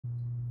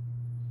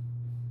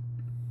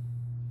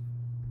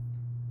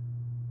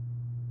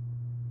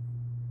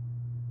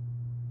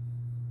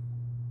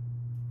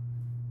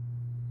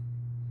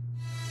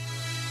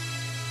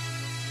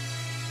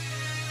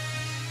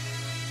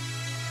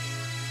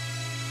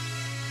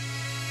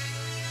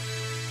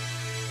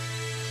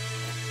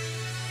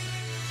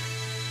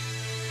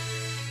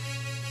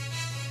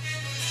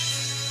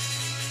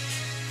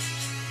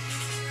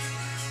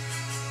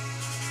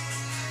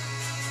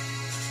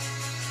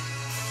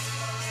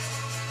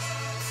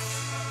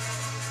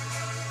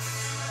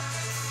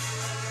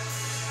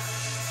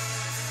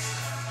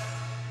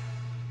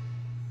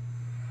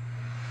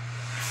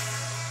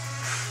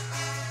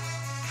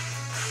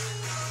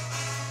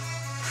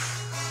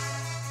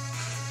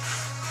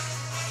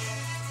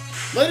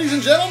Ladies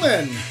and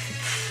gentlemen,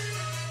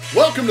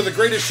 welcome to the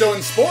greatest show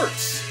in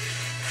sports.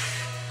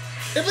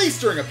 At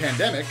least during a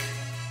pandemic.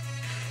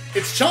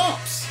 It's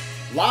Chomps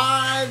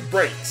Live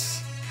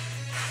Breaks.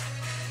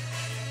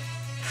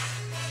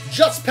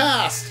 Just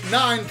past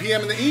 9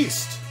 p.m. in the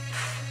East,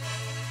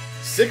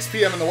 6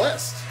 p.m. in the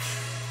West,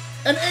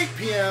 and 8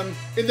 p.m.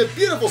 in the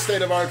beautiful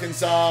state of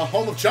Arkansas,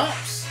 home of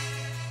Chomps.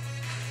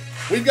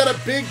 We've got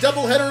a big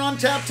doubleheader on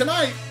tap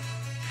tonight,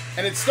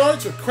 and it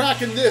starts with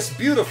cracking this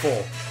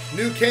beautiful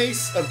new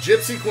case of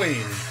Gypsy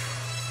Queen.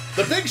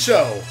 The big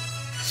show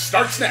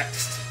starts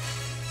next.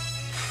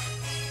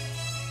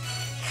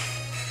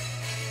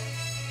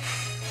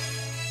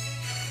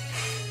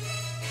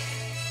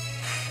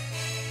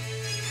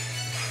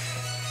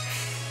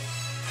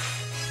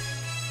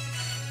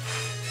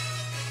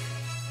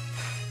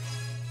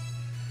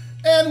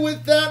 And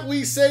with that,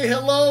 we say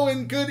hello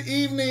and good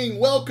evening.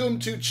 Welcome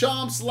to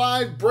Chomps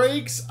Live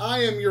Breaks. I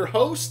am your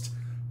host.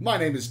 My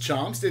name is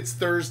Chomps. It's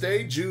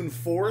Thursday, June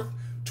 4th,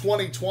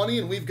 2020,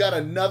 and we've got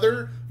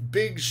another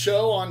big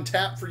show on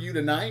tap for you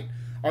tonight.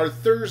 Our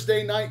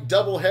Thursday night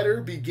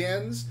doubleheader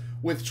begins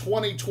with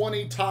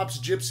 2020 Topps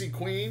Gypsy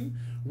Queen.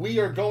 We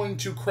are going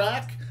to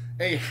crack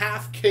a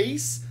half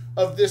case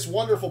of this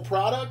wonderful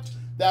product.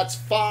 That's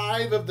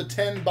 5 of the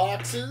 10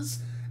 boxes.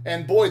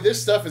 And boy,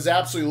 this stuff is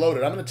absolutely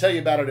loaded. I'm going to tell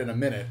you about it in a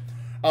minute.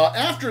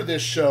 After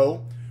this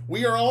show,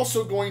 we are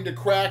also going to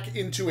crack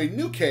into a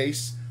new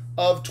case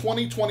of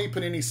 2020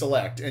 Panini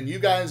Select. And you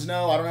guys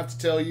know, I don't have to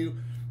tell you,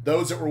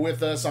 those that were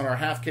with us on our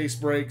half case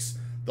breaks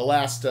the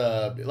last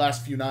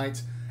few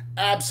nights,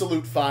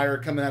 absolute fire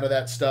coming out of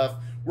that stuff.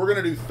 We're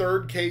going to do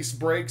third case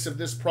breaks of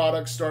this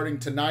product starting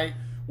tonight,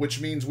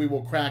 which means we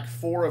will crack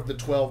 4 of the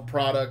 12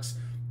 products.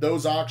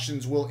 Those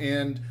auctions will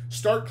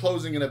start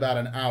closing in about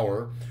an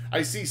hour.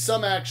 I see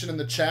some action in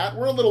the chat.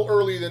 We're a little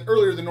earlier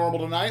than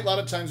normal tonight. A lot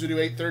of times we do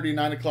 8:30,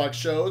 9 o'clock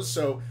shows,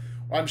 so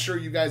I'm sure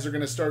you guys are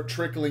going to start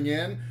trickling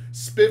in.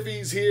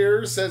 Spiffy's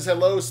here, says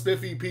hello,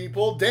 Spiffy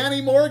people.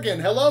 Danny Morgan,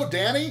 hello,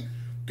 Danny.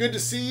 Good to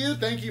see you.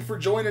 Thank you for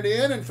joining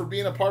in and for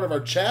being a part of our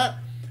chat.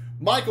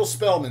 Michael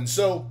Spellman.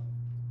 So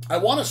I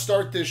want to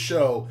start this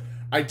show.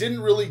 I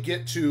didn't really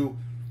get to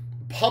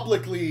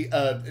publicly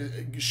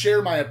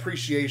share my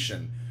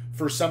appreciation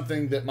for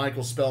something that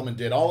Michael Spellman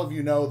did. All of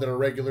you know that are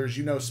regulars,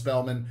 you know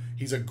Spellman.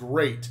 He's a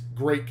great,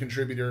 great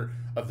contributor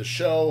of the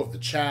show, of the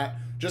chat,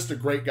 just a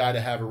great guy to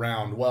have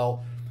around.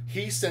 Well,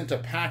 he sent a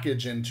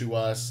package into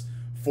us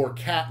for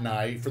Cat and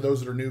I. For those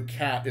that are new,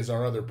 Cat is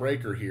our other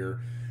breaker here.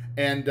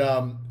 And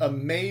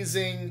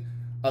amazing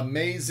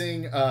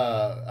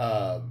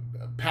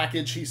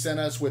package he sent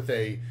us with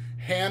a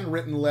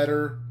handwritten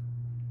letter,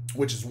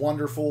 which is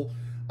wonderful.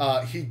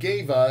 He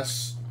gave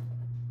us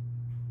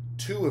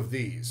 2 of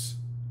these.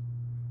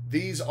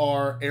 These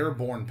are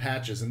airborne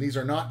patches, and these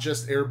are not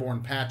just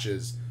airborne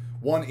patches,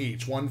 one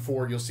each, one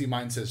for, you'll see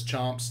mine says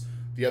Chomps,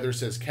 the other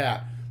says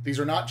Cat. These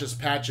are not just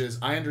patches.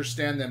 I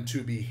understand them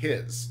to be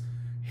his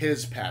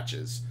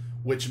patches,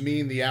 which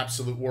mean the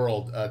absolute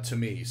world to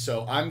me.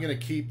 So I'm going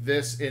to keep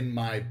this in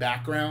my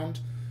background,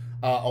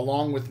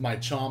 along with my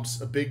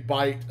Chomps, a Big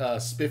Bite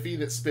Spiffy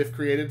that Spiff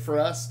created for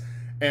us.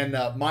 And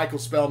Michael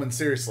Spellman,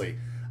 seriously,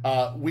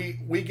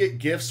 we get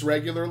gifts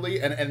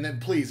regularly, and then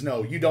please,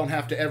 no, you don't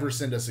have to ever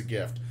send us a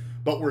gift.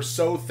 But we're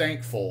so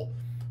thankful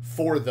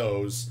for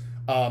those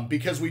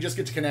because we just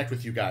get to connect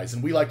with you guys.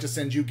 And we like to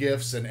send you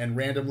gifts and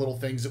random little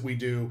things that we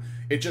do.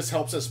 It just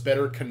helps us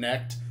better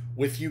connect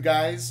with you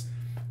guys.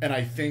 And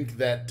I think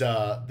that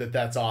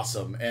that's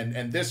awesome.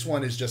 And this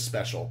one is just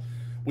special.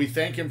 We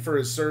thank him for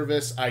his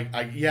service.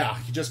 Yeah,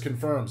 he just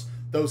confirms.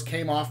 Those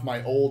came off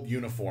my old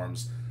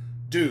uniforms.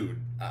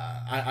 Dude,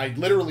 I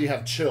literally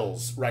have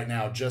chills right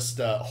now just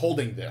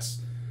holding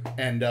this.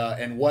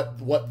 And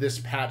what this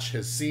patch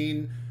has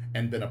seen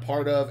and been a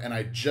part of, and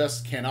I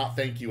just cannot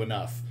thank you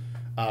enough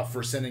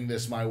for sending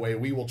this my way.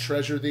 We will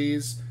treasure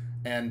these,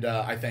 and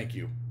I thank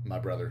you, my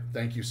brother.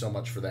 Thank you so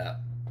much for that.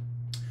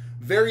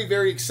 Very,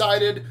 very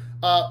excited.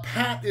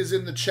 Pat is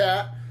in the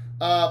chat.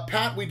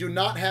 Pat, we do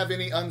not have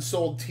any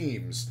unsold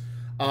teams.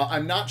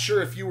 I'm not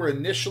sure if you were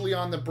initially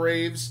on the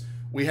Braves.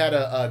 We had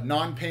a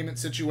non-payment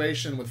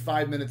situation with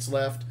 5 minutes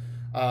left.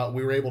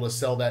 We were able to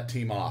sell that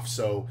team off,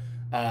 so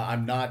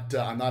I'm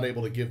not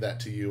able to give that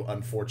to you,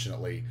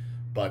 unfortunately.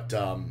 But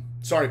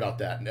sorry about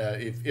that.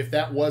 If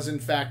that was in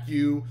fact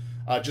you,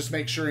 just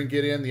make sure and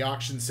get in. The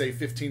auctions say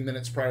 15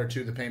 minutes prior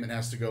to the payment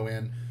has to go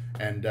in,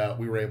 and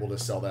we were able to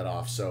sell that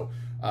off. So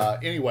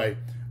anyway,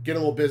 get a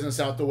little business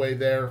out the way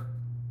there.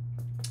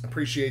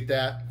 Appreciate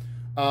that.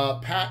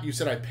 Pat, you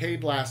said I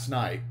paid last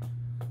night.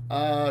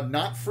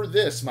 Not for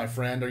this, my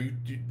friend. Are you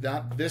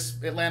not? This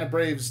Atlanta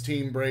Braves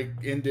team break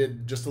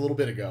ended just a little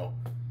bit ago,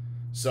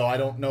 so I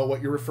don't know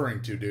what you're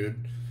referring to,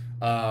 dude.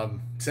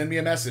 Send me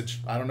a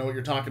message. I don't know what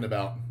you're talking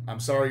about.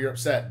 I'm sorry you're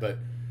upset, but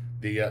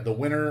the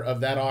winner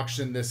of that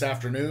auction this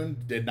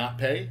afternoon did not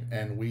pay,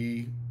 and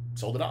we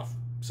sold it off.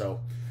 So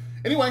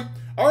anyway,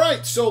 all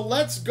right. So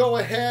let's go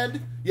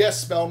ahead.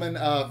 Yes, Spellman,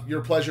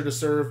 your pleasure to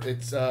serve.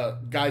 It's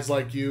guys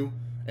like you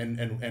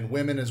and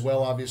women as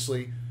well,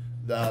 obviously.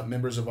 the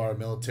members of our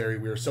military,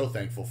 we are so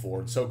thankful for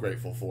and so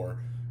grateful for,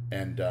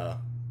 and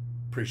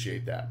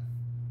appreciate that.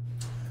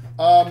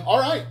 All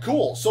right,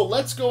 cool. So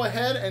let's go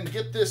ahead and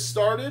get this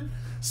started.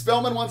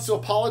 Spellman wants to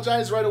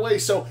apologize right away.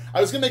 So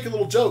I was gonna make a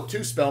little joke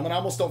too, Spellman. I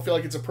almost don't feel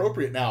like it's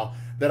appropriate now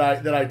that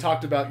I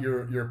talked about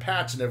your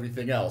patch and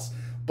everything else.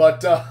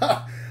 But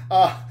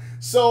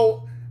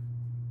so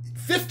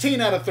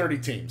 15 out of 30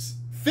 teams.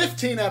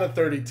 15 out of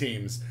 30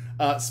 teams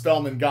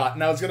Spellman got.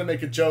 And I was going to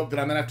make a joke that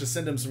I'm going to have to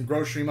send him some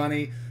grocery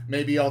money.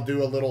 Maybe I'll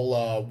do a little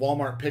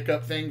Walmart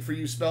pickup thing for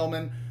you,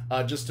 Spellman,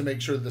 just to make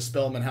sure the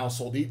Spellman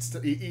household eats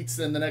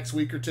in the next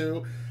week or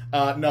two.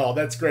 No,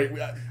 that's great.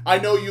 I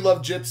know you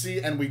love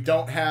Gypsy, and we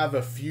don't have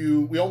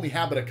we only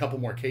have but a couple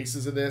more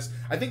cases of this.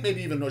 I think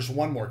maybe even just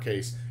one more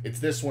case. It's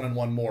this one and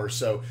one more.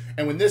 So,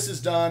 and when this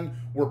is done,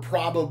 we're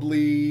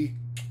probably,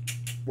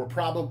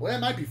 well, it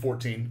might be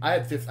 14. I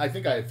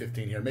think I had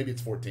 15 here. Maybe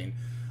it's 14.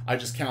 I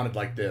just counted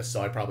like this,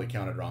 so I probably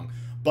counted wrong.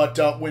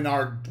 But when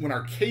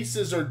our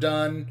cases are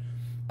done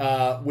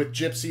with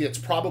Gypsy, it's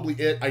probably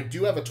it. I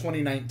do have a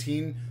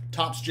 2019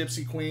 Topps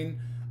Gypsy Queen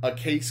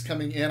case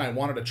coming in. I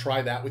wanted to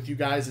try that with you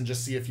guys and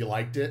just see if you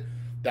liked it.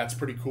 That's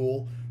pretty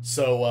cool.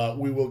 So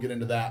we will get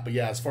into that. But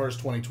yeah, as far as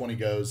 2020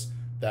 goes,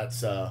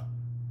 that's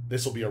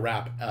this will be a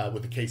wrap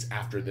with the case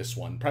after this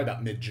one. Probably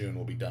about mid-June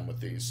we'll be done with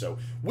these. So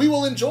we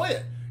will enjoy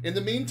it. In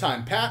the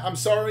meantime, Pat, I'm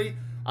sorry.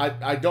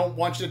 I don't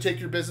want you to take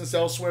your business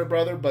elsewhere,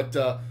 brother, but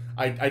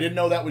I didn't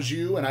know that was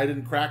you, and I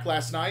didn't crack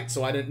last night,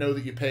 so I didn't know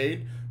that you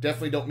paid.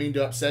 Definitely don't mean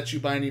to upset you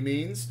by any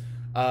means.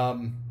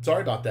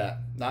 Sorry about that.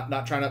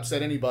 Not trying to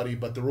upset anybody,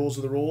 but the rules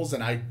are the rules,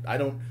 and I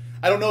don't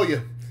know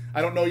you.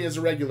 I don't know you as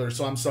a regular,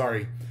 so I'm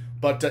sorry.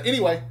 But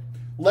anyway,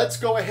 let's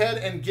go ahead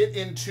and get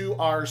into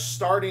our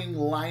starting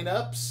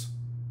lineups.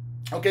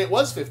 Okay, it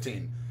was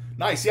 15.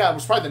 Nice. Yeah, it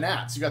was probably the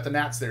Nats. You got the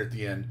Nats there at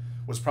the end.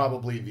 Was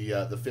probably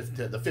the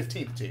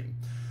 15th team.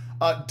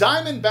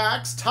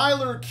 Diamondbacks,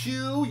 Tyler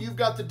Q, you've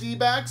got the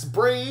D-backs.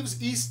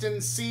 Braves, Easton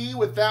C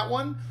with that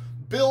one.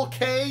 Bill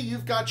K,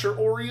 you've got your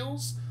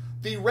Orioles.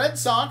 The Red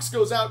Sox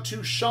goes out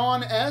to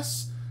Sean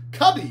S.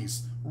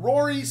 Cubbies,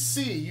 Rory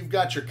C, you've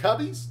got your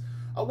Cubbies.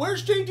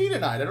 Where's JD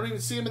tonight? I don't even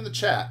see him in the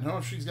chat. I don't know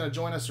if she's going to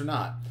join us or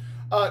not.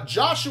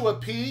 Joshua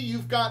P,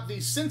 you've got the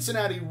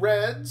Cincinnati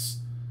Reds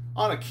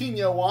on a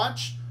Quino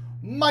watch.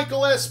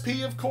 Michael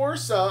SP, of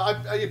course.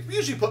 I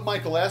usually put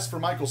Michael S for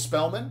Michael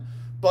Spellman,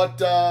 but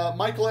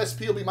Michael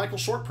SP will be Michael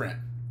Shortprint.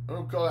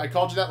 Okay, I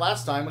called you that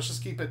last time. Let's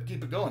just keep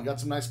it going. Got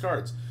some nice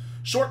cards.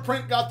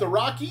 Shortprint got the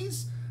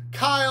Rockies.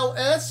 Kyle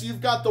S,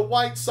 you've got the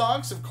White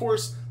Sox. Of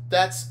course,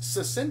 that's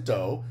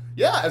Jacinto.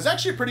 Yeah, it's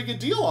actually a pretty good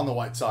deal on the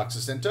White Sox,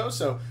 Jacinto,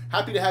 so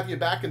happy to have you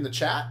back in the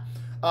chat.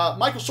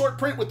 Michael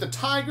Shortprint with the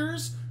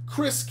Tigers.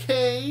 Chris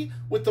K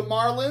with the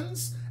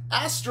Marlins.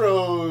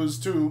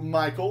 Astros to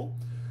Michael.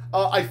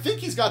 I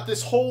think he's got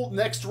this whole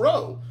next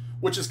row,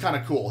 which is kind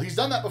of cool. He's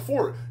done that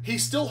before. He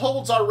still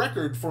holds our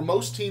record for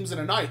most teams in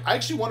a night. I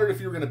actually wondered if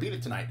you were going to beat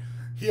it tonight.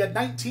 He had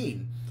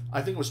 19.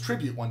 I think it was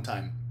Tribute one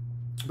time,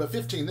 but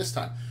 15 this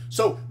time.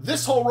 So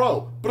this whole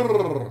row,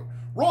 brrr,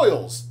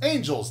 Royals,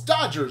 Angels,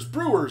 Dodgers,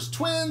 Brewers,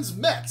 Twins,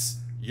 Mets.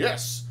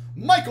 Yes,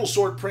 Michael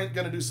Shortprint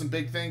going to do some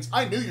big things.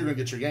 I knew you were going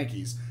to get your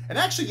Yankees. And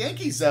actually,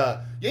 Yankees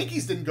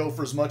didn't go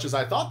for as much as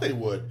I thought they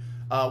would.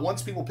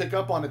 Once people pick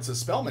up on it's a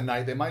Spellman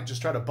night, they might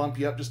just try to bump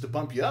you up just to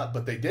bump you up,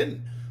 but they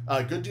didn't.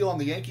 Good deal on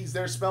the Yankees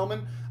there,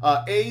 Spellman.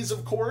 A's,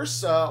 of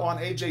course, on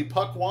AJ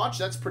Puck Watch.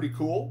 That's pretty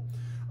cool.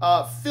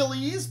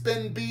 Phillies,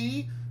 Ben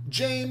B.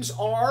 James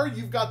R.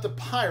 You've got the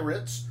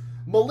Pirates.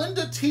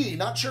 Melinda T.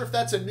 Not sure if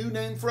that's a new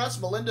name for us.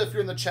 Melinda, if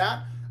you're in the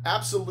chat,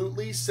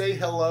 absolutely say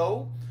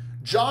hello.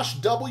 Josh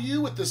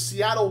W. with the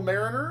Seattle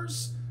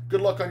Mariners.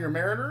 Good luck on your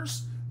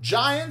Mariners.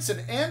 Giants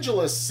and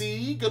Angela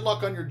C. Good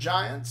luck on your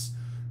Giants.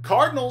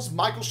 Cardinals,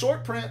 Michael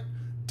Shortprint.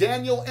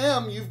 Daniel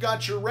M., you've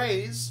got your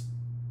Rays.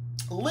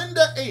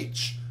 Linda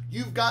H.,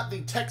 you've got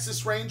the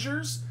Texas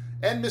Rangers.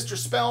 And Mr.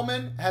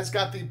 Spellman has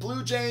got the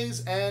Blue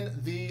Jays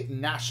and the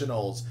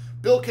Nationals.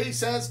 Bill K.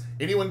 says,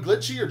 anyone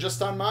glitchy or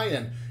just on my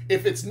end?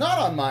 If it's not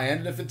on my end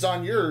and if it's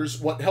on yours,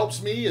 what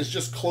helps me is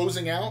just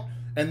closing out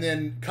and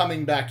then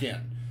coming back in.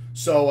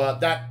 So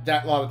that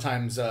a lot of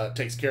times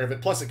takes care of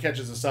it. Plus it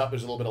catches us up.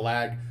 There's a little bit of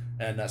lag.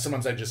 And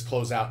sometimes I just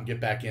close out and get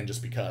back in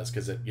just because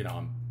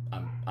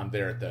I'm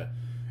there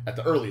at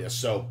the earliest.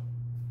 So,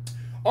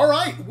 all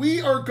right,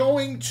 we are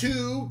going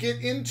to get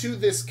into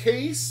this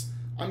case.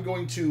 I'm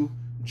going to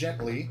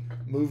gently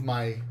move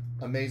my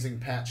amazing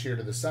patch here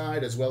to the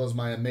side, as well as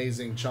my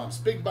amazing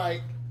Chomps Big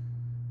Bite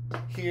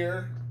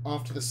here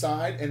off to the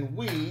side, and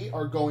we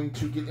are going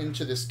to get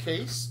into this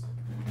case.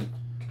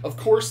 Of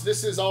course,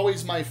 this is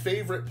always my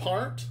favorite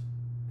part.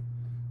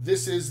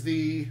 This is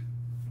the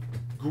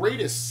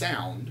greatest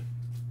sound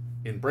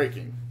in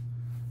breaking.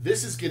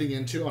 This is getting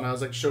into, and I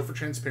was like, show for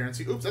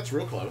transparency. Oops, that's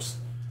real close.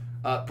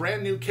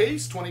 Brand new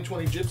case,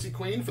 2020 Gypsy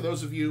Queen. For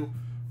those of you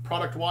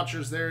product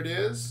watchers, there it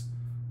is.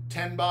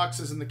 10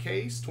 boxes in the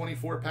case,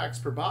 24 packs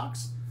per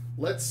box.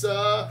 Let's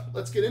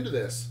get into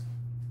this.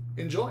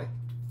 Enjoy.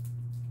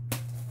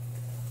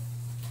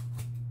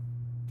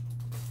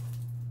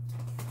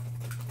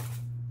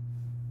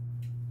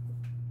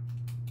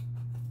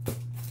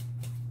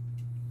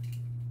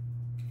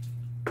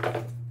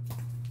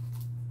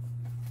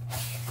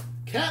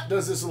 Cat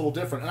does this a little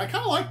different, and I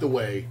kind of like the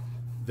way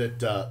that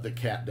the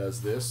Cat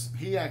does this.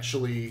 He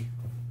actually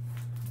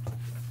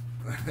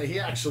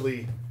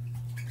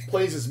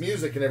plays his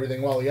music and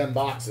everything while he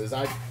unboxes.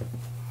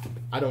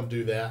 I don't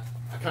do that.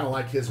 I kind of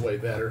like his way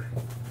better.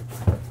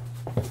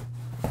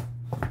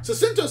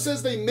 Jacinto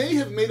says they may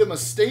have made a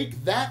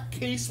mistake. That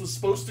case was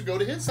supposed to go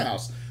to his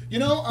house. You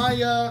know,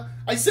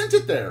 I sent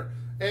it there.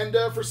 And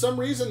for some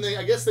reason,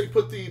 I guess they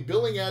put the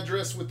billing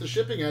address with the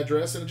shipping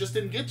address, and it just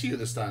didn't get to you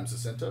this time,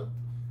 Jacinto.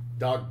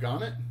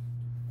 Doggone it.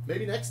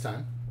 Maybe next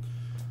time.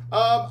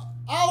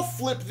 I'll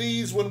flip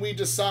these when we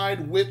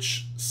decide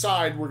which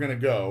side we're going to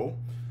go.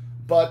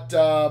 But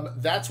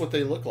that's what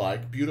they look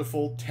like.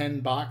 Beautiful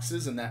 10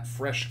 boxes in that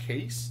fresh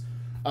case.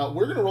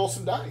 We're going to roll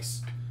some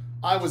dice.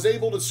 I was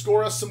able to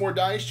score us some more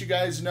dice. You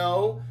guys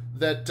know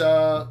that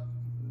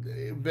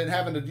I've been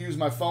having to use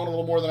my phone a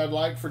little more than I'd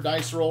like for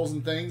dice rolls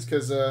and things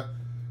because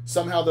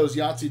somehow those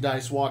Yahtzee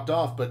dice walked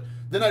off. But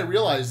then I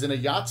realized in a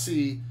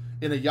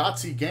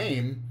Yahtzee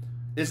game,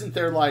 isn't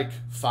there like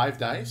 5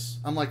 dice?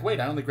 I'm like, wait,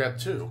 I only grabbed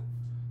 2.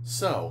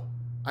 So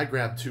I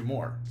grabbed 2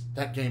 more.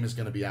 That game is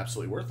going to be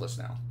absolutely worthless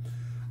now.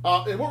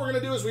 And what we're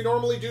going to do is we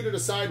normally do to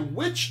decide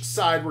which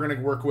side we're going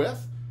to work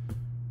with.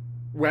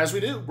 As we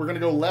do, we're going to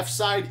go left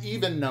side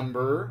even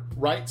number,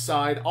 right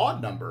side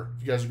odd number.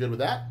 If you guys are good with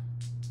that.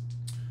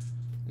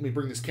 Let me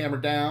bring this camera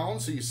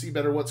down so you see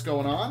better what's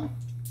going on.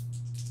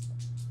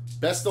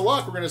 Best of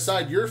luck. We're going to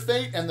decide your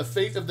fate and the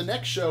fate of the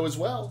next show as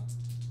well.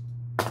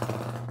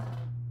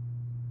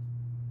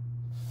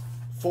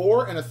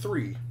 4 and a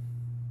 3.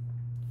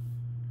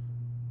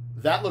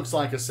 That looks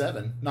like a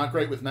 7. Not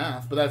great with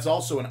math, but that's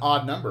also an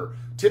odd number.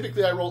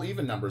 Typically, I roll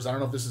even numbers. I don't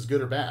know if this is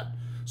good or bad.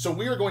 So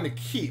we are going to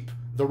keep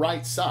the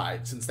right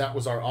side, since that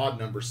was our odd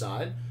number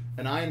side.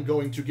 And I am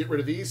going to get rid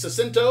of these.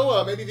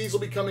 Jacinto, maybe these will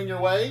be coming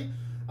your way.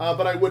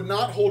 But I would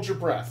not hold your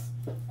breath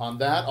on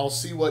that. I'll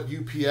see what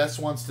UPS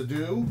wants to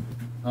do.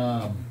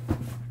 Don't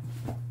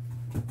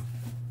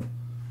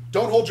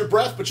hold your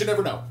breath, but you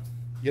never know.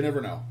 You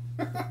never know.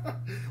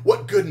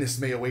 What goodness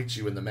may await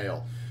you in the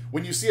mail.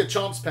 When you see a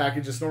Chomps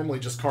package, it's normally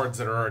just cards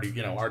that are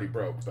already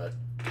broke, but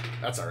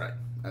that's all right.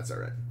 That's all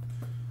right.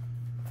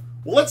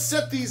 Well, let's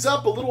set these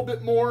up a little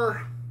bit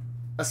more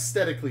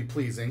aesthetically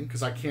pleasing,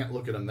 because I can't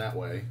look at them that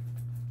way.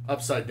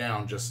 Upside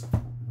down just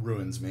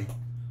ruins me.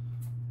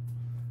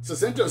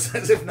 Jacinto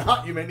says, if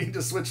not, you may need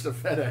to switch to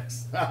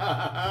FedEx.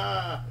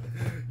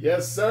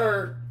 Yes,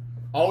 sir.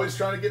 Always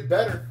trying to get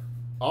better.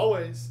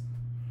 Always.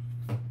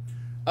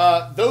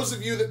 Those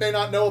of you that may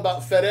not know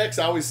about FedEx,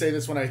 I always say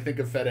this when I think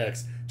of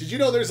FedEx. Did you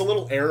know there's a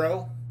little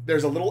arrow?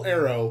 There's a little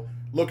arrow.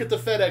 Look at the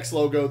FedEx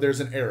logo. There's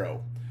an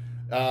arrow.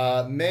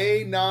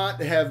 May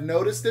not have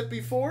noticed it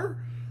before,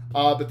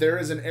 but there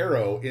is an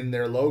arrow in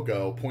their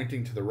logo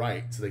pointing to the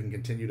right so they can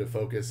continue to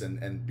focus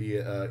and be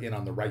in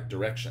on the right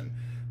direction.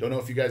 Don't know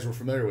if you guys were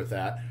familiar with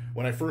that.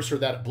 When I first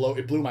heard that,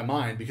 it blew my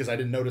mind because I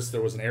didn't notice there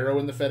was an arrow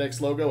in the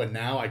FedEx logo, and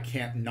now I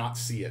can't not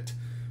see it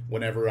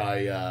whenever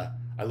I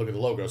look at the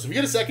logo. So if you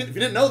get a second, if you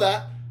didn't know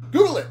that,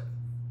 Google it.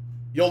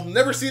 You'll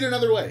never see it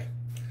another way.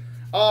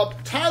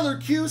 Tyler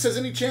Q says,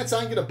 any chance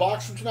I can get a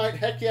box from tonight?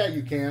 Heck yeah,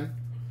 you can.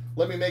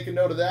 Let me make a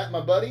note of that, my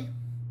buddy.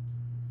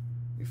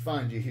 Let me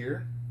find you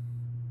here.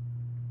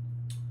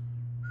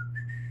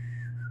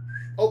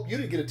 Oh, you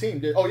didn't get a team,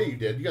 did? Oh, yeah, you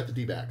did. You got the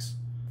D-backs.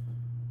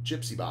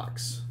 Gypsy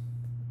box.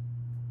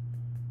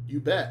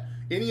 You bet.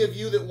 Any of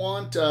you that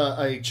want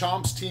a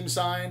Chomps team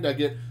signed, I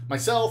get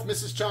myself,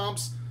 Mrs.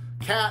 Chomps,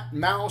 Cat,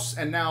 Mouse,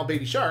 and now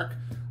Baby Shark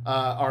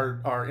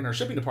are in our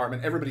shipping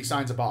department. Everybody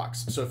signs a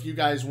box. So if you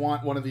guys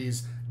want one of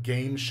these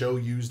game show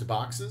used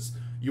boxes,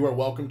 you are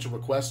welcome to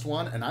request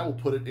one, and I will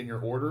put it in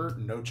your order,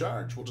 no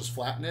charge. We'll just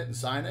flatten it and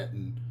sign it,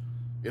 and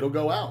it'll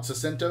go out.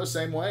 Jacinto,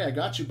 same way. I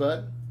got you,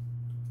 bud.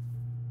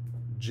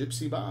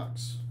 Gypsy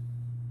box.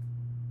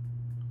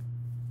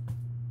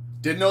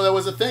 Didn't know that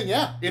was a thing.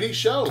 Yeah, any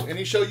show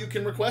you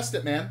can request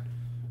it, man.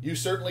 You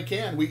certainly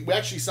can. We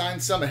actually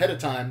signed some ahead of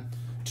time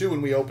too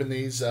when we open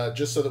these,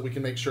 just so that we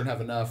can make sure and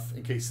have enough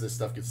in case this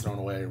stuff gets thrown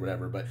away or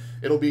whatever. But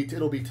it'll be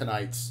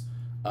tonight's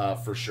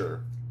for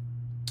sure.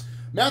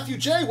 Matthew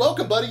J,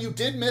 welcome, buddy. You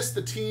did miss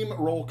the team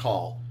roll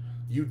call.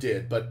 You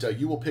did, but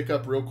you will pick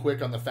up real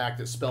quick on the fact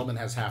that Spellman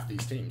has half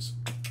these teams.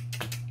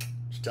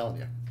 Just telling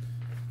you.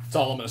 That's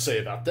all I'm going to say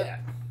about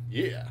that.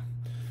 Yeah.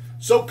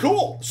 So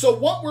cool. So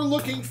what we're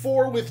looking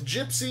for with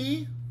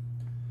Gypsy,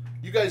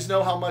 you guys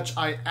know how much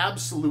I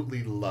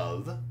absolutely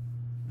love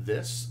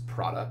this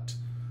product.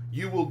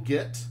 You will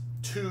get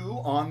 2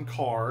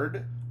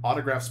 on-card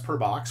autographs per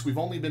box. We've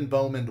only been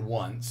Bowmaned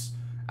once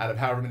out of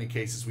however many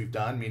cases we've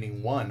done,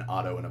 meaning 1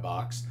 auto in a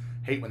box.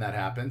 Hate when that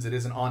happens. It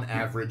is an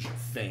on-average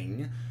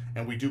thing,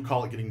 and we do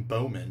call it getting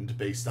Bowmaned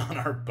based on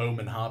our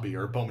Bowman hobby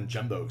or Bowman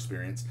Jumbo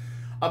experience.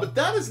 But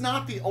that is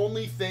not the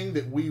only thing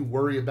that we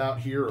worry about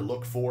here or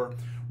look for.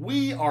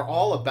 We are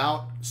all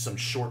about some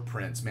short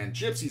prints, man.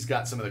 Gypsy's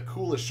got some of the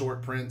coolest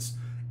short prints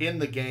in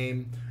the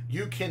game.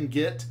 You can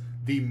get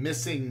the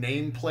missing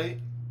nameplate.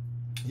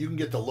 You can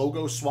get the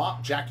logo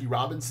swap, Jackie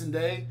Robinson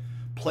Day,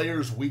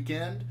 Players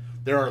Weekend.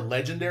 There are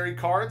legendary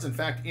cards. In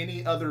fact,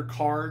 any other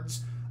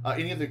cards,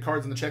 any of the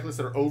cards on the checklist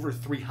that are over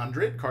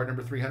 300, card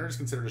number 300 is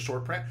considered a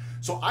short print.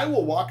 So I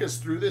will walk us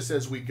through this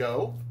as we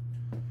go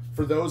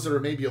for those that are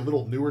maybe a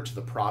little newer to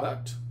the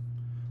product.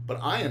 But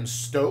I am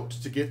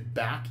stoked to get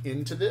back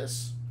into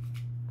this.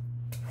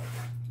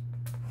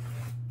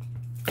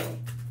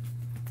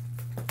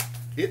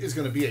 It is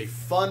going to be a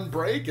fun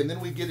break, and then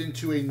we get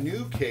into a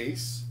new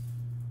case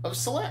of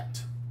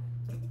Select.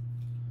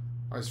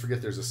 I always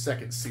forget there's a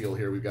second seal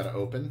here we've got to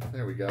open.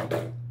 There we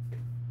go.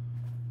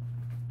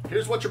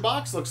 Here's what your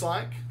box looks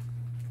like.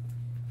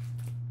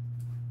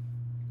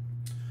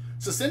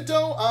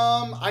 Jacinto,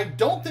 I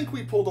don't think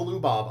we pulled a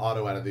Lubob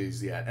auto out of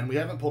these yet, and we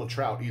haven't pulled a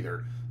Trout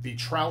either. The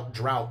Trout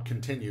drought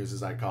continues,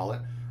 as I call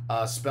it.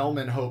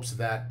 Spellman hopes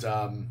that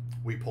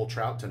we pull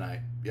Trout tonight.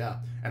 Yeah,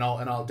 and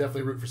I'll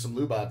definitely root for some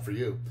Lubob for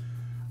you.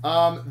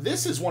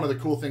 This is one of the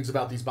cool things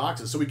about these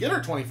boxes. So we get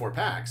our 24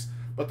 packs,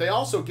 but they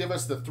also give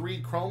us the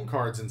 3 Chrome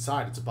cards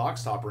inside. It's a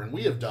box topper, and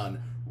we have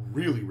done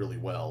really, really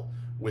well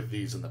with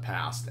these in the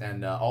past.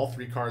 And all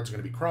 3 cards are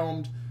going to be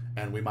chromed,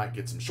 and we might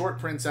get some short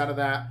prints out of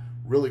that.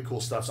 Really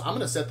cool stuff. So I'm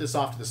going to set this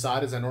off to the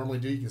side as I normally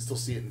do. You can still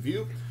see it in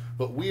view.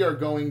 But we are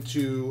going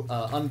to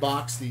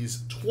unbox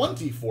these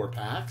 24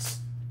 packs.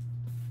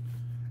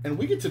 And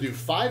we get to do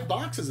 5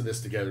 boxes of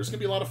this together. It's going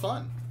to be a lot of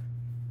fun.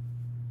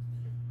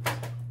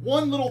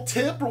 One little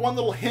tip, or one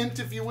little hint,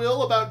 if you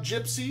will, about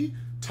Gypsy.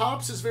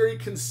 Topps is very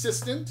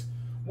consistent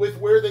with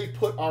where they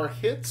put our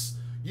hits.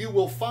 You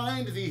will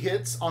find the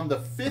hits on the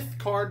 5th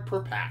card per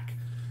pack.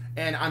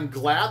 And I'm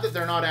glad that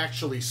they're not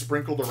actually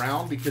sprinkled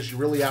around, because you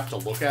really have to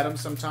look at them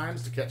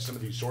sometimes to catch some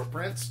of these short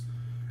prints.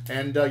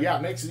 And yeah,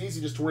 it makes it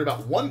easy just to worry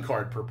about 1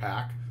 card per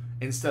pack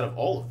instead of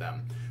all of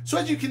them. So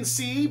as you can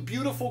see,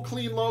 beautiful,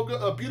 clean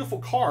logo, beautiful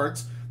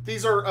cards.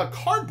 These are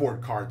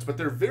cardboard cards, but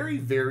they're very,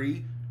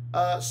 very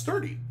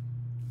sturdy.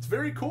 It's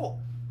very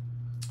cool.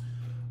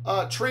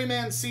 Trey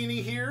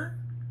Mancini here.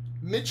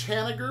 Mitch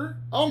Haniger.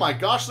 Oh my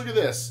gosh, look at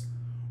this.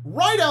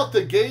 Right out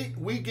the gate,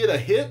 we get a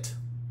hit.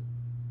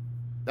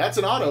 That's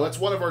an auto. That's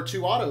one of our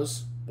 2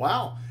 autos.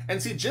 Wow.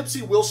 And see,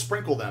 Gypsy will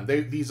sprinkle them.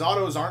 These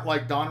autos aren't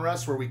like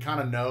Donruss where we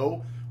kind of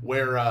know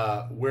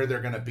where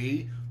they're going to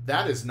be.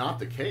 That is not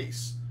the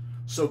case.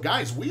 So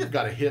guys, we have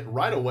got a hit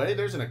right away.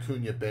 There's an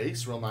Acuna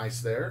base. Real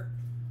nice there.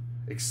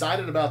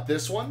 Excited about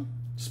this one.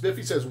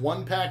 Spiffy says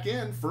 1 pack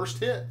in, first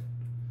hit.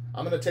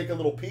 I'm going to take a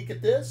little peek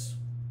at this.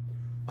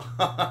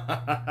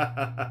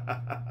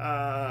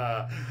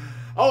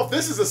 Oh, if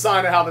this is a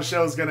sign of how the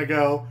show's going to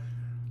go,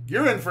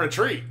 you're in for a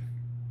treat.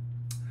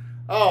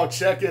 Oh,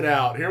 check it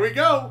out. Here we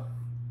go.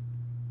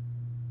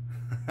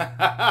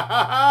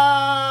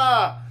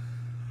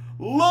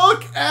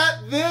 Look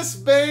at this,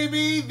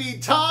 baby. The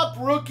top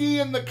rookie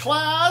in the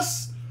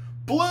class.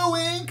 Blue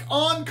ink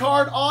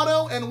on-card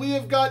auto, and we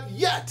have got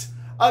yet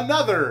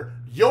another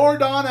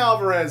Yordan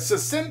Alvarez.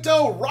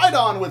 Jacinto right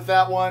on with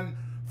that one.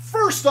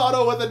 First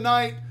auto of the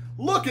night.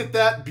 Look at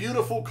that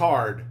beautiful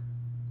card.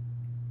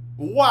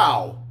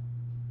 Wow.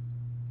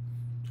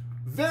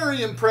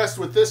 Very impressed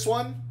with this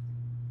one.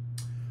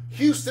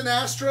 Houston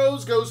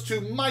Astros goes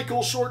to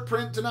Michael short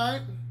print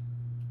tonight.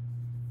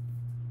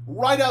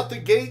 Right out the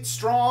gate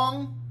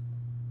strong.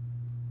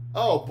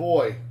 Oh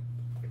boy.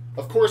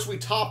 Of course, we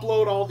top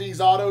load all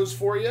these autos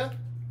for you,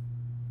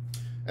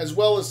 as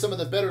well as some of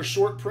the better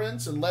short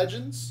prints and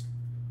legends.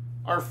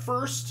 Our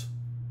first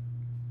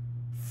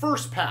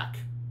pack,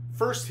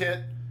 first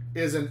hit,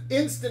 is an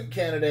instant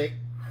candidate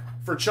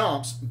for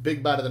Chomp's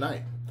Big Bite of the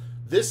Night.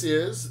 This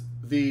is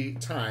the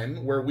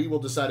time where we will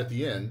decide at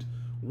the end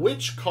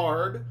which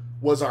card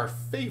was our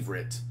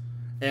favorite.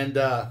 And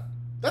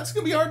that's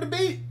going to be hard to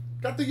beat.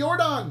 Got the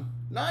Yordan.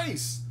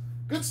 Nice.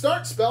 Good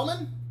start,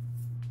 Spellman.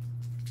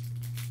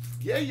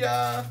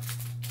 Yeah.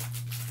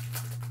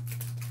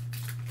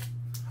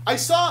 I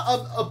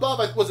saw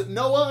above, was it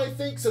Noah, I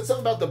think, said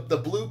something about the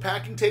blue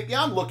packing tape.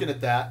 Yeah, I'm looking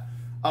at that.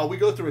 We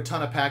go through a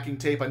ton of packing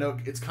tape. I know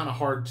it's kind of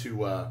hard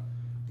to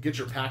get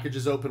your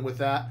packages open with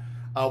that.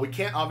 We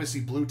can't obviously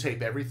blue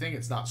tape everything.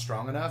 It's not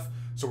strong enough.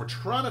 So we're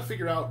trying to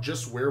figure out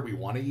just where we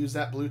want to use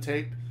that blue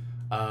tape.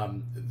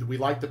 We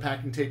like the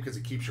packing tape because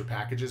it keeps your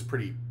packages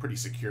pretty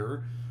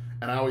secure.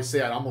 And I always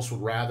say I almost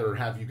would rather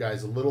have you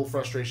guys a little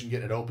frustration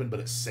getting it open, but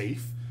it's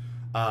safe,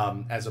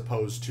 as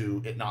opposed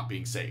to it not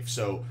being safe.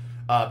 So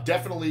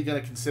definitely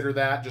going to consider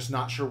that. Just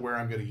not sure where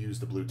I'm going to use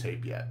the blue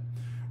tape yet.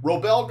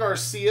 Robel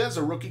Garcia is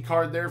a rookie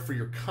card there for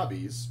your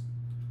Cubbies.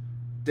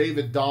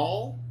 David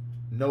Dahl,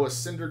 Noah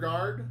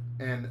Syndergaard,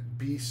 and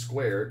B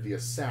Squared, the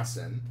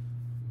Assassin,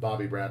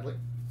 Bobby Bradley.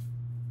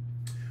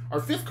 Our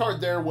 5th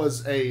card there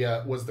was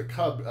the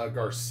Cub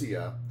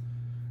Garcia,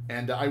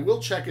 and I will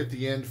check at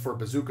the end for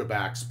bazooka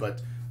backs.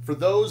 But for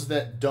those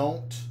that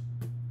don't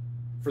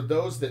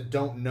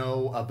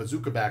know,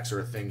 bazooka backs are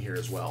a thing here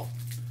as well.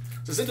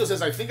 Jacinto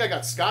says, I think I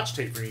got Scotch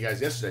tape for you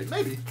guys yesterday,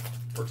 maybe,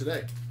 or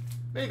today,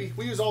 maybe.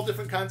 We use all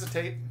different kinds of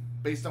tape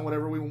based on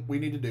whatever we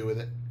need to do with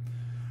it.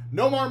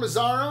 Nomar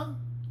Mazara,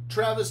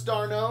 Travis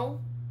d'Arnaud,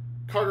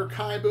 Carter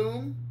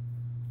Kieboom,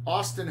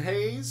 Austin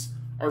Hayes.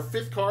 Our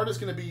 5th card is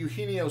going to be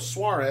Eugenio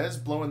Suarez,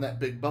 blowing that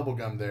big bubble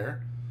gum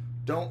there.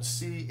 Don't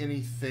see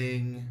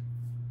anything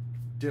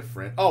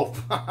different. Oh,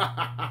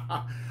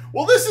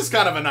 well, this is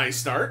kind of a nice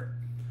start.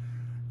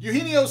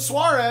 Eugenio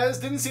Suarez,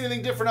 didn't see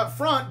anything different up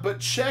front,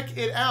 but check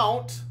it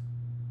out.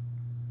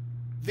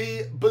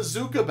 The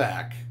bazooka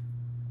back.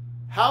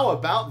 How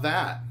about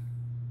that?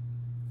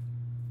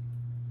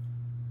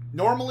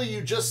 Normally,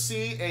 you just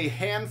see a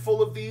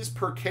handful of these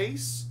per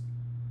case.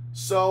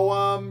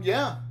 So,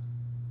 yeah,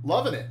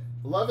 loving it.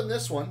 Loving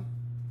this one.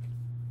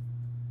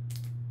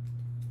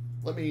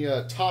 Let me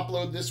top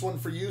load this one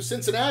for you.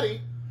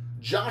 Cincinnati,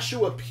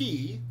 Joshua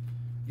P.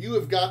 You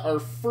have got our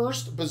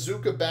first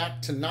bazooka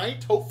back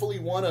tonight. Hopefully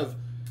one of,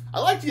 I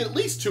like to get at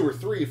least 2 or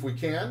 3 if we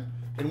can,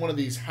 in one of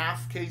these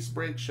half-case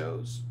break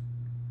shows.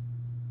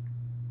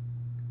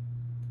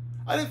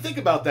 I didn't think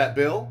about that,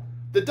 Bill.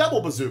 The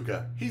double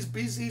bazooka.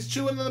 He's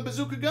chewing on the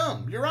bazooka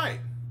gum. You're right.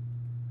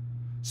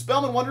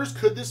 Spellman wonders,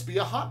 could this be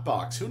a hot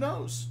box? Who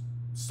knows?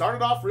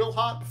 Started off real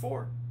hot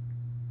before.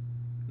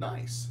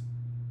 Nice.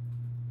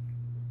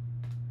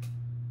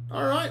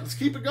 All right, let's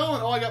keep it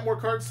going. Oh, I got more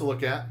cards to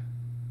look at.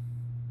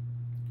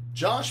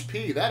 Josh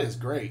P. That is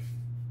great.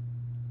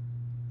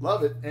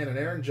 Love it. And an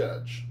Aaron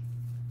Judge.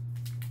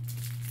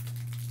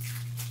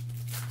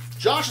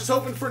 Josh is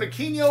hoping for an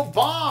Aquino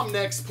bomb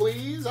next,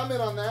 please. I'm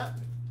in on that.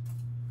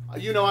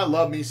 You know I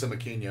love me some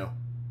Aquino.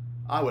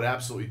 I would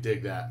absolutely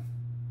dig that.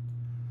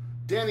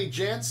 Danny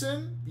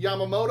Jansen,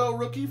 Yamamoto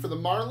rookie for the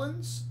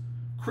Marlins.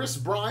 Chris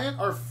Bryant,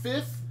 our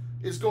 5th,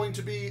 is going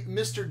to be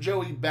Mr.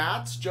 Joey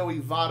Bats.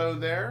 Joey Votto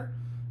there.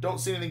 Don't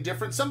see anything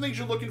different. Some things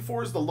you're looking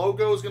for is the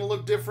logo is going to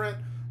look different.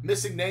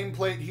 Missing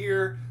nameplate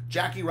here.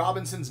 Jackie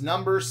Robinson's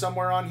number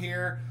somewhere on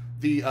here.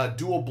 The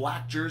dual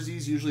black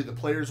jerseys, usually the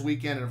Players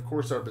Weekend, and of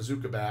course our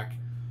bazooka back.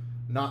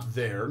 Not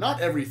there.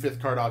 Not every 5th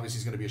card obviously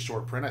is going to be a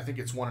short print. I think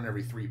it's 1 in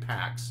every 3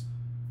 packs.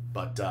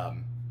 But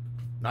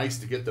nice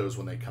to get those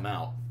when they come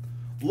out.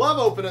 Love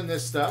opening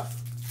this stuff.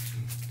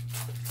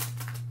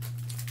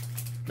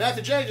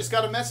 Matthew J. just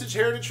got a message.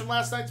 Heritage from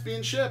last night's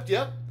being shipped.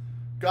 Yep.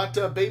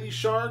 Got Baby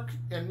Shark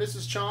and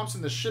Mrs. Chomps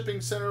in the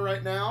shipping center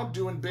right now.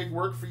 Doing big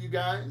work for you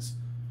guys.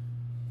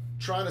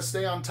 Trying to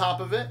stay on top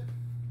of it.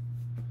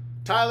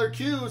 Tyler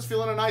Q is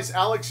feeling a nice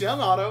Alex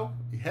Young auto.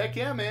 Heck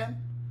yeah,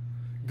 man.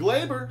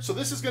 Glaber. So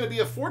this is going to be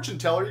a fortune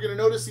teller. You're going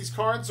to notice these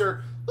cards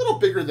are a little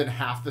bigger than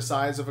half the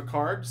size of a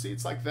card. See,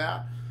 it's like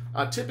that.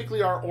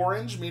 Typically are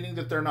orange, meaning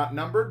that they're not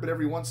numbered, but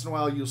every once in a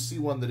while you'll see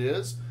one that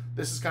is.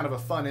 This is kind of a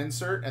fun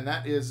insert, and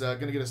that is going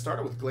to get us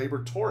started with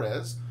Glaber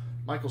Torres,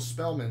 Michael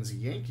Spellman's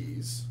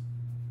Yankees.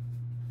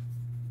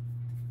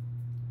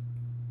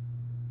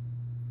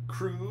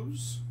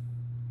 Cruz,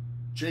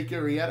 Jake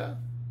Arrieta,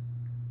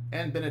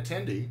 and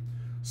Benintendi.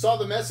 Saw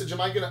the message,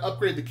 am I going to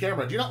upgrade the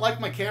camera? Do you not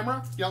like my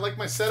camera? Do you not like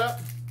my setup?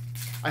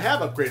 I have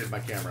upgraded my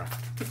camera.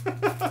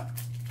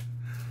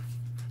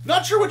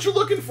 Not sure what you're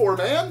looking for,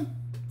 man.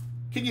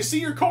 Can you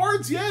see your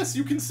cards? Yes,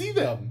 you can see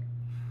them.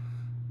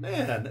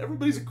 Man,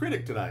 everybody's a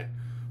critic tonight.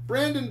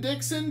 Brandon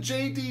Dixon,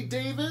 J.D.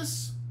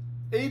 Davis,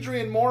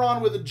 Adrian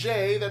Moron with a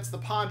J, that's the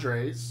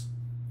Padres.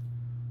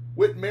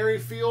 Whit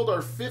Merrifield, our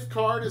 5th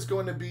card is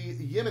going to be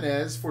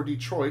Jimenez for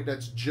Detroit.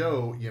 That's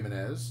Joe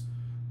Jimenez.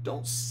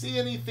 Don't see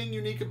anything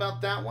unique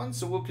about that one,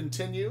 so we'll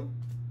continue.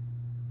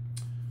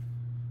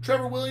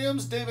 Trevor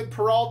Williams, David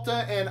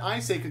Peralta, and I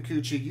say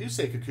Kikuchi, you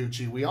say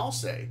Kikuchi, we all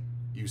say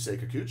you say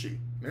Kikuchi.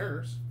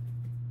 Mariners.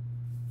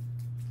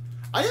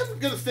 I am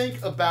going to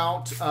think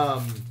about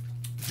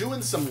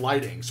doing some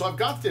lighting. So I've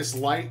got this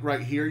light right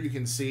here you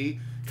can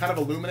see, kind of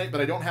illuminate, but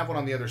I don't have one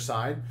on the other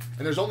side.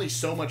 And there's only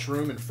so much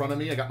room in front of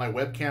me. I got my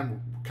webcam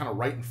kind of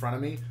right in front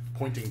of me,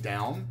 pointing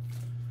down.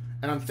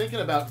 And I'm thinking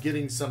about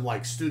getting some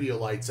like studio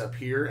lights up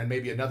here and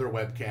maybe another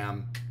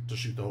webcam to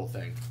shoot the whole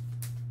thing.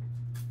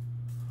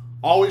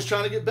 Always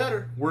trying to get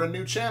better. We're a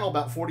new channel,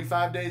 about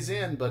 45 days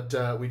in,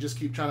 but we just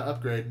keep trying to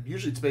upgrade.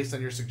 Usually it's based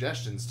on your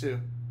suggestions too.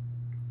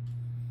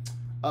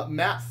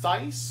 Matt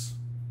Theis,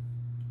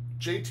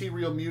 JT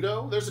Real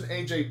Muto. There's an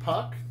AJ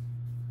Puck.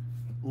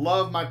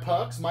 Love my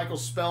pucks. Michael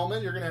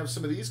Spellman. You're going to have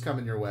some of these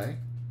coming your way.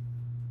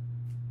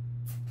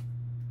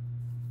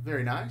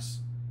 Very nice.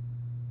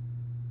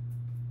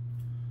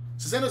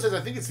 Cesano says, I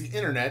think it's the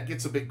internet.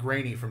 Gets a bit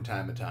grainy from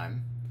time to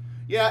time.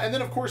 Yeah, and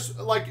then, of course,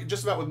 like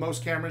just about with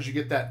most cameras, you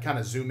get that kind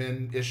of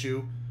zoom-in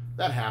issue.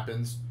 That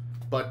happens.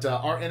 But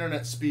our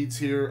internet speeds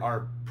here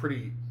are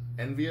pretty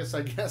envious,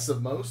 I guess,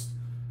 of most.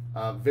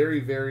 Very,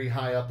 very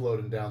high upload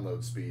and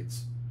download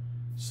speeds.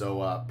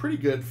 So, pretty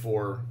good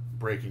for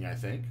breaking, I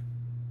think.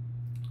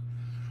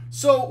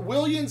 So,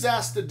 Williams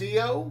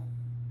Astudillo.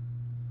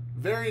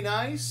 Very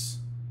nice.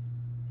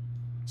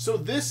 So,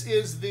 this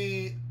is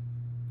the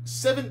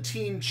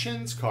 17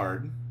 Chins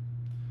card.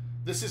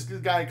 This is the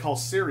guy called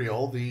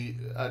Serial. The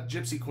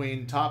Gypsy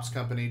Queen Topps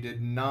company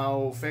did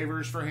no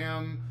favors for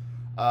him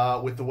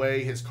with the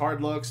way his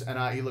card looks,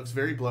 and he looks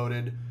very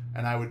bloated,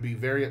 and I would be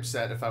very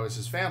upset if I was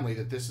his family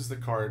that this is the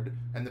card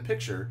and the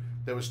picture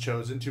that was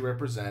chosen to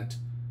represent,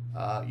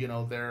 you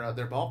know,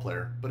 their ball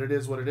player. But it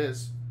is what it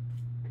is.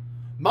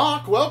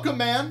 Mock, welcome,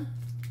 man.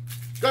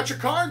 Got your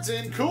cards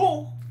in.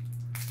 Cool.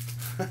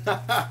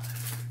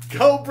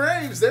 Go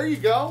Braves. There you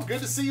go. Good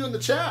to see you in the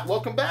chat.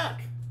 Welcome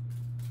back.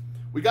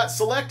 We got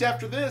Select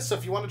after this, so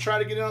if you want to try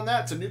to get in on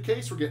that, it's a new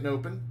case we're getting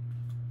open.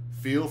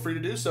 Feel free to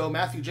do so.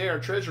 Matthew J., our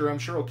treasurer, I'm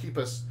sure will keep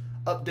us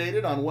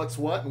updated on what's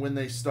what and when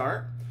they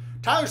start.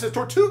 Tyler says,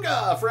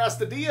 Tortuga for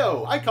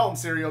Astadio. I call him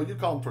Cereal. You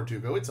call him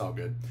Tortugo. It's all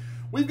good.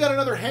 We've got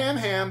another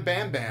Ham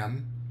Bam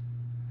Bam.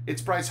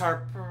 It's Bryce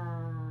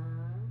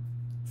Harper.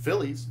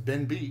 Phillies,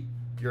 Ben B.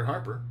 Your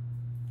Harper.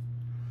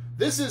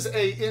 This is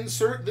a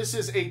insert. This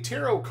is a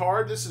tarot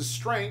card. This is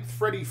Strength,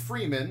 Freddie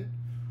Freeman.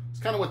 It's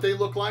kind of what they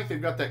look like.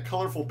 They've got that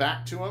colorful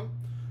back to them.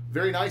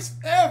 Very nice.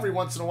 Every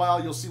once in a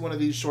while, you'll see one of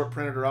these short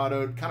printed or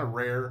autoed. Kind of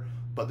rare,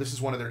 but this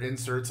is one of their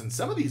inserts. And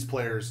some of these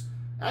players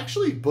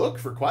actually book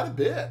for quite a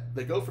bit.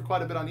 They go for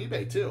quite a bit on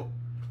eBay, too.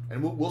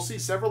 And we'll see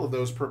several of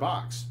those per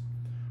box.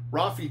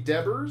 Rafi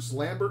Devers,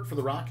 Lambert for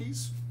the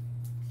Rockies.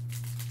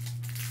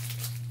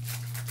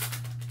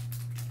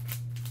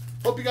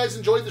 Hope you guys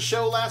enjoyed the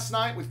show last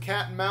night with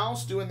Cat and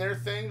Mouse doing their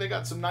thing. They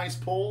got some nice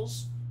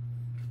pulls.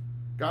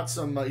 Got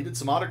some, he did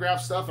some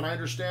autograph stuff, and I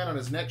understand on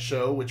his next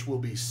show, which will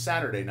be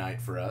Saturday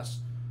night for us,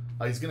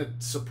 he's going to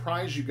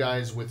surprise you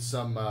guys with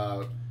some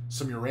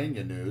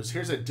Urania news.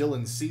 Here's a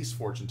Dylan Cease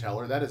fortune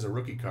teller. That is a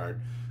rookie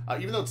card.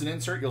 Even though it's an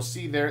insert, you'll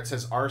see there it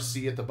says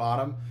RC at the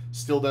bottom.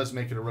 Still does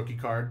make it a rookie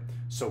card.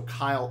 So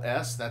Kyle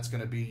S., that's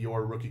going to be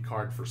your rookie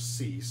card for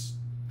Cease.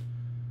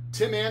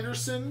 Tim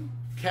Anderson,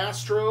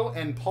 Castro,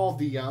 and Paul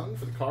DeYoung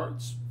for the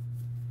cards.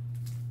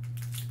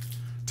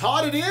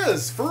 Todd, it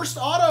is. First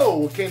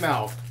auto came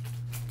out.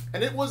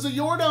 And it was a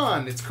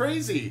Jordan. It's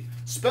crazy.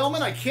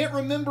 Spellman, I can't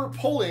remember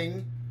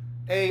pulling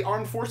a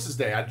Armed Forces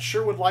Day. I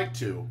sure would like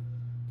to.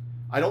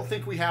 I don't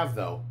think we have,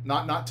 though.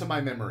 Not to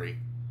my memory.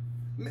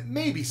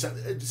 Maybe.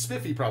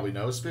 Spiffy probably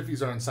knows.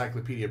 Spiffy's our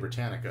Encyclopedia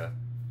Britannica.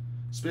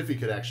 Spiffy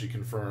could actually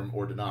confirm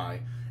or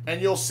deny.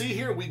 And you'll see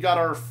here we got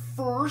our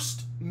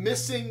first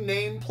missing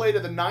nameplate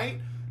of the night.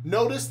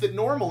 Notice that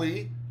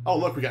normally... Oh,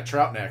 look, we got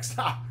Trout next.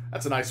 Ha!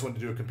 That's a nice one to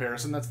do a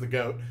comparison. That's the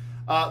GOAT.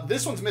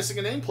 This one's missing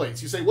a nameplate.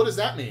 So you say, what does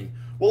that mean?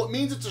 Well, it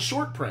means it's a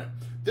short print.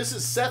 This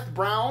is Seth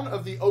Brown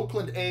of the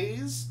Oakland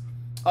A's.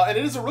 And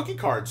it is a rookie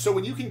card. So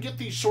when you can get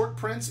these short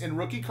prints in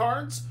rookie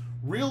cards,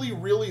 really,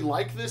 really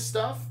like this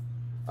stuff.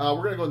 We're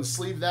going to go ahead and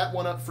sleeve that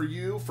one up for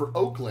you for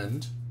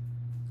Oakland.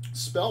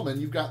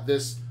 Spellman, you've got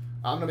this.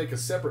 I'm going to make a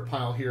separate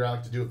pile here I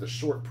like to do with the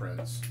short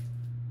prints.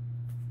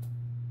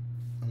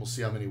 And we'll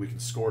see how many we can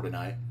score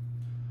tonight.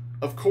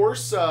 Of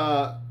course,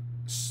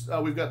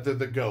 we've got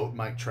the GOAT,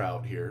 Mike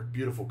Trout here.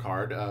 Beautiful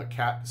card.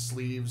 Cat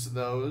sleeves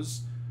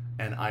those,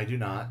 and I do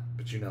not,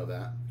 but you know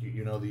that.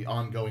 You know the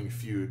ongoing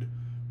feud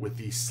with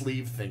the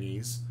sleeve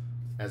thingies,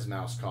 as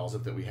Mouse calls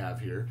it, that we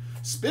have here.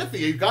 Spiffy,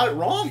 you got it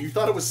wrong. You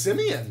thought it was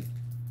Simeon.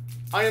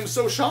 I am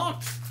so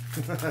shocked.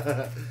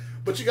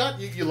 But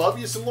you love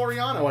you some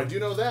Laureano. I do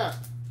know that.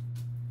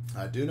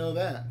 I do know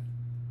that.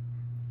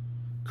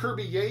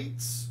 Kirby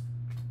Yates.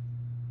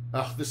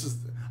 Oh, this is...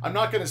 I'm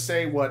not going to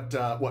say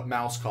what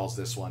Mouse calls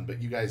this one,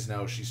 but you guys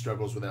know she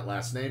struggles with that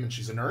last name, and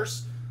she's a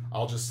nurse.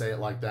 I'll just say it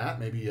like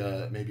that. Maybe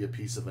a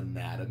piece of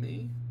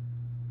anatomy.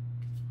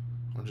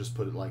 I'll just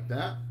put it like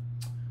that.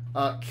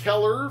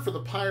 Keller for the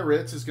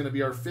Pirates is going to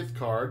be our 5th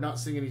card. Not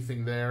seeing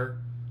anything there.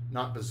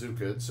 Not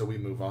bazooka, so we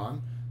move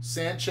on.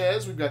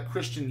 Sanchez, we've got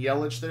Christian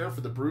Yelich there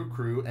for the Brew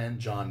Crew and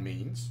John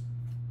Means.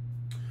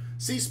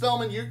 See,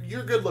 Spellman,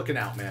 you're good looking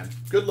out, man.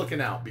 Good looking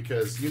out,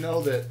 because you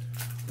know that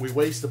we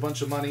waste a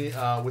bunch of money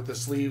with the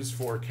sleeves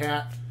for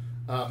Cat.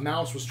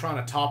 Mouse was trying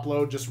to top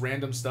load just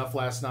random stuff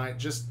last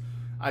night.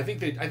 I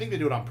think they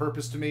do it on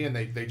purpose to me, and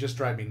they just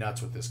drive me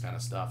nuts with this kind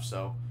of stuff.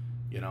 So,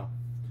 you know,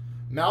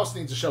 Mouse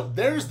needs to show.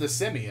 There's the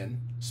Simeon,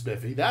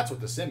 Spiffy. That's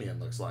what the Simeon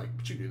looks like.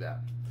 But you do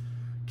that.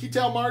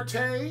 Ketel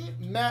Marte,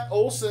 Matt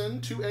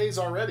Olson, 2 A's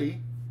already.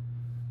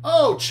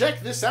 Oh,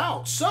 check this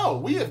out. So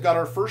we have got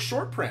our first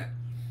short print.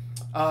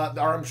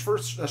 Our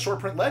first short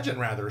print legend,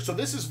 rather. So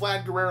this is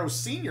Vlad Guerrero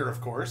Sr., of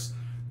course.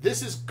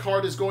 This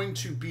card is going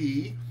to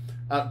be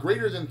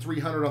greater than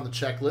 300 on the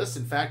checklist.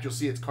 In fact, you'll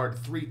see it's card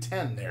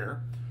 310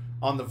 there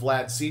on the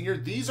Vlad Sr.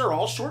 These are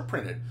all short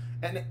printed.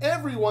 And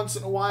every once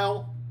in a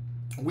while,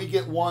 we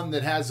get one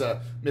that has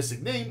a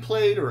missing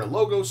nameplate or a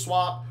logo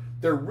swap.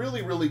 They're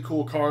really, really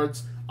cool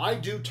cards. I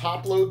do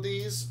top load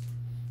these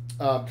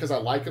because I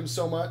like them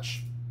so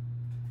much.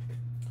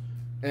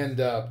 And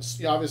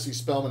obviously,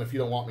 Spellman, if you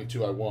don't want me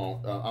to, I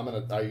won't.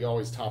 I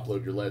always top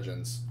load your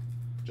legends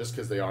just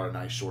because they are a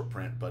nice short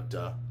print. But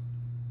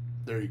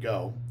there you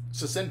go.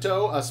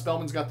 Sacinto,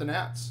 Spellman's got the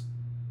Nats.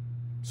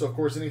 So, of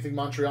course, anything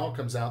Montreal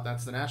comes out,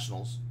 that's the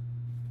Nationals.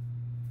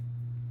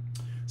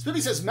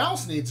 Spiffy says,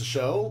 Mouse needs a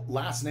show.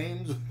 Last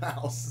name's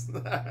Mouse.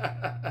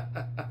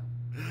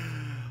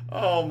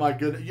 Oh, my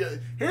goodness. Yeah,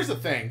 here's the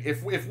thing.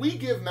 If we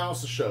give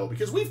Mouse a show,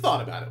 because we've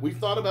thought about it. We've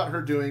thought about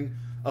her doing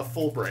a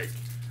full break.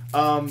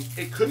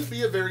 It couldn't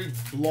be a very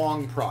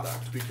long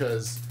product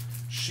because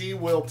she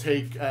will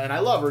take, and I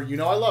love her, you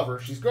know I love her,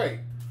 she's great,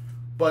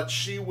 but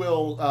she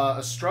will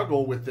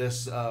struggle with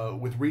this,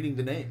 with reading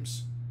the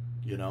names,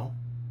 you know.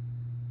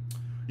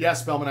 Yeah,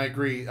 Spellman, I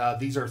agree.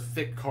 These are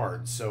thick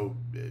cards, so,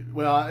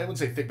 well, I wouldn't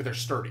say thick, but they're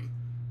sturdy.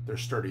 They're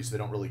sturdy, so they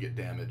don't really get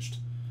damaged.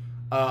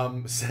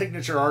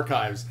 Signature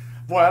Archives.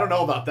 Boy, I don't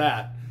know about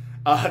that.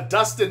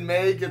 Dustin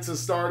May gets us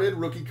started.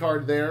 Rookie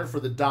card there for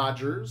the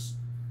Dodgers.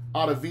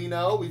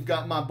 Ottavino, we've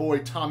got my boy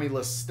Tommy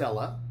La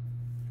Stella.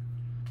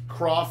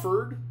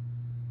 Crawford.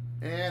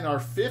 And our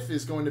fifth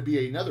is going to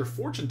be another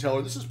fortune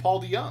teller. This is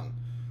Paul DeYoung.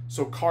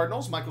 So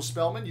Cardinals, Michael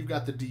Spellman, you've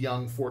got the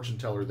DeYoung fortune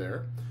teller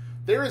there.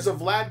 There is a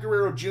Vlad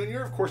Guerrero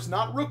Jr., of course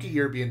not rookie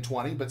year being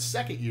 20, but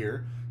second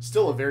year,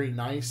 still a very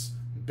nice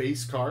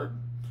base card.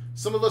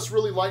 Some of us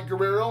really like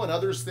Guerrero, and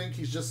others think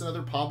he's just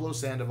another Pablo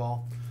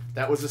Sandoval.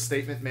 That was a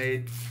statement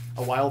made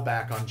a while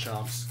back on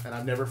Chumps, and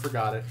I've never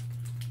forgot it.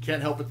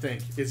 Can't help but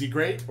think, is he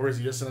great, or is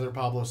he just another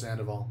Pablo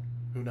Sandoval?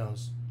 Who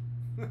knows?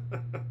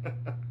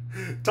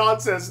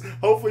 Todd says,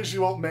 hopefully she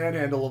won't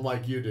manhandle him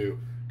like you do.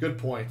 Good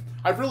point.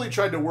 I've really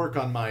tried to work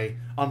on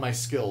my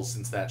skills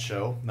since that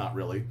show. Not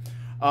really.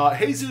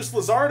 Jesus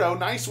Luzardo,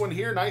 nice one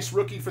here. Nice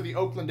rookie for the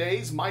Oakland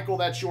A's. Michael,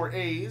 that's your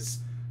A's.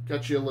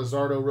 Got you a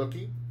Luzardo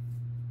rookie.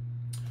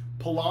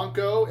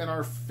 Polanco, and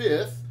our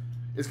fifth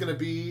is going to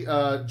be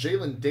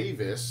Jalen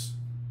Davis.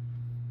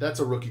 That's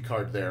a rookie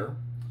card there.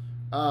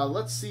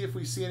 Let's see if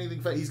we see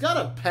anything. He's got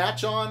a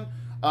patch on,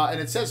 and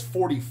it says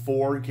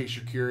 44 in case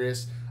you're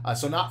curious.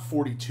 So not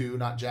 42,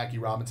 not Jackie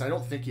Robinson. I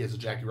don't think he has a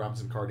Jackie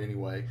Robinson card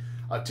anyway.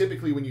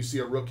 Typically when you see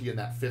a rookie in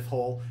that fifth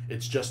hole,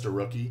 it's just a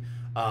rookie.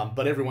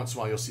 But every once in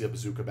a while you'll see a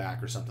bazooka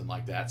back or something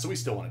like that. So we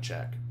still want to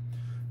check.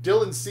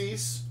 Dylan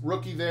Cease,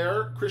 rookie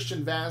there.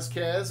 Christian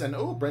Vasquez, and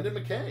oh, Brendan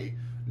McKay.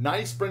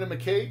 Nice Brendan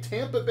McKay.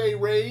 Tampa Bay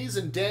Rays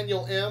and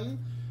Daniel M.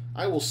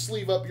 I will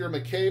sleeve up your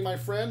McKay, my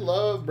friend.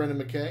 Love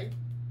Brendan McKay.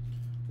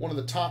 One of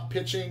the top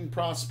pitching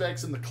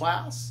prospects in the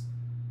class.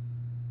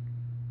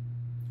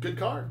 Good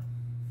card.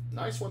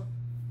 Nice one.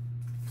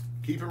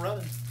 Keep it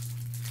running.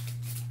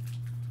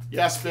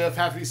 Yes, Biff.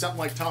 Have to be something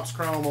like Topps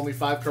Chrome, only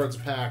 5 cards a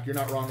pack. You're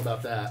not wrong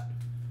about that.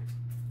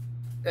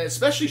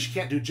 Especially she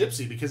can't do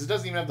Gypsy because it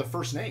doesn't even have the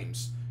first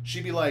names.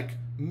 She'd be like,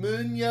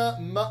 Munoz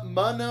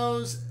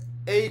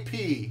AP.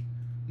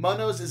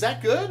 Munoz, is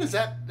that good? Is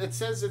that, it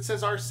says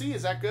RC,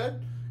 is that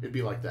good? It'd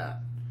be like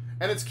that.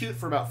 And it's cute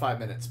for about 5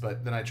 minutes,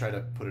 but then I try to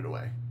put it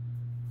away.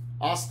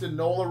 Austin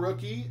Nola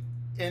rookie.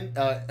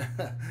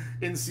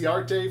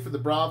 Inciarte for the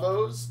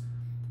Bravos.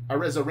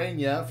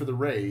 Arezarena for the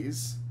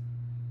Rays.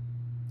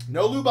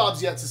 No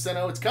Lubobs yet,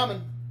 Ciceno. It's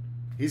coming.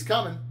 He's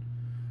coming.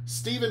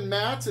 Steven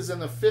Matz is in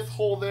the fifth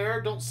hole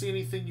there. Don't see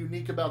anything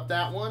unique about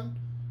that one.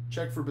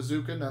 Check for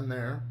Bazooka. None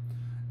there.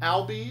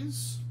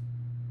 Albies.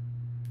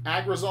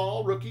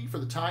 Agrazal, rookie for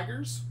the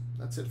Tigers.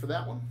 That's it for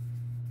that one.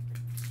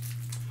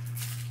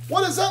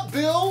 What is up,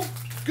 Bill?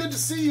 Good to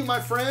see you, my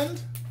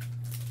friend.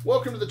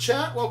 Welcome to the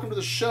chat. Welcome to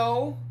the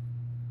show.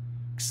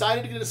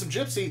 Excited to get into some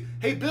Gypsy.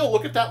 Hey, Bill,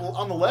 look at that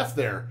on the left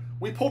there.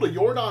 We pulled a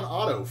Jordan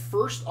auto.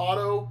 First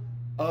auto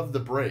of the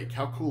break.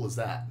 How cool is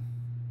that?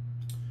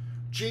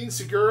 Gene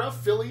Segura,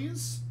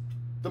 Phillies.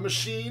 The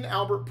Machine,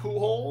 Albert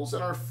Pujols.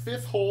 And our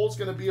fifth hole is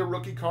going to be a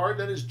rookie card.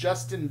 That is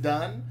Justin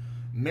Dunn.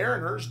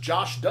 Mariners,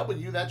 Josh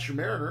W. That's your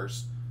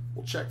Mariners.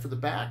 We'll check for the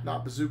back.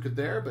 Not Bazooka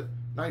there, but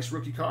nice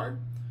rookie card.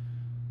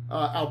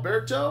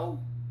 Alberto.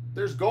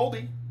 There's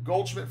Goldie.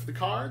 Goldschmidt for the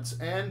Cards.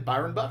 And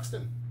Byron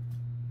Buxton.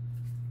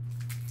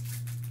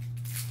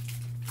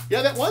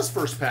 Yeah, that was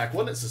first pack,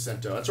 wasn't it,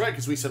 Sacento? That's right,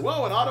 because we said,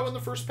 whoa, an auto in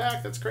the first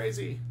pack. That's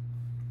crazy.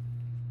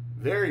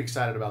 Very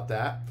excited about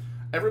that.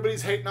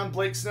 Everybody's hating on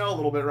Blake Snell a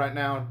little bit right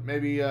now.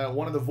 Maybe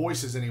one of the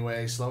voices,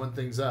 anyway, slowing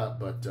things up.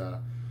 But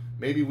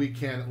maybe we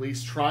can at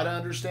least try to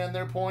understand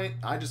their point.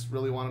 I just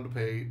really want him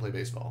to play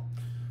baseball.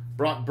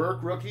 Brock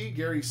Burke, rookie.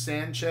 Gary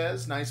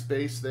Sanchez, nice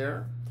base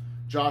there.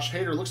 Josh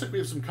Hader. Looks like we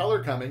have some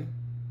color coming.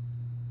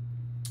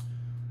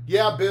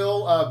 Yeah,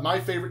 Bill, my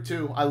favorite,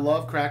 too. I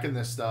love cracking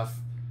this stuff.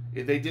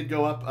 They did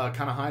go up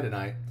kind of high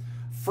tonight.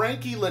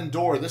 Frankie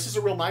Lindor. This is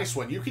a real nice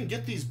one. You can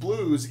get these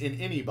blues in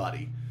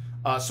anybody.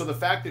 So the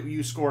fact that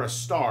you score a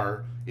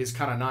star is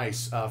kind of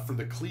nice. For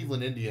the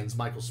Cleveland Indians,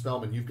 Michael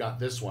Spellman, you've got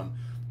this one.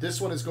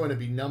 This one is going to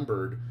be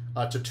numbered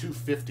to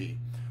 250.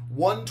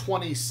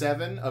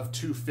 127 of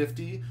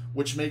 250,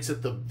 which makes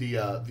it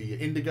the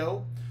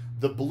indigo.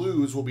 The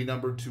blues will be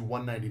numbered to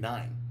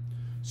 199.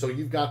 So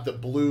you've got the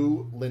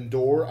blue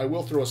Lindor. I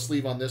will throw a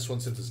sleeve on this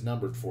one since it's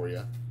numbered for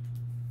you.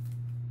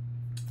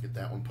 Get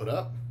that one put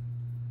up.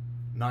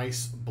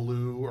 Nice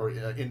blue, or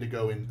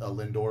indigo in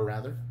Lindor,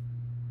 rather.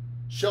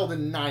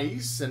 Sheldon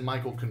Nice and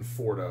Michael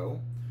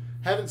Conforto.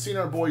 Haven't seen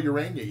our boy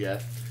Urania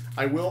yet.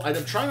 I'm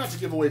trying not to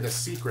give away the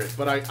secret,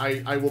 but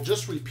I will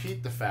just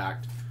repeat the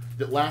fact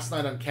that last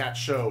night on Cat's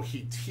show,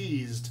 he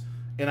teased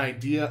an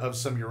idea of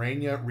some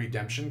Urania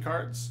redemption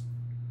cards.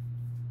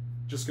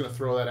 Just going to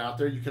throw that out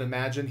there. You can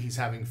imagine he's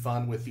having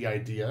fun with the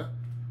idea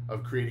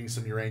of creating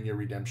some Urania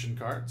redemption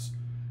cards.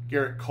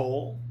 Garrett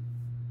Cole,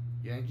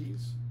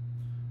 Yankees.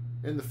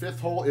 In the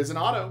fifth hole is an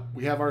auto.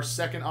 We have our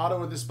second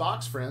auto of this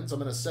box, friends. I'm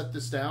going to set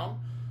this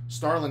down.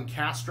 Starlin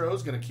Castro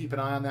is going to keep an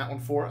eye on that one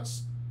for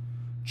us.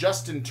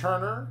 Justin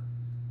Turner,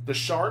 the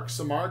Shark,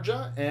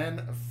 Samardzija,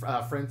 and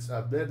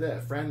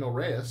Fran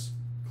Reyes.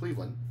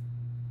 Cleveland.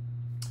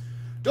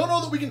 Don't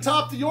know that we can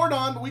top the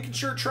Jordan, but we can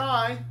sure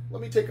try.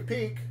 Let me take a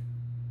peek.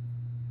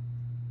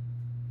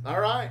 All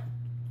right.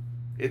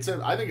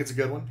 I think it's a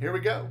good one. Here we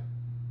go.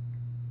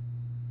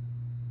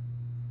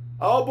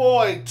 Oh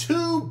boy,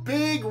 2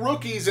 big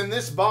rookies in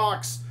this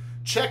box.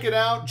 Check it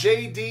out.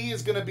 JD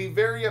is going to be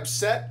very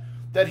upset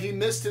that he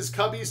missed his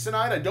Cubbies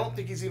tonight. I don't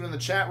think he's even in the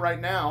chat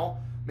right now.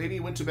 Maybe he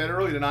went to bed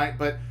early tonight.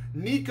 But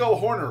Nico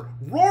Horner,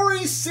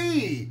 Rory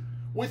C.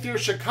 with your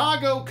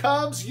Chicago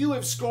Cubs, you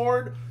have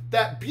scored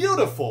that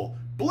beautiful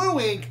blue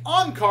ink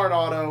on-card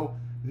auto,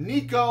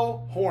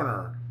 Nico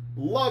Horner.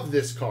 Love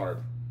this card.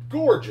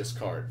 Gorgeous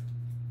card.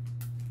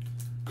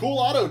 Cool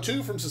auto,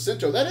 too, from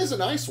Jacinto. That is a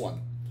nice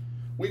one.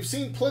 We've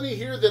seen plenty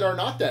here that are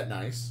not that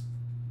nice.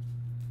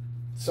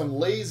 Some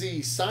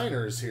lazy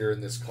signers here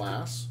in this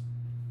class.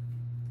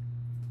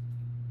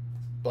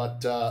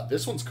 But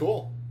this one's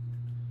cool.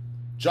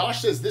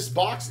 Josh says this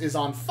box is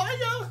on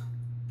fire.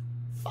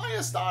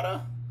 Fire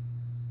starter.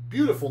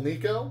 Beautiful,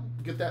 Nico.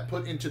 Get that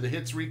put into the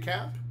hits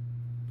recap.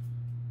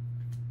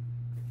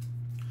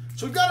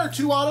 So we've got our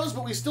 2 autos,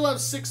 but we still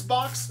have 6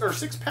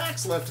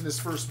 packs left in this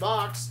first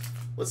box.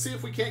 Let's see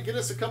if we can't get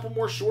us a couple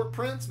more short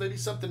prints. Maybe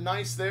something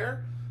nice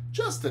there,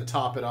 just to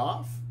top it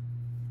off.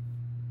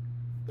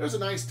 There's a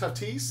nice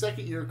Tatis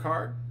second-year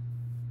card.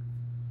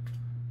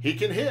 He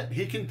can hit.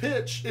 He can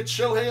pitch. It's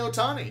Shohei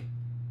Ohtani.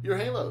 Your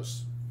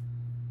Halos.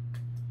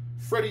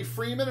 Freddie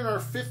Freeman, and our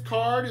 5th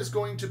card is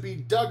going to be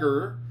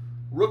Duggar,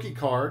 rookie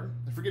card.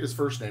 I forget his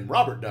first name.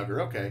 Robert Duggar.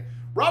 Okay.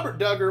 Robert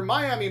Duggar,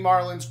 Miami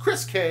Marlins,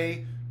 Chris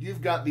K.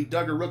 You've got the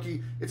Duggar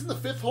rookie. It's in the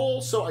 5th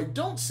hole, so I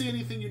don't see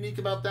anything unique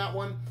about that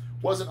one.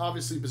 Wasn't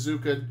obviously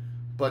bazookaed,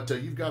 but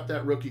you've got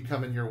that rookie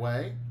coming your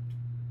way.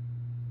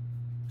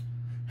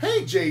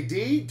 Hey,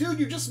 JD. Dude,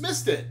 you just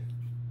missed it.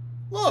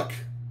 Look.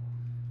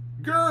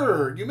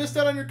 Grr, you missed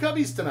out on your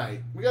Cubbies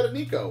tonight. We got a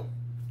Nico.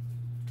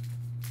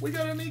 We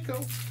got a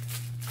Nico.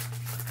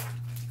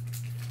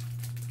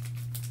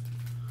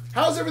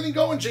 How's everything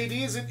going,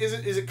 JD?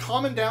 Is it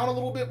calming down a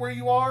little bit where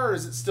you are, or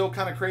is it still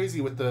kind of crazy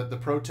with the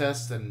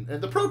protests? And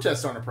the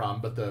protests aren't a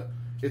problem, but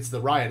it's the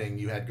rioting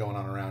you had going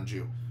on around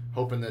you.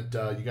 Hoping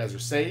that you guys are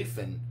safe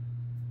and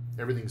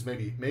everything's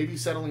maybe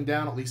settling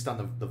down, at least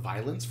on the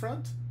violence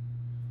front.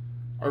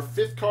 Our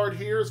 5th card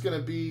here is going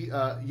to be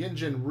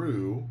Yinjin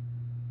Ryu,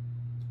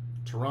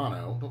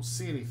 Toronto. Don't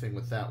see anything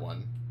with that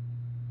one.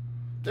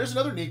 There's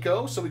another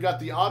Nico. So we got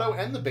the auto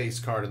and the base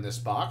card in this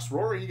box.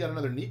 Rory, you got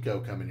another Nico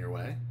coming your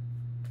way.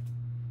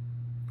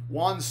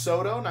 Juan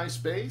Soto, nice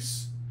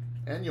base.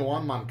 And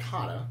Yoan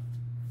Moncada.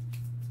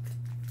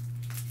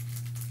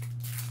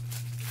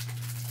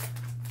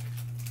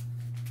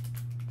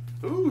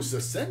 Ooh,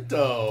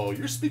 Jacinto.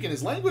 You're speaking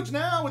his language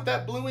now with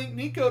that blue ink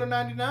Nico to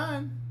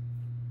 99.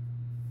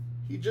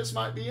 He just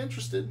might be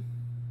interested.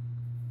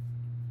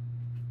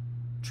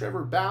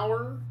 Trevor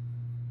Bauer.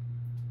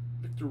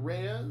 Victor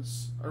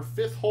Reyes. Our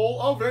 5th hole.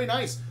 Oh, very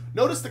nice.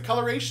 Notice the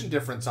coloration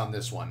difference on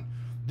this one.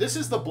 This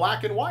is the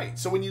black and white.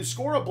 So when you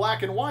score a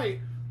black and white,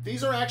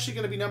 these are actually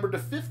going to be numbered to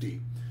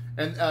 50.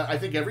 And I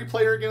think every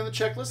player again on the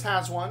checklist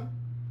has one.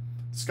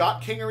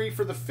 Scott Kingery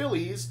for the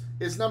Phillies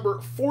is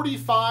number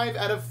 45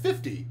 out of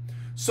 50.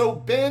 So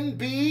Ben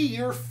B,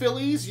 your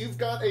Phillies, you've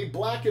got a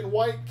black and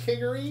white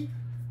Kingery.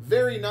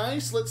 Very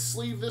nice. Let's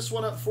sleeve this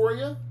one up for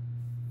you.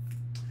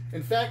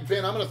 In fact,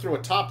 Ben, I'm going to throw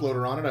a top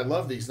loader on it. I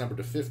love these numbered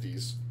to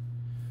 50s.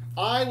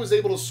 I was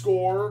able to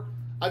score,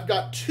 I've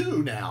got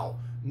 2 now,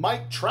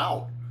 Mike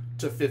Trout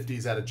to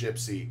 50s out of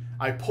Gypsy.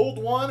 I pulled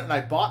one and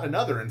I bought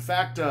another. In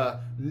fact,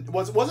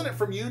 wasn't it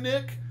from you,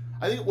 Nick?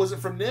 I think it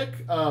wasn't from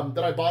Nick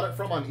that I bought it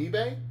from on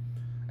eBay.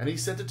 And he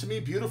sent it to me.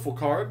 Beautiful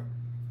card.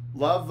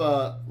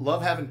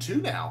 Love having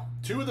 2 now.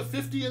 2 of the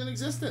 50 in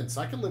existence.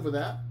 I can live with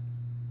that.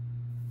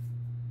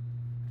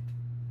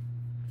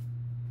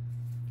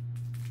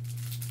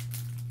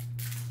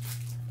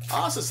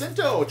 Ah,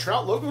 Jacinto,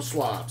 Trout logo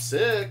swap.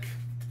 Sick.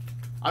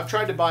 I've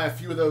tried to buy a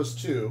few of those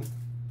too.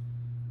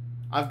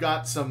 I've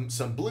got some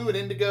blue and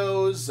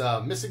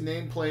indigos, missing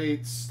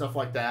nameplates, stuff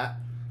like that.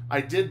 I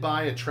did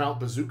buy a Trout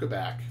bazooka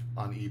back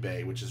on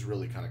eBay, which is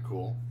really kind of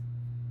cool.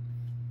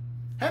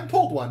 Haven't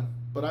pulled one,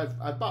 but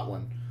I've bought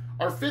one.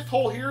 Our 5th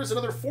hole here is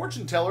another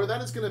fortune teller.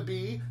 That is going to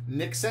be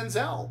Nick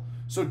Senzel.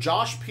 So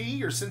Josh P,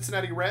 your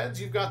Cincinnati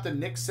Reds, you've got the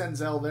Nick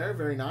Senzel there.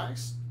 Very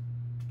nice.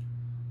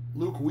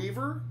 Luke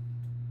Weaver,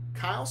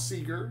 Kyle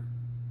Seager,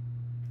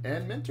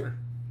 and Minter.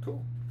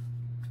 Cool.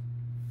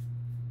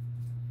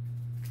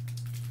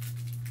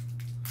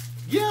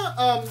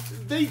 Yeah,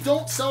 they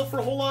don't sell for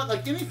a whole lot.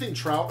 Like anything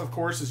Trout, of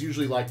course, is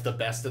usually like the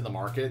best in the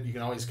market. You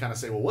can always kind of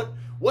say, well,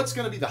 what's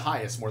going to be the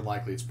highest? More than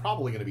likely, it's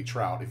probably going to be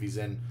Trout if he's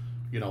in,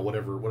 you know,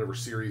 whatever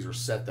series or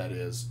set that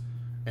is.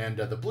 And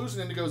the blues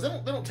and indigos,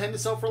 they don't tend to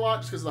sell for a lot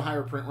just because of the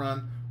higher print run,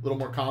 a little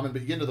more common.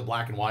 But you get into the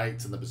black and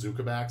whites and the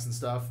bazooka backs and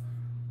stuff.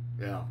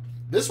 Yeah,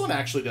 this one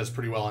actually does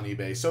pretty well on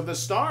eBay. So the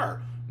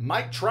star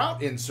Mike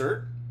Trout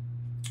insert,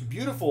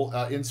 beautiful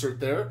insert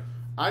there.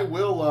 I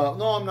will,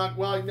 no, I'm not,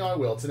 well, no, I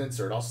will. It's an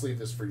insert. I'll sleeve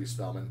this for you,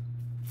 Spellman.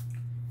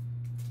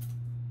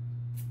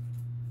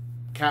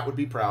 Cat would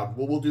be proud.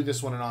 We'll do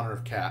this one in honor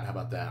of Cat. How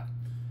about that?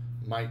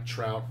 Mike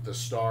Trout, the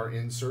star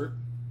insert.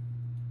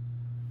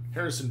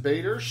 Harrison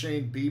Bader,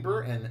 Shane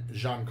Bieber, and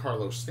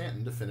Giancarlo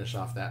Stanton to finish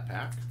off that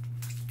pack.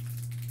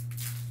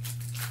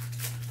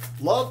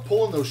 Love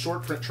pulling those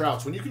short print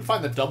Trouts. When you can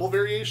find the double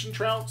variation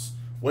Trouts,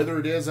 whether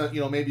it is a,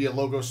 maybe a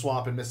logo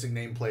swap and missing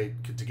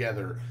nameplate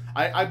together.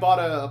 I bought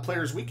a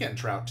Players Weekend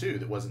Trout too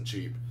that wasn't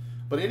cheap.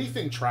 But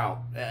anything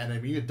Trout, and I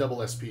mean you get double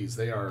SPs,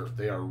 they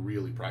are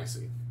really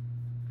pricey.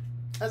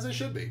 As they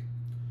should be.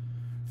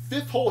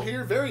 Fifth hole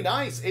here, very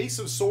nice. Ace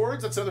of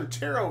Swords, that's another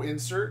tarot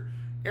insert.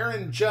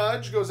 Aaron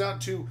Judge goes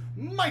out to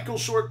Michael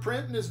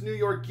Shortprint and his New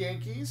York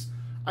Yankees.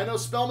 I know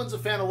Spellman's a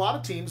fan of a lot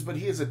of teams, but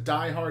he is a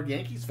die-hard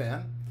Yankees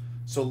fan.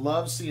 So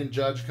love seeing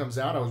Judge comes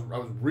out. I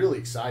was really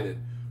excited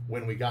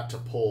when we got to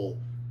pull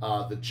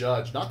the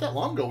Judge. Not that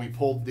long ago, we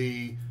pulled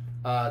the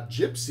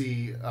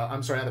Gypsy. Out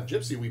of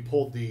Gypsy, we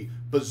pulled the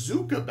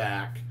Bazooka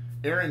back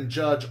Aaron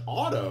Judge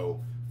auto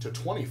to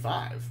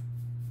 25.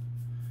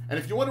 And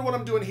if you wonder what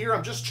I'm doing here,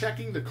 I'm just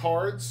checking the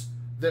cards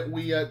that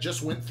we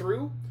just went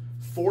through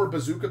for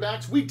Bazooka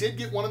backs. We did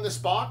get one in this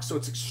box, so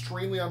it's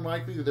extremely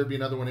unlikely that there'd be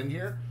another one in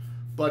here.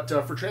 But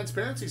for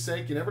transparency's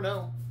sake, you never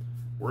know.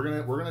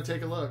 We're gonna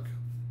take a look.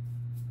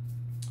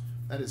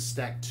 That is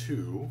stack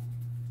 2.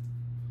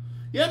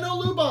 Yeah,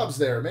 no Lubob's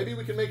there. Maybe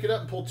we can make it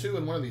up and pull 2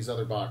 in one of these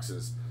other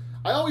boxes.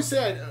 I always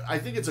say I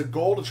think it's a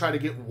goal to try to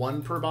get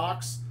 1 per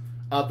box.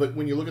 But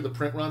when you look at the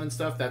print run and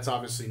stuff, that's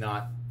obviously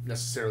not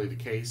necessarily the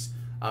case.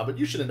 But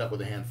you should end up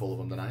with a handful of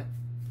them tonight.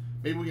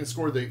 Maybe we can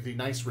score the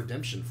nice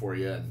redemption for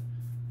you and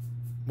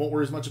won't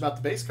worry as much about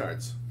the base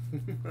cards.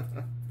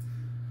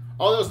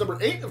 Oh, that was number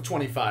 8 of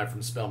 25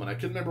 from Spellman. I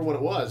couldn't remember what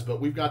it was, but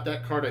we've got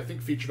that card, I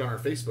think, featured on our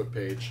Facebook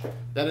page.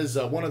 That is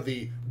one of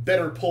the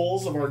better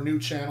pulls of our new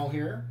channel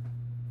here.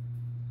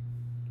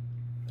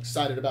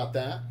 Excited about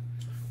that.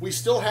 We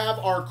still have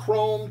our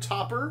Chrome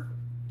Topper.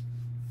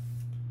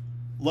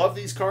 Love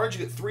these cards.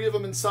 You get 3 of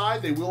them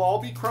inside. They will all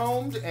be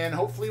chromed, and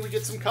hopefully we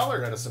get some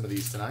color out of some of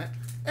these tonight.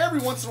 Every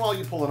once in a while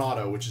you pull an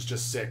auto, which is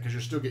just sick, because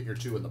you're still getting your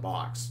 2 in the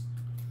box.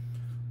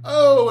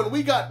 Oh, and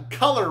we got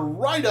color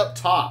right up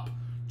top.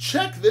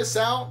 Check this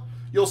out.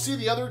 You'll see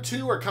the other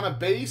 2 are kind of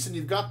base, and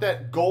you've got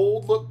that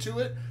gold look to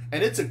it,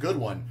 and it's a good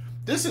one.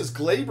 This is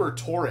Gleyber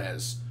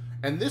Torres,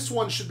 and this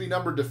one should be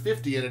numbered to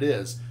 50, and it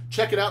is.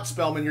 Check it out,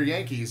 Spellman, your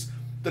Yankees.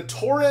 The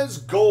Torres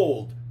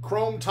Gold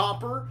Chrome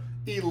Topper,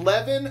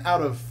 11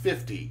 out of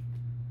 50.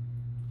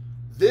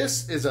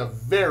 This is a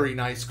very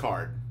nice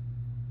card.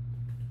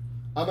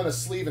 I'm going to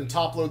sleeve and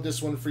top load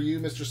this one for you,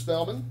 Mr.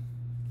 Spellman.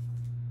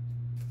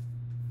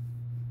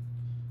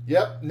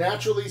 Yep,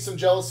 naturally some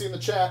jealousy in the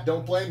chat.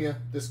 Don't blame you.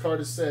 This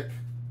card is sick.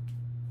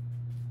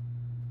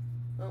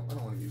 Oh, I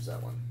don't want to use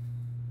that one.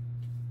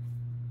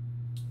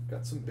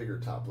 Got some bigger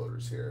top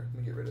loaders here.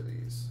 Let me get rid of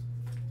these.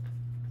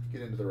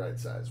 Get into the right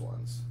size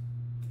ones.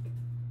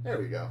 There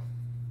we go.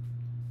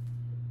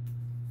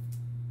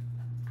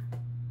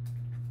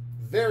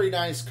 Very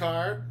nice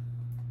card.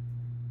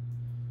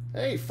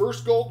 Hey,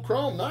 first gold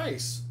chrome.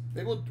 Nice.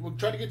 Maybe we'll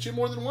try to get you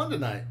more than one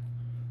tonight.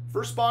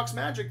 First box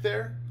magic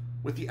there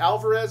with the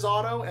Alvarez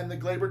auto and the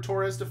Gleyber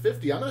Torres to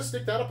 50. I'm going to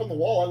stick that up on the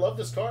wall. I love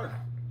this card.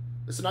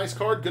 It's a nice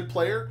card. Good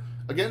player.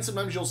 Again,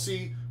 sometimes you'll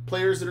see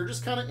players that are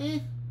just kind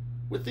of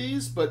with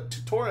these, but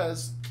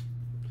Torres,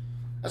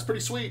 that's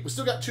pretty sweet. We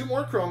still got 2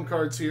 more chrome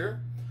cards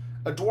here.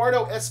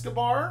 Eduardo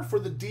Escobar for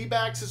the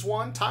D-backs is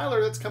one.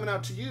 Tyler, that's coming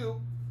out to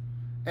you.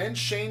 And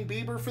Shane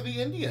Bieber for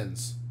the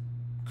Indians.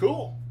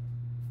 Cool.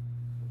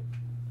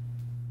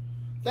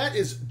 That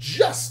is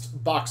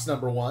just box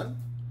number 1.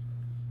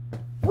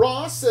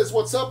 Ross says,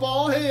 what's up,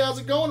 all? Hey, how's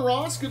it going,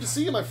 Ross? Good to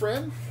see you, my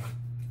friend.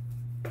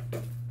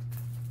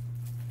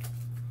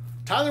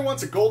 Tyler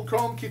wants a gold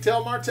chrome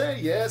Ketel Marte.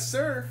 Yes,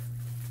 sir.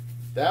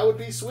 That would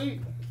be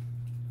sweet.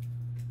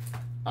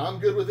 I'm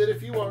good with it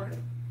if you are.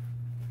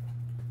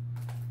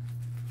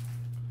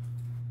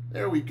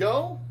 There we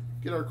go.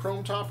 Get our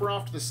chrome topper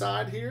off to the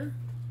side here.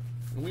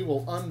 And we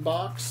will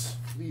unbox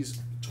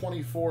these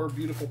 24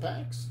 beautiful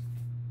packs.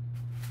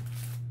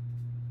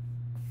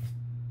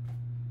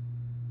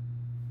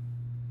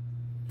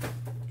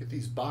 Get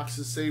these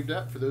boxes saved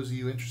up for those of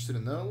you interested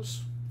in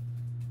those.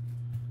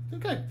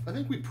 I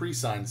think we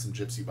pre-signed some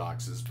Gypsy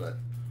boxes, but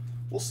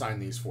we'll sign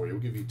these for you.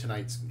 We'll give you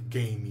tonight's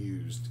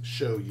game-used,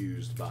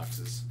 show-used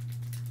boxes.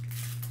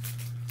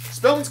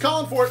 Spellman's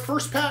calling for it.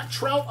 First pack,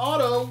 Trout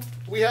Auto.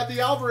 We had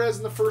the Alvarez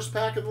in the first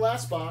pack of the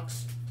last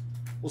box.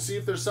 We'll see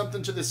if there's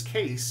something to this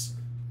case.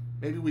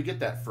 Maybe we get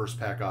that first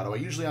pack auto. I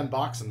usually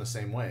unbox them the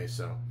same way,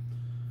 so.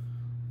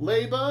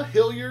 Leba,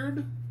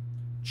 Hilliard,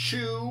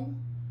 Chu,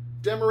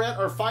 Demaret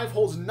are 5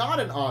 holes, not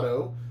an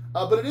auto,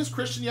 but it is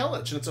Christian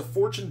Yelich, and it's a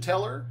fortune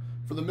teller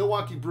for the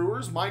Milwaukee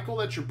Brewers. Michael,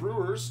 that's your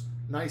Brewers.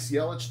 Nice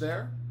Yelich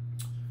there.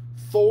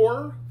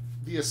 Thor,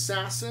 the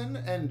Assassin,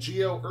 and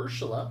Gio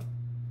Urshela.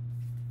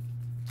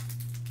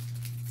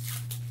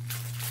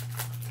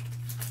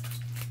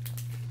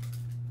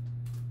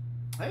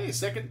 Hey,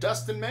 second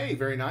Dustin May.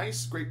 Very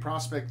nice. Great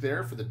prospect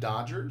there for the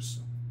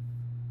Dodgers.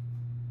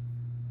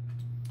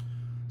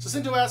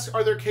 Jacinto asks,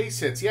 are there case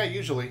hits? Yeah,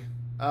 usually.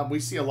 We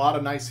see a lot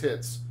of nice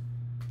hits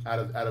out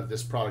of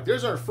this product.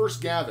 There's our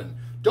first Gavin.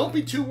 Don't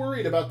be too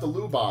worried about the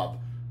Lubob.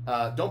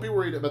 Don't be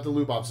worried about the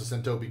Lubob,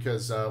 Jacinto,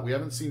 because we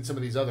haven't seen some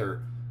of these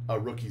other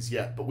rookies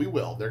yet, but we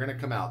will. They're going to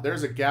come out.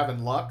 There's a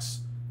Gavin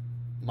Lux.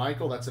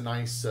 Michael, that's a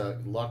nice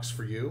Lux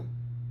for you.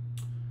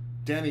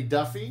 Danny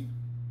Duffy.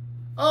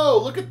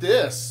 Oh, look at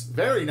this.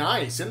 Very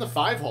nice. In the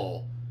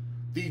 5-hole.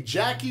 The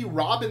Jackie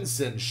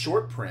Robinson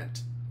short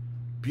print.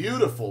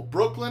 Beautiful.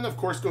 Brooklyn, of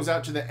course, goes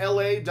out to the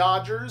LA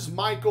Dodgers.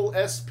 Michael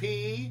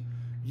SP.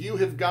 You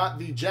have got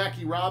the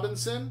Jackie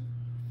Robinson.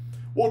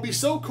 What would be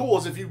so cool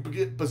is if you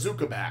get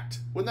Bazooka backed.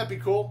 Wouldn't that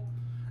be cool?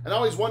 And I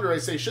always wonder, I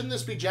say, shouldn't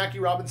this be Jackie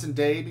Robinson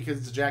Day because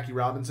it's a Jackie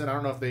Robinson? I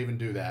don't know if they even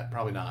do that.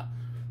 Probably not.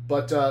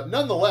 But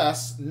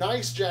nonetheless,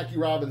 nice Jackie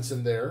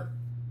Robinson there.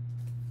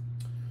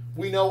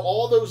 We know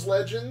all those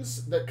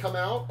legends that come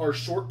out are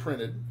short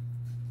printed.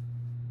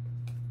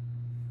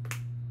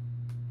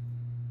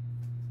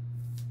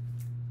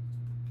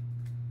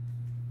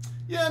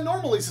 Yeah,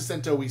 normally,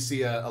 Jacinto, we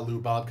see a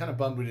Lubob. Kind of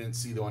bummed we didn't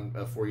see the one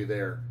for you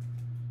there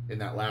in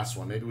that last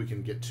one. Maybe we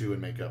can get 2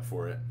 and make up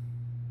for it.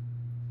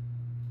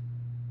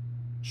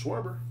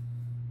 Schwarber.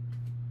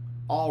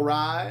 All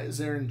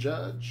Rise, Aaron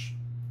Judge.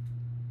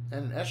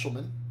 And an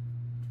Eshelman.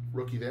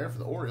 Rookie there for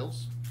the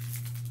Orioles.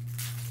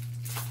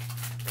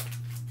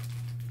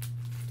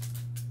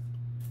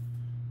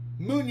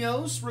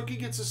 Munoz, rookie,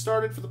 gets us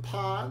started for the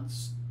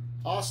Pods.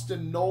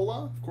 Austin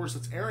Nola. Of course,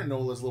 it's Aaron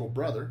Nola's little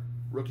brother.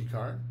 Rookie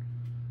card.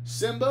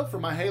 Simba for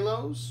my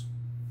Halos.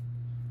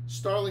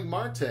 Starling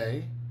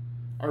Marte.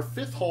 Our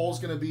 5th hole is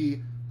going to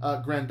be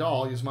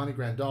Grandal, Yasmani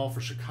Grandal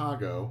for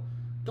Chicago.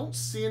 Don't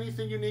see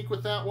anything unique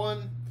with that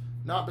one.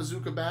 Not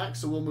Bazooka back,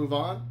 so we'll move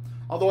on.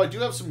 Although I do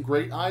have some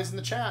great eyes in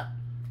the chat.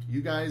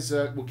 You guys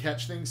will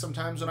catch things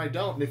sometimes when I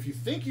don't. And if you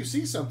think you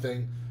see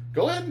something,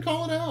 go ahead and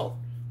call it out.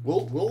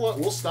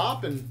 We'll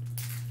stop and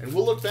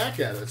we'll look back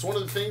at it. It's one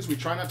of the things we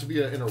try not to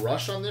be in a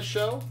rush on this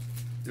show.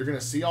 You're going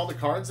to see all the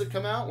cards that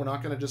come out. We're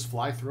not going to just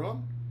fly through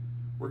them.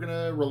 We're going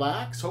to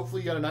relax.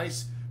 Hopefully you got a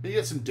nice, maybe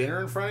you got some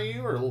dinner in front of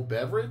you or a little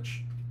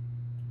beverage.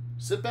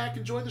 Sit back,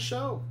 enjoy the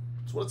show.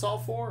 That's what it's all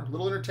for. A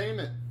little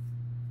entertainment.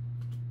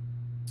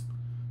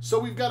 So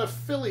we've got a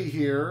Philly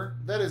here.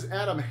 That is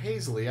Adam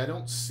Hazley. I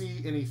don't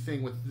see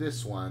anything with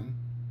this one.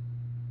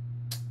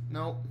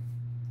 Nope.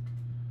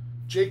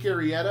 Jake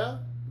Arrieta,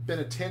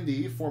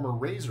 Benintendi, former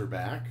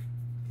Razorback.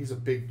 He's a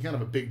kind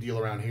of a big deal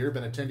around here.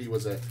 Benintendi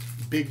was a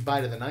big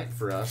bite of the night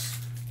for us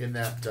in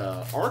that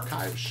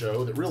archive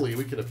show that really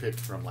we could have picked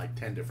from like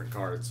 10 different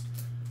cards.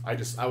 I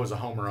was a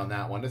homer on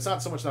that one. It's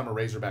not so much that I'm a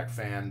Razorback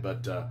fan,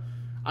 but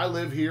I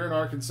live here in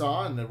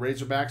Arkansas, and the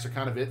Razorbacks are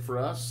kind of it for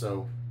us.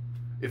 So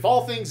if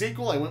all things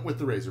equal, I went with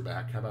the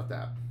Razorback. How about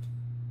that?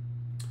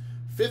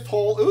 5th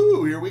hole.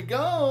 Ooh, here we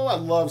go. I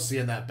love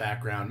seeing that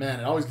background. Man,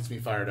 it always gets me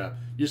fired up.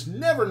 You just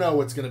never know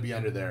what's going to be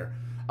under there.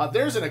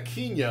 There's an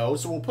Aquino,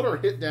 so we'll put our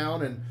hit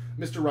down, and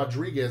Mr.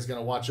 Rodriguez is going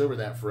to watch over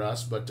that for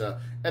us. But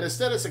at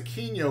Aesthetis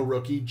Aquino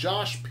rookie,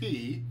 Josh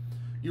P.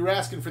 You were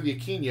asking for the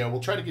Aquino. We'll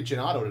try to get you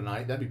an auto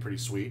tonight. That'd be pretty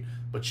sweet.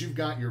 But you've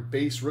got your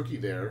base rookie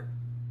there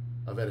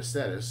of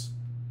Aesthetis.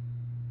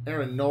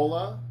 Aaron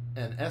Nola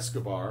and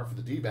Escobar for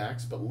the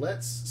D-backs. But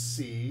let's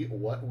see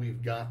what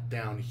we've got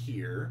down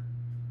here.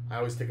 I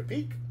always take a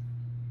peek.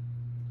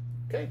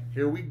 Okay,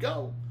 here we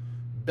go.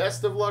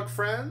 Best of luck,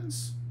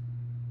 friends.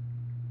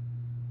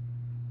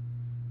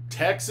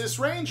 Texas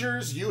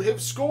Rangers, you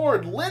have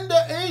scored.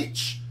 Linda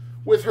H.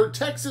 with her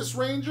Texas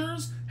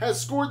Rangers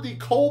has scored the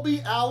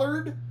Colby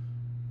Allard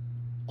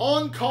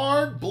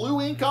on-card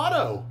blue ink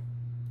auto.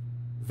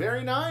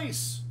 Very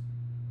nice.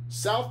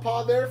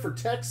 Southpaw there for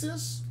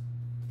Texas.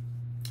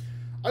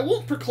 I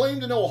won't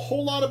proclaim to know a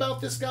whole lot about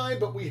this guy,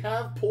 but we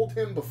have pulled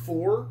him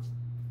before.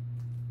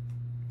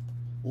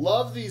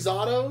 Love these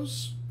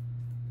autos.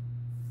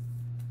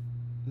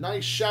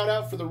 Nice shout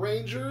out for the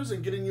Rangers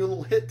and getting you a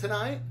little hit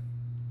tonight.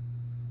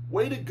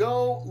 Way to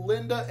go,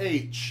 Linda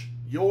H.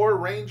 Your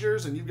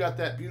Rangers, and you've got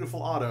that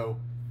beautiful auto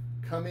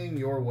coming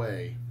your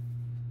way.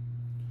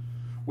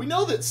 We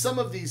know that some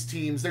of these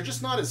teams, they're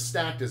just not as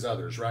stacked as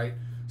others, right?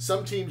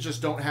 Some teams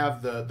just don't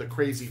have the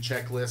crazy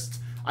checklists.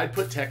 I'd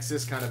put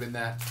Texas kind of in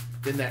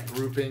that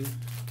grouping.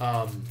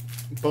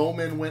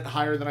 Bowman went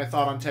higher than I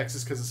thought on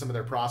Texas because of some of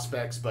their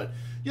prospects, but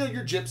you know,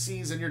 your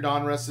Gypsies and your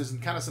Donrusses and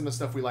kind of some of the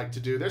stuff we like to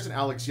do. There's an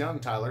Alex Young,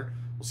 Tyler.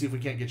 We'll see if we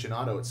can't get you an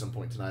auto at some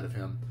point tonight of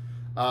him.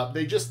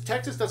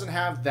 Texas doesn't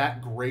have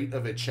that great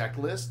of a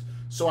checklist,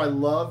 so I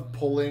love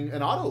pulling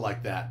an auto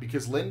like that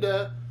because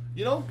Linda,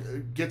 you know,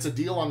 gets a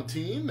deal on the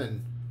team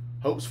and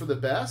hopes for the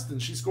best,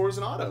 and she scores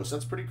an auto, so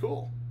that's pretty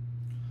cool.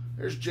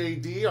 There's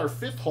JD, our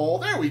 5th hole.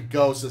 There we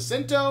go,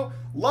 Jacinto.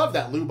 Love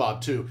that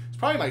Lubob, too. It's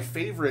probably my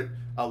favorite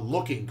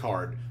looking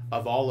card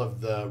of all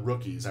of the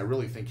rookies. I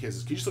really think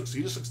his. He just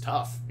looks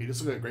tough. He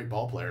just looks like a great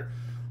ball player.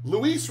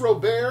 Luis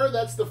Robert,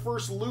 that's the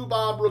first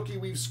Lubob rookie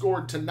we've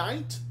scored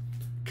tonight.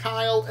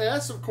 Kyle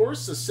S., of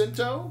course,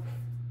 Jacinto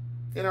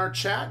in our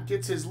chat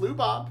gets his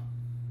Lubob.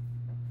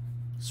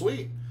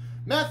 Sweet.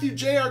 Matthew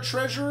J., our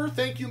treasurer.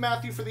 Thank you,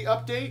 Matthew, for the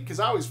update, because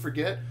I always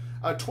forget.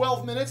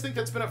 12 minutes. I think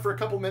that's been up for a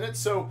couple minutes.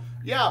 So,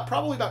 yeah,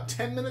 probably about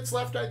 10 minutes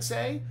left, I'd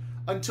say,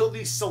 until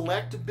the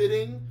select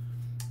bidding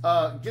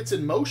gets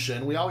in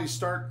motion. We always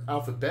start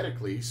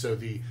alphabetically. So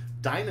the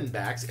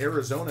Diamondbacks,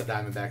 Arizona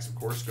Diamondbacks, of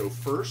course, go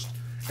first.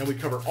 And we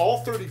cover all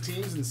 30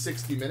 teams in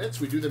 60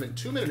 minutes. We do them in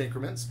 2-minute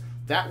increments.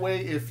 That way,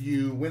 if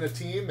you win a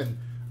team, and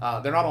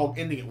they're not all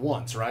ending at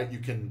once, right? You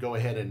can go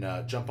ahead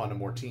and jump onto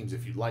more teams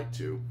if you'd like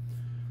to.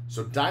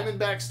 So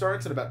Diamondback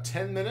starts in about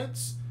 10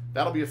 minutes.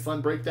 That'll be a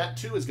fun break. That,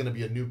 too, is going to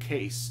be a new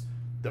case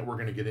that we're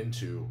going to get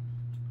into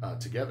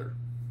together.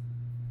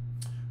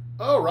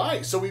 All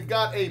right, so we've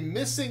got a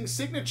missing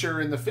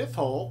signature in the 5th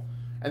hole,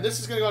 and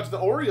this is going to go out to the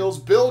Orioles.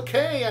 Bill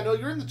K., I know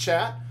you're in the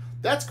chat.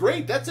 That's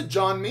great. That's a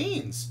John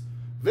Means.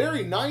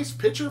 Very nice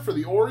pitcher for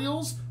the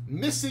Orioles.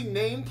 Missing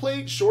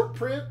nameplate, short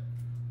print.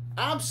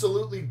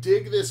 Absolutely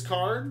dig this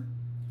card.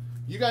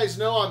 You guys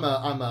know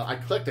I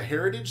collect a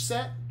heritage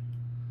set.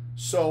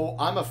 So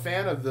I'm a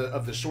fan of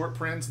the short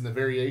prints and the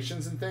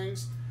variations and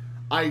things.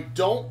 I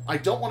don't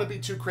want to be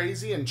too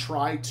crazy and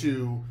try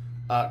to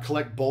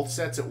collect both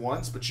sets at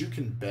once, but you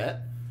can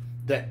bet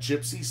that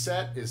Gypsy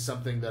set is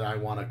something that I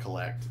want to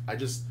collect. I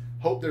just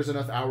hope there's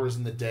enough hours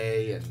in the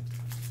day and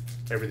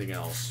everything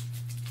else.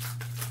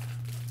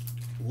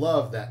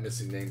 Love that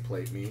missing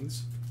nameplate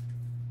means.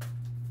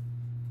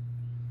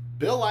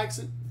 Bill likes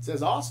it. It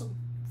says awesome.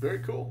 Very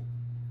cool.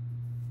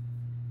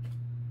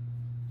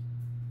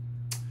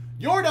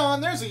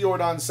 Jordan, there's a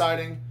Jordan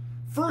sighting.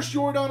 First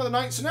Jordan of the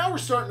night. So now we're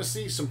starting to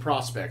see some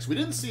prospects. We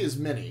didn't see as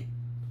many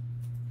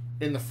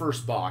in the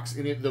first box,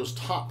 any of those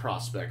top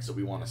prospects that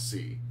we want to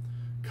see.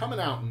 Coming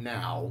out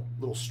now, a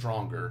little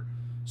stronger.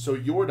 So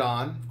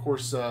Jordan, of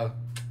course,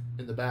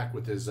 in the back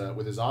with his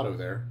auto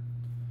there.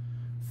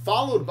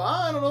 Followed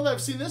by, I don't know that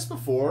I've seen this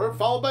before,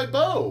 followed by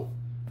Bo.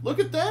 Look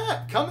at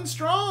that, coming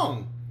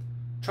strong.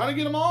 Trying to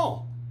get them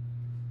all.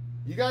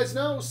 You guys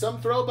know,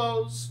 some throw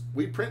bows,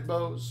 we print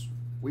bows,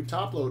 we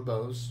top load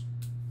bows,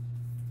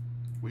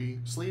 we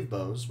sleeve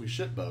bows, we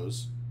ship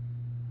bows.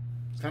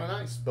 It's kind of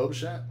nice, Bo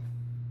Bichette.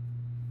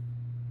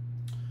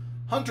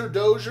 Hunter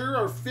Dozier,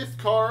 our 5th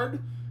card,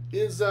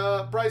 is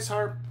Bryce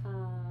Harper.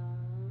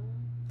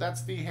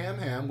 That's the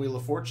Ham Wheel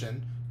of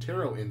Fortune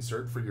tarot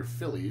insert for your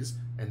Phillies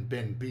and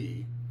Ben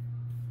B.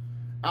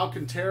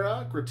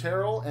 Alcantara,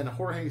 Gratterall, and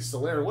Jorge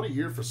Soler. What a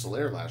year for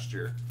Soler last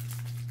year.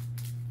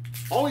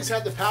 Always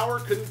had the power,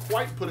 couldn't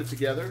quite put it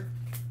together.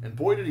 And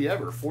boy, did he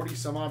ever.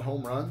 40-some-odd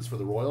home runs for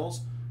the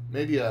Royals.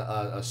 Maybe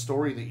a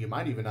story that you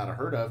might even not have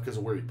heard of because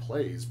of where he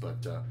plays.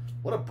 But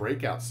what a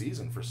breakout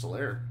season for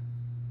Soler.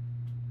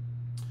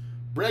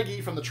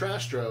 Breggy from the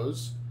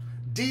Trastros.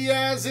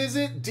 Diaz, is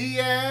it?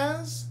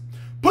 Diaz?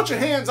 Put your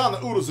hands on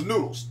the oodles and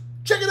noodles.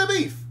 Chicken and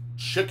beef.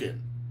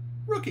 Chicken.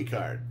 Rookie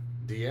card.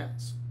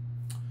 Diaz.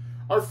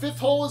 Our 5th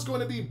hole is going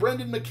to be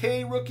Brendan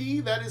McKay, rookie.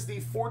 That is the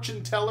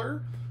fortune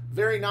teller.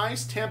 Very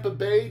nice. Tampa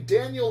Bay.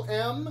 Daniel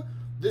M.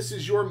 This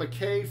is your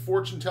McKay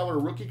fortune teller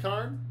rookie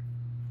card.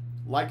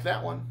 Like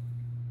that one.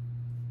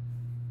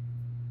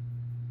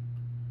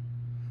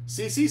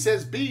 CC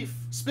says beef.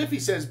 Spiffy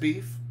says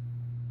beef.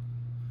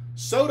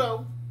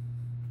 Soto.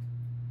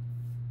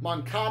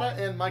 Moncada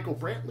and Michael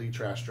Brantley,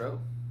 Trastro.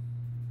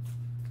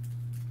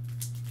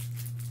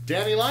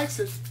 Danny likes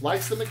it.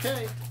 Likes the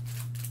McKay.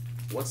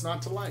 What's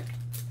not to like?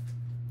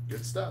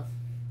 Good stuff.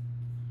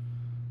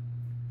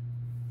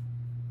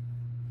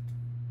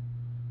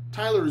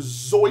 Tyler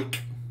Zoik.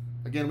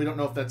 Again, we don't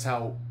know if that's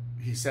how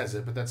he says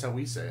it, but that's how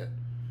we say it.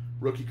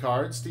 Rookie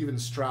card. Steven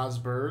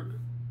Strasburg.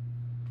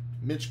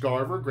 Mitch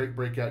Garver. Great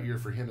breakout year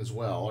for him as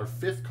well. Our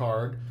 5th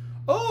card.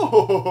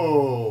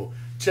 Oh,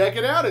 check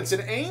it out. It's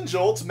an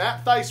Angel. It's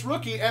Matt Theis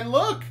rookie. And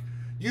look,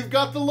 you've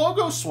got the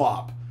logo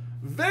swap.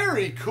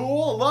 Very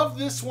cool. Love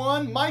this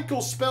one.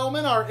 Michael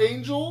Spellman, our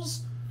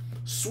Angels.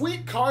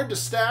 Sweet card to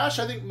stash.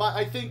 I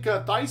think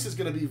Theis is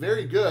going to be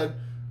very good.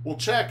 We'll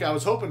check. I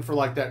was hoping for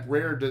like that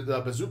rare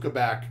bazooka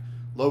back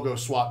logo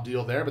swap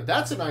deal there, but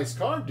that's a nice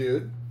card,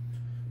 dude.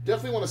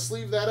 Definitely want to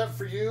sleeve that up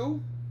for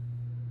you.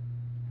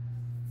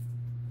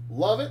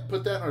 Love it.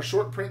 Put that in our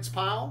short prints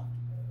pile.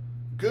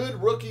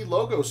 Good rookie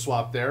logo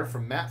swap there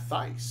from Matt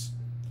Theis.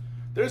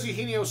 There's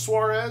Eugenio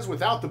Suarez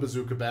without the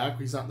bazooka back.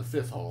 He's not in the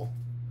 5th hole.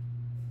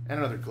 And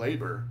another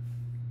Glaber.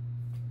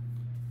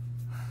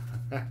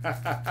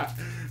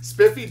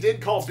 Spiffy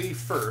did call beef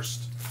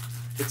first.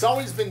 It's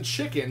always been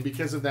chicken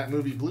because of that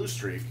movie Blue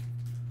Streak.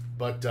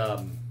 But,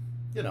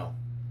 you know.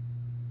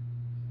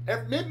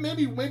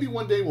 Maybe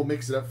one day we'll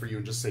mix it up for you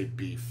and just say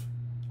beef.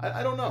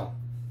 I don't know.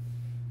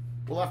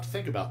 We'll have to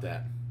think about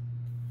that.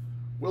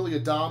 Willie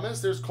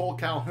Adames. There's Cole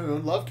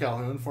Calhoun. Love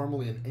Calhoun,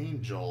 formerly an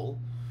Angel.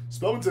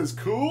 Spellman says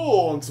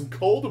cool and some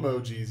cold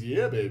emojis.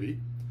 Yeah, baby.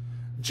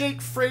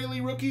 Jake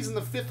Fraley, rookies in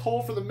the 5th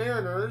hole for the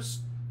Mariners.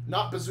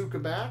 Not bazooka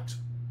backed.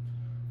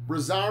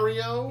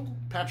 Rosario,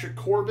 Patrick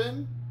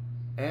Corbin,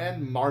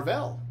 and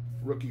Marvell,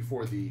 rookie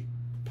for the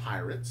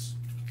Pirates.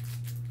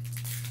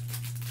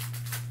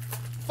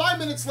 5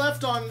 minutes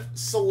left on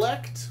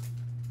Select.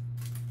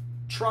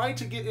 Try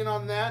to get in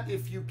on that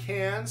if you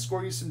can.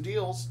 Score you some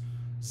deals.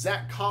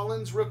 Zach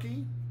Collins,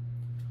 rookie.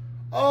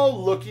 Oh,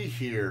 looky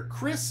here.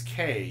 Chris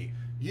K.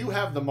 You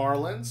have the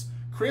Marlins.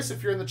 Chris,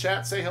 if you're in the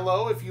chat, say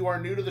hello. If you are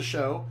new to the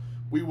show,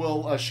 we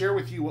will share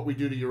with you what we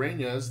do to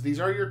Uranias. These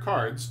are your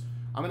cards.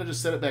 I'm going to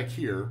just set it back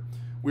here.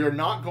 We are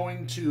not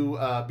going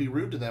to be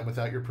rude to them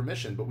without your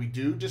permission, but we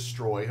do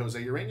destroy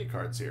Jose Urania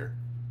cards here.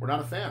 We're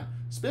not a fan.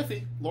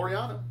 Spiffy,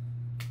 Laureano.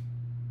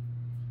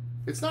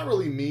 It's not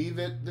really me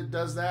that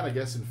does that, I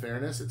guess, in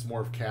fairness. It's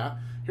more of Cat.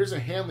 Here's a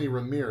Hanley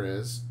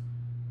Ramirez.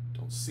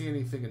 Don't see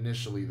anything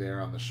initially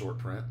there on the short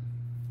print.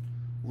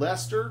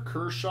 Lester,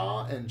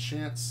 Kershaw, and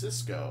Chance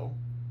Cisco.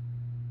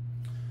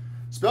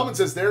 Spellman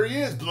says, there he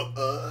is.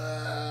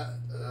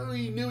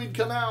 He knew he'd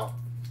come out.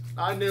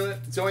 I knew it.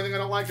 It's the only thing I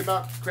don't like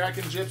about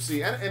Kraken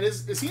Gypsy. And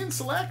is he in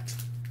Select?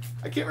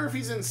 I can't remember if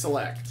he's in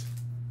Select.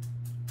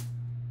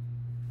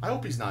 I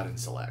hope he's not in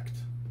Select.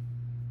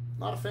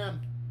 Not a fan.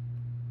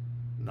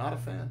 Not a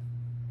fan.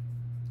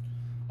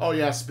 Oh,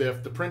 yeah,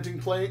 Spiff. The printing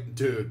plate.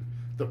 Dude,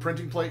 the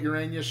printing plate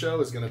Urania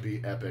show is going to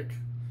be epic.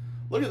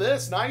 Look at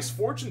this. Nice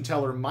fortune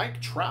teller,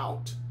 Mike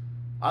Trout.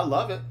 I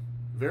love it.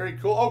 Very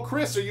cool. Oh,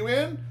 Chris, are you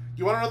in?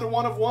 You want another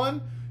one of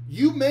one?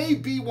 You may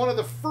be one of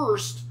the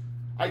first.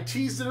 I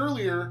teased it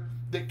earlier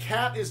that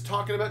Kat is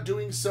talking about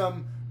doing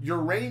some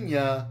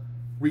Urania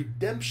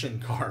redemption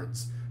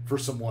cards for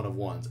some one of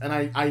ones. And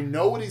I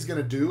know what he's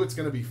going to do. It's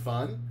going to be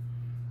fun.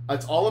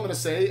 That's all I'm going to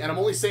say. And I'm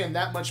only saying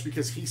that much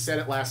because he said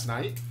it last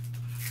night.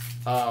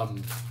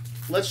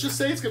 Let's just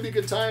say it's going to be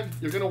a good time.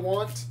 You're going to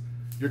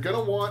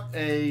want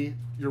a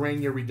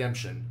Urania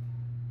redemption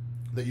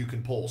that you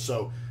can pull.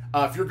 So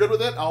if you're good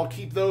with it, I'll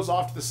keep those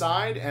off to the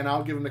side and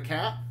I'll give them to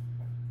Kat.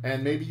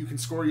 And maybe you can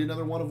score you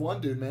another one of one,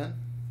 dude, man.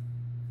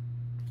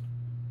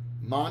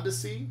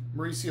 Mondesi,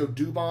 Mauricio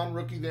Dubon,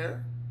 rookie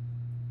there.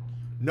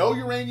 No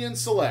Uranian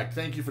Select.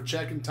 Thank you for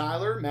checking,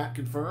 Tyler. Matt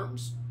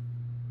confirms.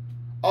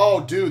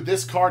 Oh, dude,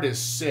 this card is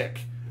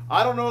sick.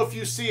 I don't know if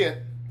you see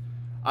it.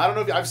 I don't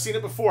know if I've seen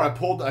it before. I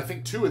pulled, I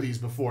think, 2 of these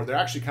before. They're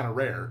actually kind of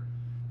rare.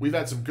 We've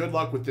had some good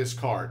luck with this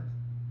card.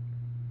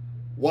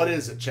 What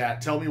is it,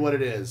 chat? Tell me what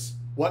it is.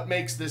 What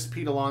makes this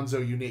Pete Alonso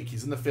unique?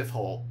 He's in the 5th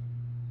hole.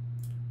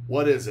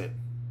 What is it?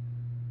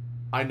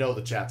 I know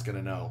the chat's going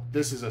to know.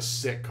 This is a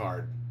sick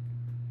card.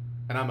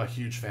 And I'm a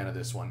huge fan of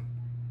this one.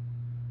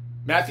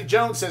 Matthew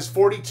Jones says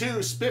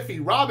 42, Spiffy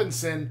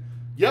Robinson.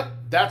 Yep,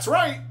 that's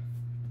right.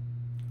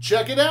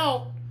 Check it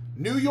out.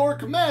 New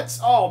York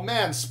Mets. Oh,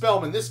 man,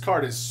 Spellman, this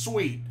card is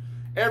sweet.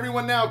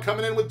 Everyone now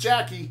coming in with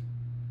Jackie.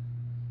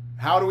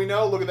 How do we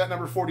know? Look at that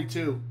number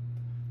 42.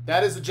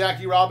 That is the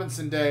Jackie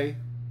Robinson day.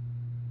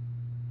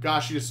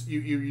 Gosh, you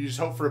just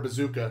hope for a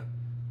bazooka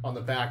on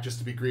the back just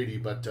to be greedy.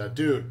 But,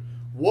 dude,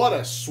 what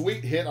a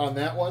sweet hit on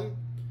that one.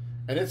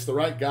 And it's the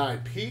right guy.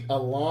 Pete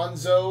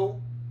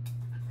Alonso,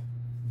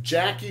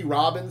 Jackie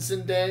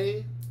Robinson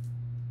day.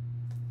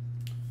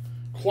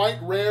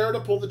 Quite rare to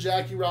pull the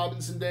Jackie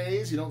Robinson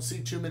days. You don't see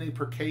too many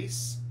per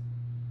case.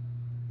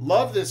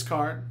 Love this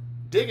card.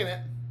 Digging it.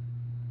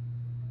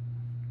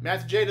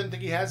 Matthew J. doesn't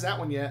think he has that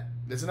one yet.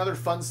 There's another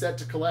fun set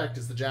to collect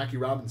is the Jackie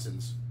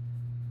Robinsons.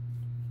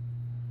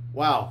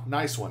 Wow,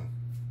 nice one.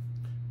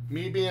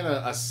 Me being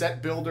a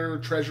set builder,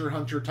 treasure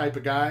hunter type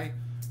of guy,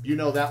 you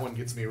know that one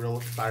gets me real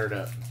fired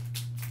up.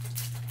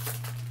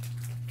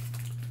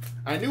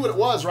 I knew what it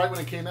was right when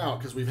it came out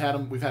because we've had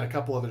a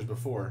couple others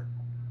before.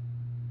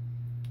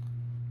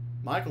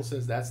 Michael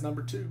says that's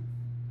number 2.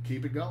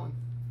 Keep it going.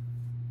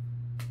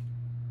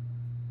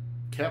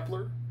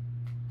 Kepler.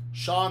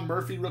 Sean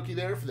Murphy, rookie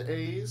there for the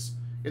A's.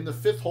 In the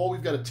 5th hole,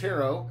 we've got a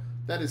tarot.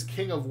 That is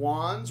King of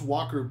Wands,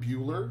 Walker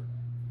Buehler.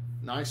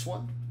 Nice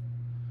one.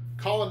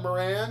 Colin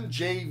Moran,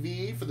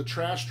 JV for the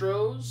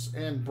Trastros.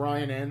 And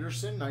Brian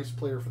Anderson, nice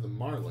player for the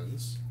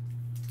Marlins.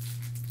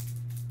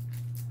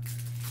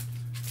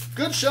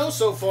 Good show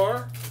so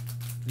far.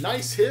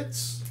 Nice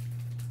hits.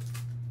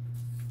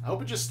 I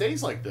hope it just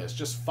stays like this.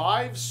 Just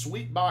 5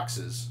 sweet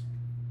boxes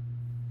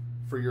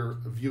for your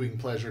viewing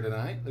pleasure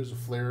tonight. There's a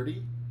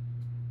Flaherty,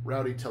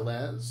 Rowdy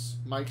Tellez,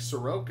 Mike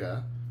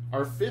Soroka.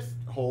 Our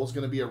 5th hole is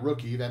going to be a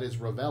rookie. That is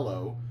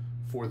Ravello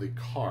for the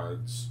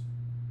Cards.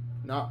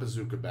 Not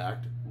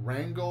bazooka-backed.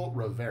 Rangel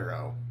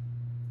Rivero.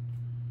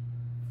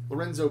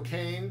 Lorenzo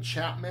Cain,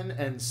 Chapman,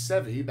 and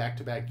Sevy.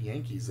 Back-to-back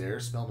Yankees there.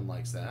 Spellman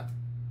likes that.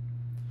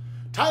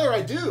 Tyler,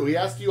 I do. He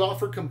asked you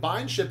offer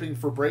combined shipping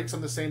for breaks on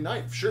the same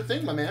night. Sure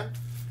thing, my man.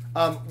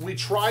 We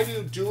try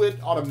to do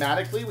it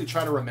automatically. We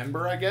try to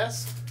remember, I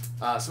guess.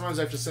 Sometimes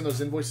I have to send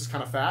those invoices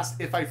kind of fast.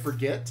 If I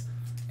forget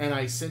and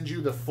I send you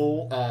the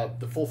full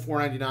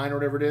 $4.99 or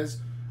whatever it is,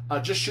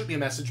 just shoot me a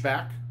message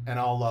back and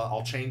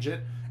I'll change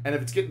it. And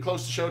if it's getting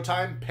close to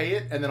showtime, pay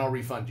it and then I'll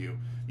refund you.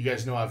 You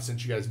guys know I've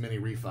sent you guys many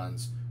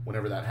refunds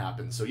whenever that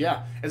happens. So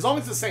yeah, as long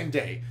as it's the same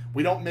day.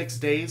 We don't mix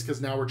days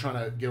because now we're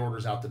trying to get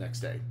orders out the next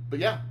day. But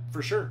yeah,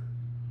 for sure.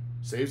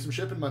 Save some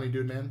shipping money,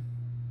 dude, man.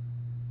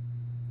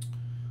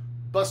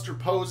 Buster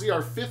Posey,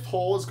 our 5th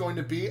hole is going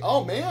to be,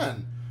 oh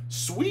man,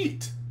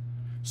 sweet.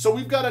 So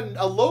we've got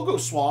a logo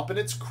swap and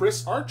it's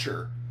Chris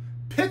Archer.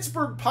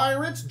 Pittsburgh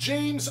Pirates,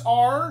 James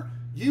R.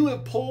 You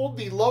have pulled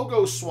the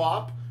logo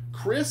swap,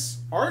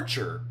 Chris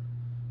Archer.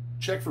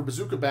 Check for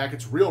Bazooka back.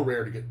 It's real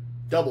rare to get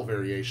double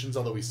variations,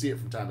 although we see it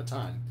from time to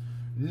time.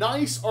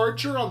 Nice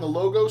Archer on the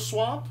logo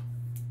swap.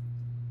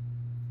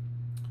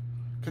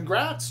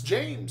 Congrats,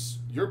 James.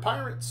 You're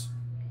Pirates.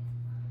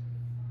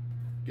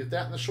 Get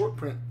that in the short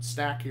print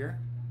stack here.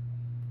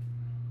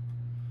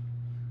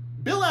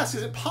 Bill asks,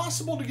 is it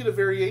possible to get a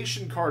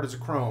variation card as a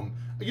Chrome?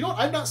 You know what?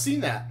 I've not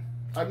seen that.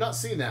 I've not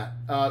seen that.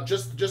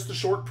 Just the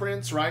short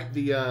prints, right?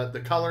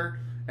 The color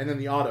and then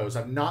the autos.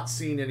 I've not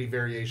seen any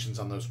variations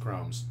on those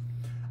Chromes.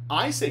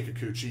 I say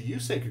Kikuchi. You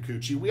say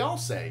Kikuchi. We all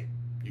say.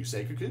 You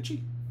say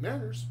Kikuchi.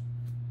 Mariners.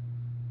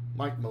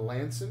 Mike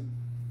Melanson.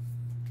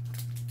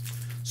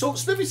 So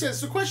Spiffy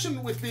says, the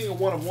question with being a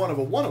 1 of 1 of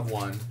a 1 of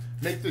 1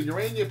 make the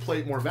Urania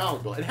plate more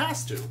valuable. It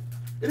has to.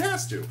 It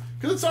has to.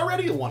 Because it's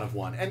already a 1 of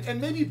 1. And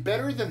maybe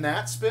better than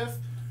that, Spiff,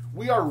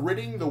 we are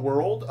ridding the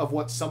world of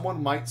what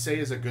someone might say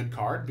is a good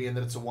card, being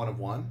that it's a 1 of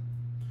 1.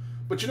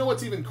 But you know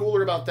what's even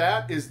cooler about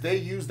that is they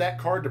use that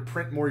card to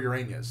print more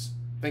Uranias.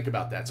 Think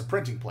about that. It's a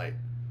printing plate.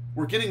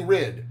 We're getting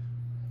rid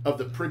of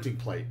the printing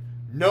plate.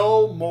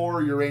 No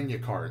more Urania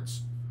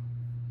cards.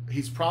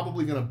 He's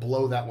probably going to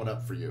blow that one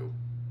up for you.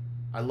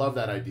 I love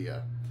that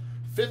idea.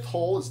 Fifth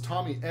hole is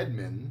Tommy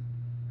Edman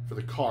for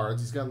the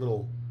cards. He's got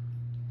little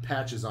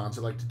patches on,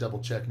 so I like to double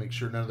check, make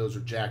sure none of those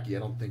are Jackie. I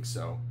don't think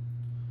so.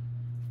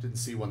 Didn't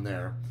see one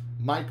there.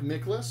 Mike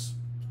Miklas.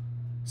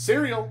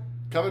 Serial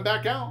coming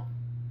back out.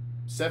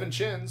 7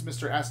 chins,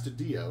 Mr.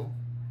 Astudillo.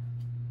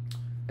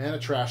 And a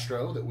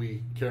Trastro that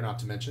we care not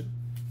to mention.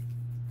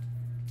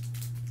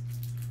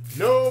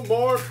 No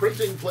more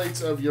printing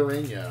plates of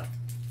Urania.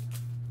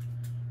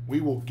 We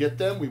will get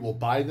them, we will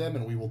buy them,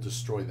 and we will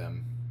destroy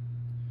them.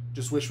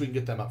 Just wish we can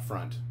get them up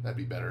front. That'd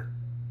be better.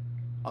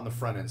 On the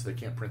front end, so they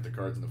can't print the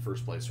cards in the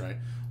first place, right?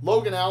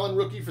 Logan Allen,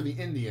 rookie for the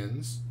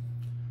Indians.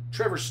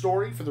 Trevor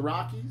Story for the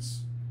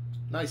Rockies.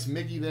 Nice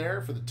Miggy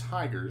there for the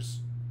Tigers.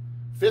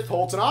 Fifth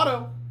hole, it's an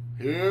auto.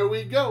 Here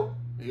we go.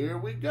 Here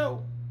we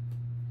go.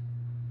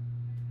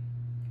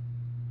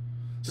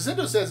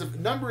 Jacinto says, if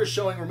number is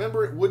showing,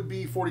 remember it would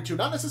be 42.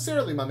 Not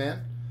necessarily, my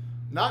man.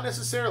 Not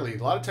necessarily.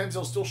 A lot of times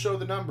they'll still show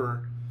the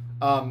number.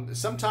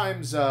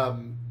 Sometimes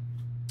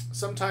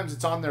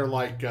it's on their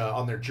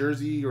on their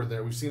jersey, or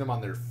we've seen them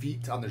on their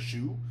feet, on their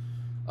shoe.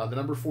 The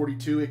number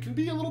 42. It can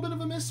be a little bit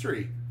of a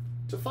mystery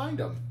to find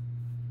them.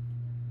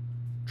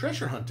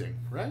 Treasure hunting,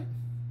 right?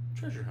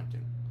 Treasure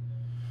hunting.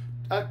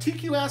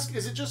 TQ asks,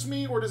 is it just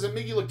me, or does a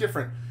Miggy look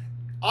different?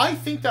 I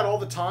think that all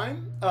the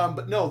time,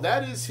 but no,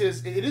 that is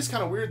his. It is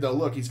kind of weird though.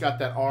 Look, he's got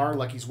that R,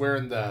 like he's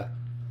wearing the,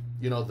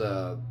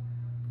 the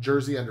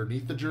jersey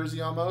underneath the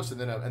jersey almost, and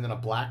then a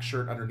black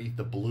shirt underneath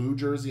the blue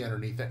jersey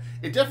underneath it.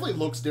 It definitely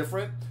looks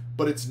different,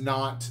 but it's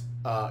not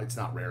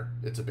rare.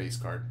 It's a base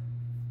card.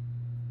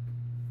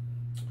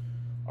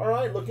 All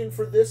right, looking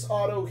for this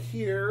auto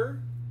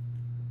here.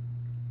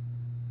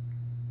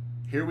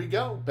 Here we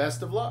go.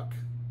 Best of luck.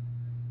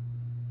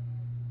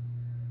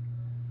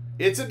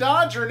 It's a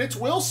Dodger, and it's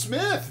Will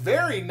Smith.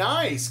 Very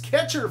nice.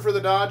 Catcher for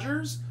the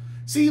Dodgers.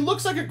 See, he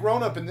looks like a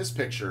grown-up in this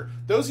picture.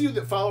 Those of you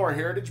that follow our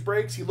Heritage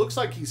breaks, he looks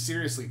like he's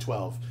seriously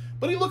 12.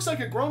 But he looks like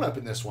a grown-up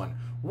in this one.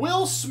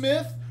 Will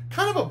Smith,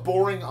 kind of a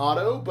boring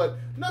auto, but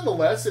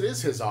nonetheless, it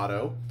is his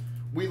auto.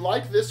 We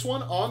like this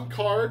one. On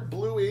card,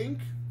 blue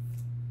ink.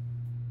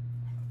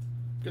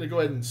 Going to go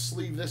ahead and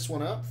sleeve this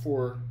one up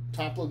for,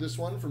 top load this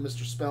one for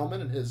Mr.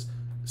 Spellman and his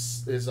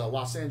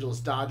Los Angeles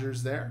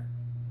Dodgers there.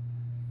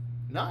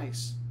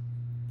 Nice.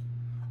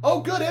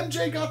 Oh, good.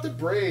 MJ got the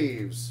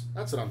Braves.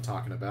 That's what I'm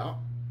talking about.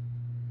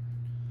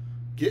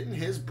 Getting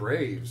his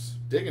Braves.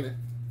 Digging it.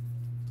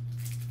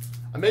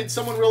 I made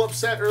someone real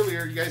upset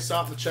earlier. You guys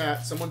saw it in the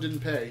chat. Someone didn't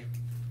pay.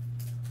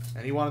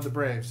 And he wanted the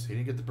Braves. He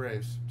didn't get the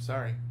Braves.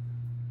 Sorry.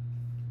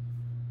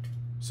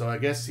 So I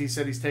guess he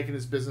said he's taking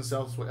his business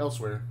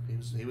elsewhere.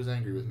 He was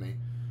angry with me.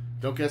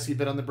 Don't guess he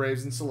bid on the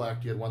Braves in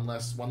select. You had one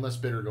less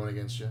bidder going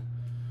against you.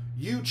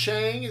 Yu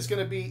Chang is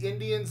going to be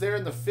Indians there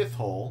in the fifth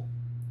hole.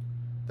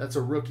 That's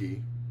a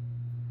rookie.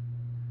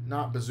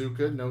 Not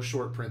Bazooka. No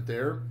short print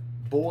there.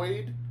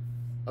 Boyd,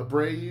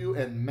 Abreu,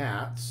 and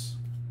Matz.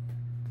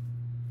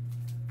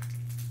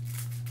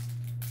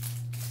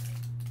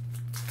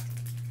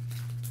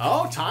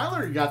 Oh,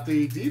 Tyler, you got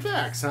the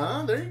D-backs,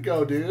 huh? There you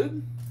go,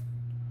 dude.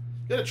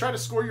 You got to try to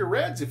score your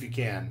Reds if you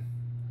can.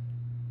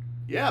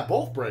 Yeah,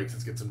 both breaks.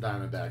 Let's get some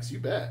Diamondbacks. You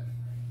bet.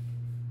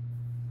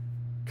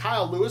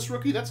 Kyle Lewis,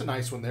 rookie. That's a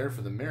nice one there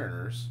for the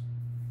Mariners.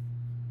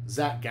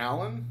 Zach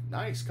Gallen.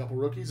 Nice. Couple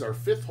rookies. Our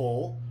fifth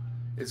hole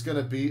is going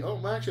to be... Oh,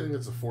 actually, I think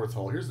that's the fourth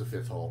hole. Here's the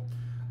fifth hole.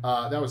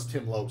 That was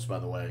Tim Lopes, by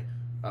the way.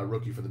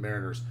 Rookie for the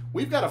Mariners.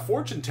 We've got a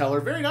fortune teller.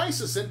 Very nice,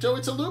 Jacinto.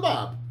 It's a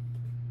Lubob.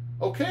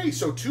 Okay,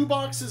 so 2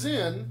 boxes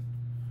in.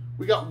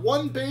 We got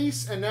 1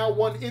 base and now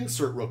 1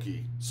 insert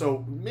rookie.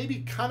 So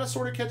maybe kind of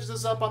sort of catches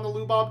us up on the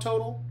Lubob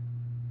total.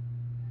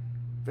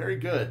 Very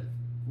good.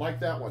 Like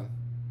that one.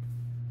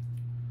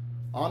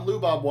 On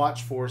Lubob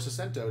watch for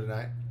Jacinto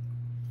tonight.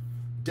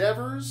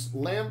 Devers,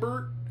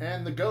 Lambert,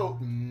 and the GOAT,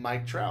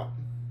 Mike Trout.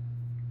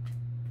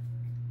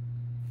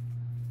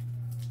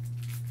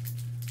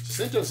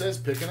 Jacinto says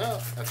picking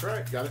up. That's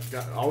right.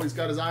 Always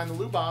got his eye on the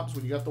Lubobs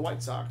when you got the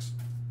White Sox.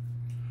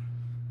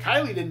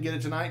 Kylie didn't get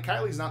it tonight.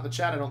 Kylie's not in the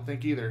chat, I don't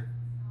think, either.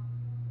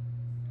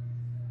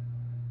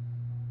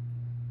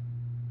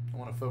 I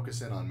want to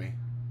focus in on me.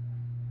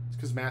 It's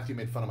because Matthew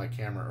made fun of my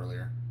camera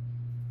earlier.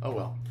 Oh,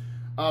 well.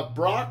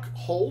 Brock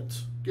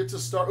Holt gets a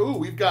star. Ooh,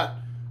 we've got...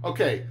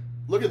 Okay,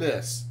 look at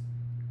this.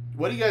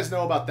 What do you guys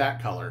know about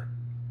that color?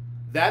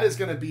 That is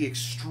going to be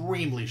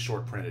extremely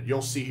short printed.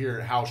 You'll see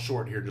here how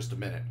short here in just a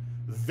minute.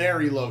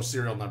 Very low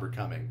serial number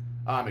coming.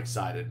 I'm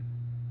excited.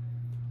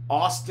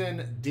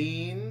 Austin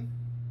Dean.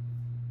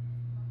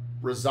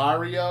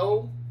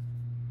 Rosario.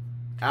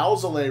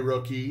 Alzolay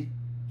rookie.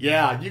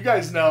 Yeah, you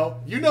guys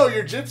know. You know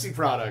your Gypsy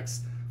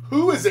products.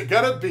 Who is it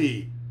going to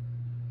be?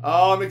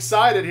 Oh, I'm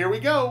excited. Here we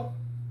go.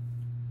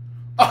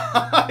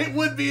 It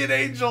would be an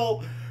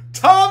Angel.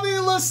 Tommy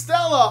La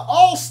Stella,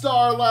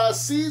 All-Star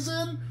last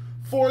season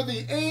for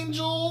the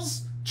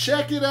Angels.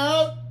 Check it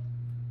out.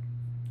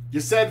 You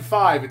said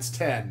 5. It's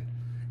 10.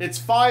 It's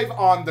 5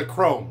 on the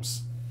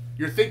chromes.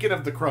 You're thinking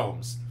of the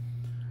chromes.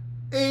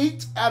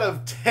 8 out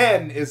of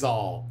 10 is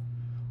all.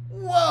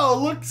 Whoa,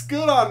 looks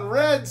good on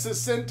red,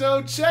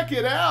 Jacinto. Check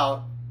it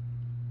out.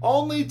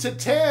 Only to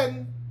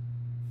 10.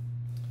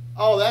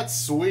 Oh, that's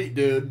sweet,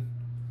 dude.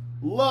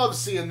 Love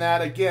seeing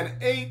that. Again,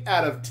 8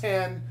 out of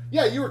 10.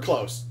 Yeah, you were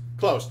close.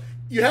 Close.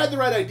 You had the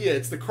right idea.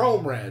 It's the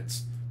chrome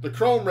reds. The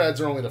chrome reds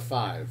are only to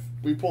 5.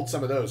 We pulled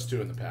some of those, too,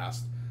 in the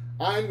past.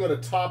 I'm going to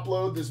top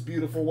load this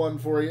beautiful one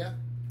for you.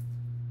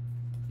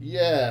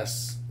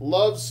 Yes.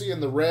 Love seeing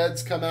the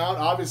reds come out.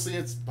 Obviously,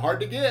 it's hard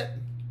to get.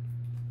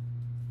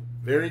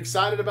 Very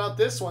excited about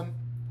this one.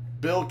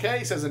 Bill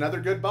K says another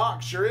good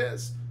box. Sure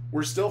is.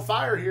 We're still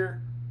fire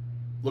here.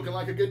 Looking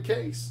like a good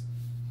case.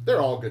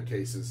 They're all good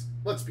cases.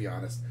 Let's be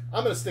honest.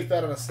 I'm going to stick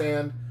that on a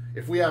stand.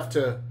 If we have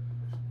to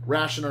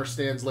ration our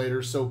stands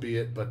later, so be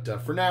it.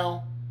 But for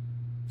now,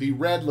 the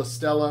red La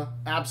Stella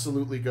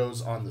absolutely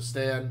goes on the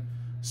stand.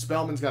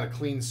 Spellman's got a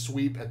clean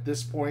sweep at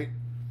this point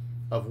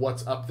of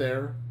what's up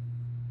there.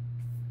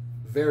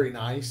 Very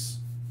nice.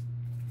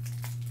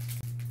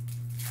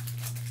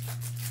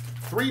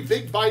 3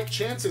 big bite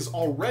chances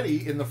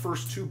already in the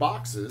first 2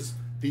 boxes.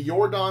 The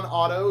Jordan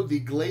Auto, the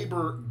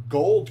Glaber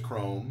Gold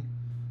Chrome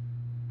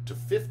to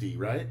 50,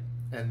 right?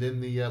 And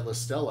then the La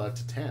Stella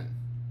to 10.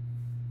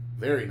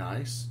 Very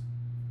nice.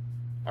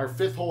 Our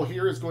 5th hole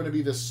here is going to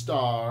be the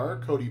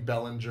Star, Cody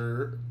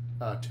Bellinger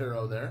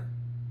tarot there.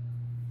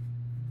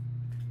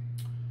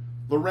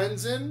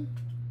 Lorenzen,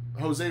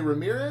 Jose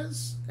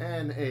Ramirez,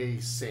 and a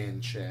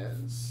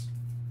Sanchez.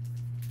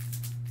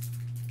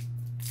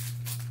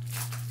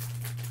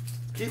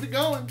 Keep it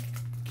going.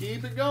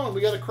 Keep it going.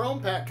 We got a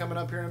chrome pack coming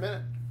up here in a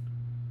minute.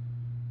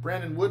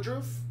 Brandon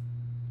Woodruff,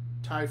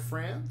 Ty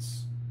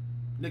France,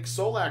 Nick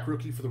Solak,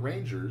 rookie for the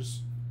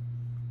Rangers,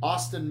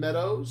 Austin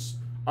Meadows.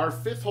 Our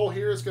 5th hole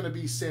here is going to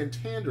be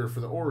Santander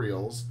for the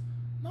Orioles.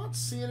 Not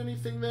seeing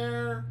anything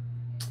there.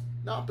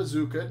 Not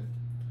Bazooka.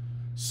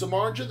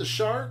 Samardzija, the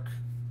Shark.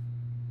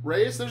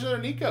 Reyes, there's another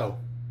Nico.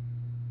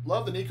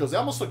 Love the Nicos. They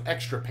almost look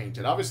extra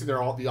painted. Obviously, they're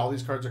all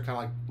these cards are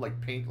kind of like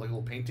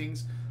little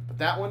paintings. But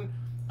that one,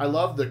 I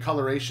love the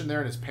coloration there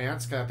in his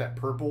pants. Kind of that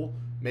purple,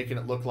 making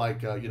it look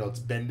like it's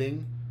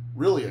bending.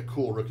 Really a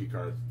cool rookie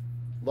card.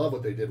 Love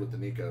what they did with the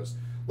Nicos.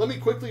 Let me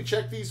quickly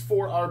check these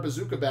for our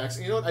Bazooka backs.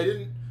 And you know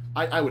what?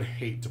 I would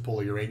hate to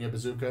pull a Urania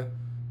Bazooka,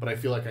 but I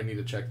feel like I need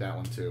to check that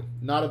one too.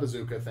 Not a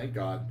Bazooka, thank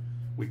God.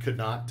 We could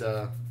not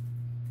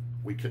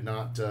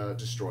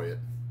destroy it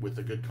with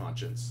a good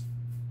conscience.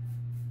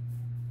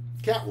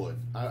 Cat would.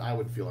 I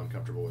would feel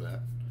uncomfortable with that.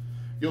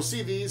 You'll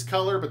see these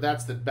color, but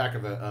that's the back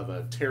of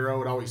a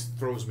tarot. It always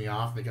throws me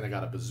off thinking I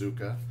got a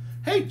Bazooka.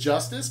 Hey,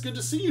 Justice, good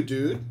to see you,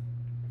 dude.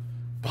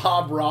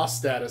 Bob Ross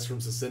status from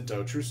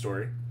Jacinto. True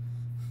story.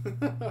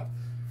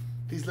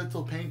 These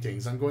little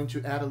paintings. I'm going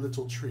to add a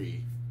little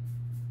tree.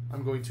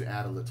 I'm going to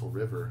add a little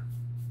river.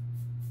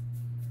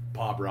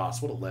 Bob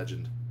Ross, what a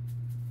legend.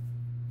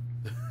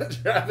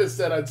 Travis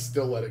said I'd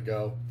still let it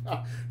go.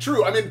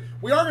 True. I mean,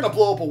 we are going to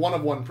blow up a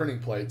 1-of-1 printing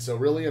plate, so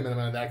really, am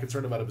I that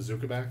concerned about a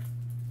Bazooka back?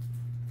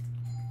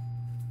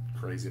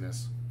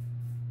 Craziness.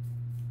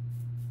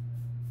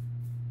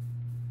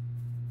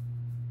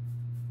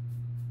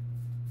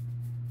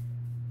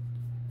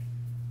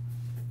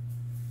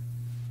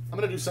 I'm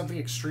going to do something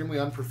extremely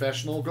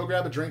unprofessional. Go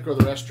grab a drink or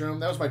the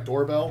restroom. That was my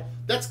doorbell.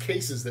 That's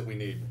cases that we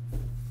need.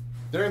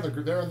 They're in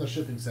the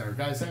shipping center.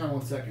 Guys, hang on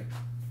 1 second.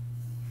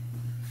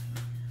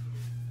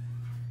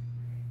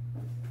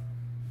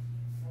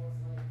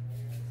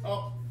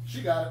 Oh,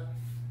 she got it.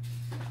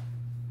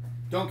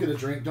 Don't get a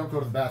drink. Don't go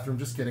to the bathroom.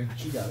 Just kidding.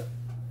 She got it.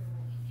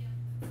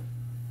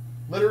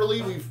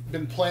 Literally, we've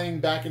been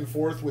playing back and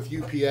forth with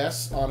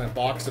UPS on a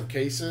box of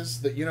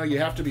cases that, you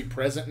have to be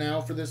present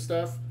now for this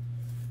stuff.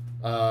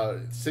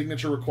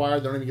 Signature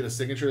required. They don't even get a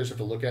signature. They just have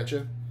to look at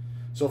you.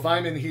 So if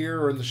I'm in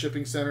here or in the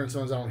shipping center and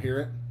sometimes I don't hear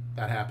it,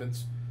 that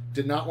happens.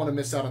 Did not want to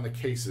miss out on the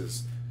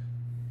cases.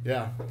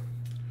 Yeah.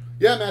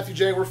 Yeah, Matthew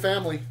J., we're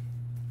family.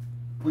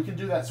 We can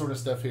do that sort of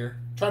stuff here.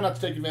 Try not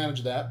to take advantage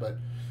of that, but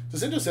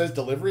Jacinto says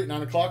delivery at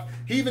 9 o'clock.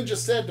 He even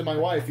just said to my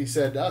wife, he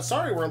said,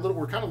 sorry,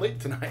 we're kind of late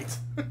tonight.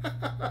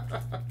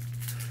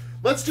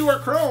 Let's do our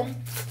chrome.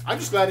 I'm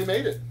just glad he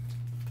made it.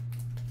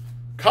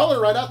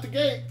 Color right out the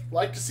gate.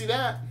 Like to see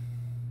that.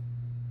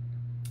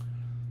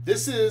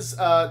 This is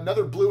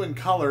another blue in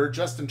color.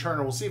 Justin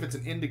Turner. We'll see if it's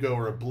an indigo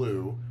or a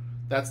blue.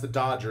 That's the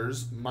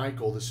Dodgers.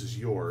 Michael, this is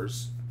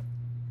yours.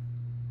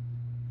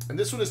 And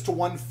this one is to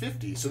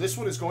 150. So this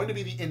one is going to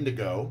be the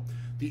indigo.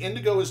 The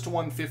indigo is to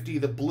 150.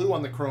 The blue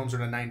on the chromes are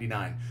to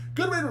 99.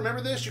 Good way to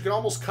remember this. You can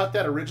almost cut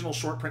that original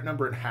short print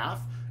number in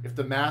half. If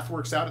the math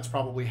works out, it's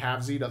probably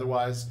halvesied.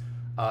 Otherwise,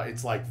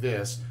 it's like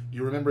this.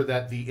 You remember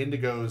that the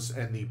indigos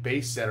and the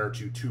base set are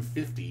to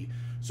 250.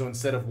 So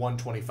instead of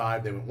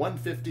 125, they went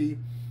 150,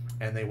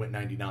 and they went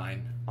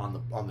 99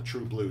 on the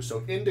true blue.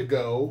 So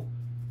indigo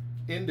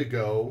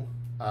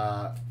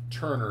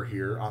Turner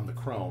here on the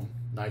chrome.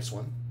 Nice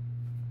one.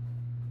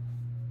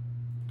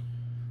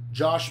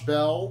 Josh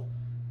Bell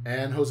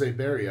and Jose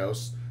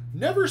Barrios.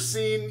 Never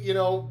seen, you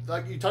know,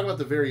 like you talk about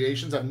the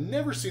variations. I've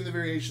never seen the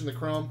variation in the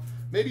chrome.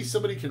 Maybe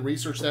somebody can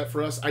research that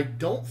for us. I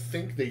don't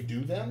think they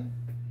do them.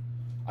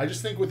 I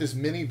just think with as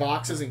many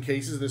boxes and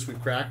cases this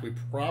we've cracked, we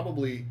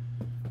probably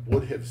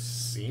would have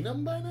seen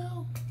them by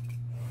now.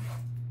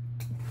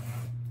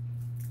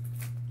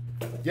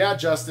 Yeah,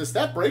 Justice,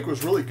 that break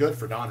was really good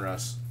for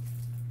Donruss.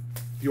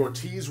 The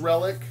Ortiz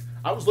relic.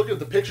 I was looking at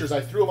the pictures. I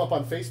threw them up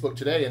on Facebook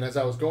today, and as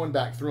I was going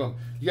back through them,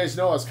 you guys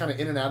know I was kind of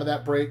in and out of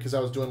that break because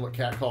I was doing what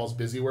Kat calls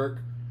busy work,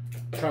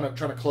 trying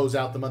to close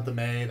out the month of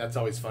May. That's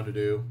always fun to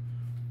do.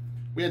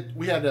 We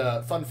had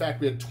a fun fact.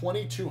 We had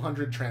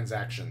 2,200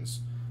 transactions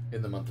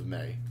in the month of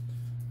May,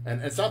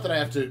 and it's not that I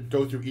have to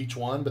go through each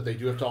one, but they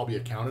do have to all be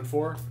accounted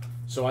for.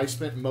 So I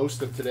spent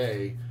most of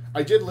today.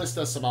 I did list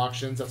us some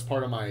auctions. That's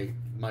part of my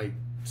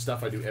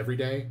stuff I do every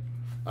day,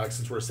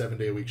 since we're a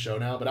 7-day-a-week show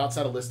now. But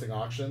outside of listing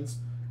auctions,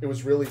 it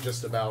was really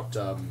just about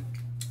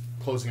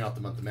closing out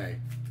the month of May.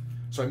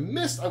 So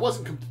I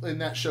wasn't in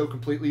that show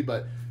completely,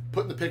 but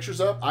putting the pictures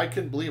up, I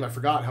couldn't believe I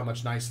forgot how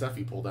much nice stuff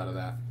he pulled out of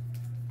that.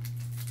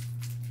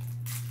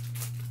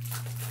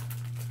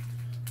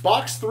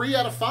 Box 3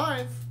 out of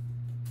 5.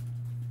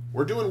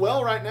 We're doing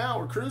well right now.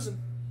 We're cruising.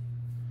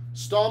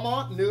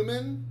 Stallmont,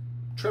 Newman,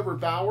 Trevor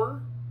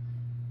Bauer,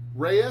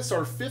 Reyes.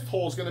 Our 5th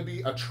hole is going to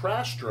be a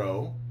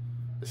Trastro.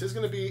 This is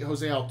going to be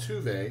Jose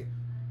Altuve.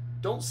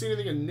 Don't see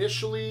anything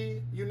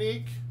initially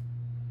unique.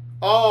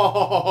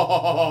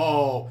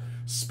 Oh,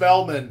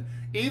 Spellman.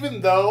 Even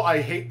though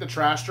I hate the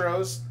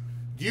Trastros,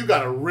 you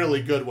got a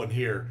really good one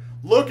here.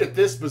 Look at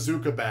this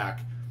bazooka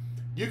back.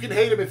 You can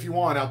hate him if you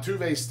want.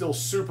 Altuve is still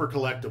super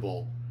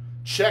collectible.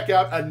 Check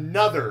out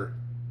another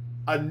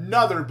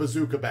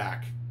bazooka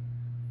back.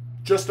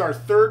 Just our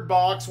 3rd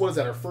box. What is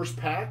that, our first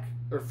pack?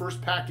 Our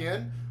first pack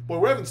in? Boy,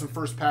 we're having some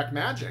first pack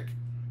magic.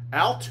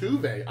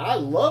 Altuve. I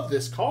love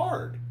this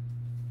card.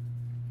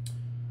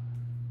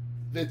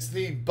 It's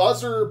the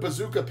Buzzer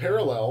Bazooka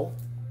Parallel,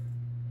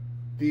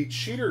 the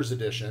Cheaters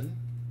Edition.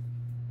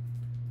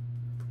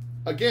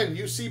 Again,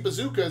 you see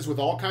bazookas with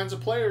all kinds of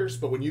players,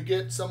 but when you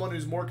get someone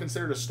who's more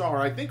considered a star,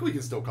 I think we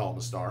can still call him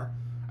a star.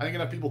 I think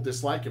enough people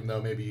dislike him,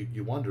 though, maybe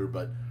you wonder,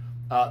 but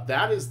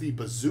that is the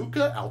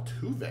Bazooka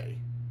Altuve.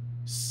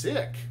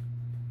 Sick.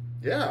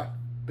 Yeah.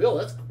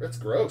 Bill, that's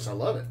gross. I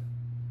love it.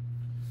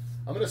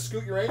 I'm going to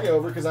scoot Urania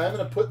over because I'm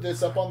going to put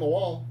this up on the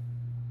wall.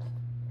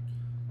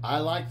 I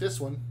like this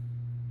one.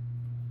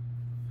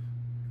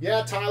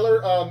 Yeah,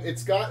 Tyler,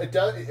 it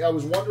does. I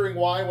was wondering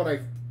why when I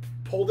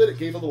pulled it, it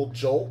gave a little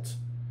jolt.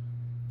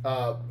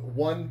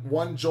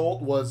 One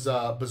jolt was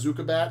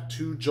bazooka bat.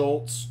 2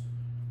 jolts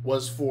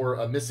was for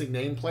a missing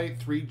nameplate.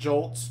 3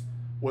 jolts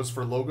was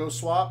for logo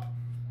swap,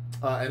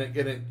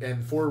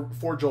 and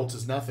four jolts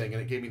is nothing,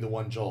 and it gave me the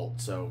 1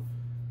 jolt. So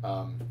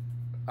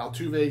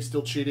Altuve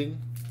still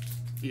cheating,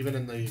 even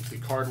in the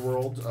card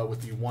world,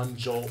 with the 1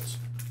 jolt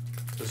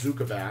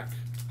bazooka back.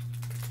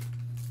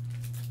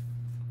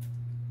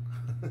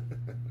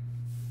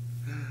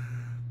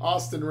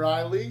 Austin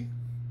Riley,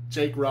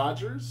 Jake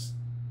Rogers,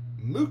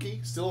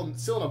 Mookie, still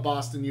in a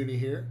Boston uni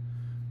here.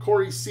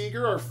 Corey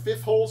Seager, our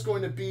 5th hole is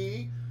going to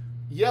be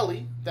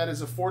Yelly. That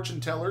is a fortune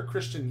teller,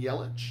 Christian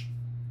Yelich.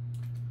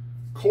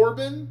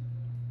 Corbin,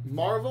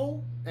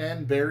 Marvel,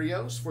 and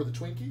Barrios for the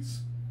Twinkies.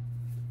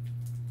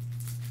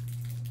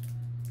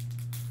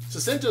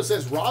 Jacinto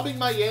says, robbing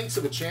my Yanks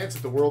of a chance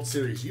at the World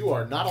Series. You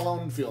are not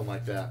alone in feeling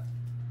like that.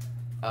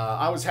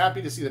 I was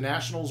happy to see the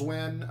Nationals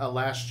win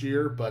last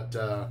year, but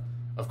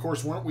of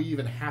course, weren't we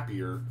even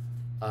happier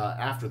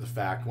after the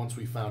fact once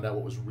we found out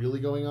what was really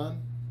going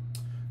on?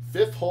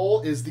 5th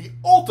hole is the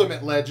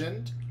ultimate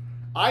legend.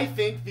 I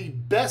think the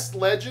best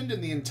legend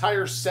in the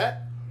entire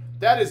set.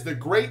 That is the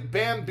Great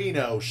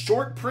Bambino.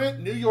 Short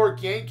print, New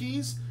York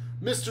Yankees.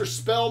 Mr.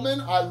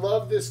 Spellman, I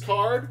love this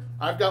card.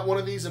 I've got one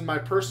of these in my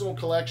personal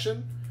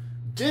collection.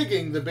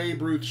 Digging the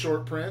Babe Ruth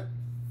short print.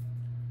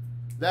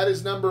 That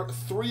is number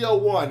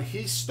 301.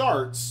 He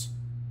starts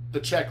the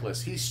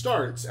checklist. He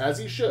starts, as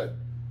he should,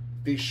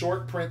 the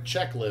short print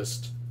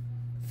checklist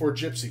for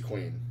Gypsy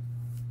Queen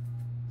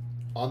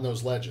on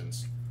those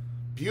legends.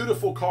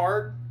 Beautiful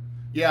card.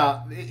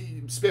 Yeah,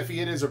 Spiffy,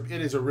 it is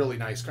a really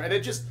nice card. And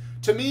it just,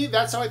 to me,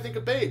 that's how I think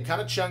of Babe.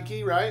 Kind of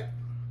chunky, right?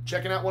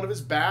 Checking out one of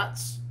his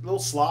bats. A little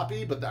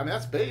sloppy, but I mean,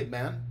 that's Babe,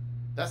 man.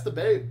 That's the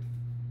Babe.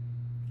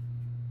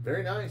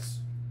 Very nice.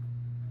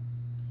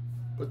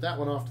 Put that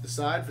one off to the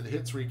side for the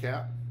hits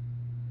recap.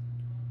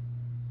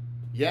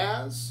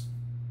 Yaz,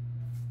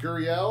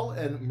 Gurriel,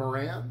 and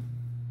Moran.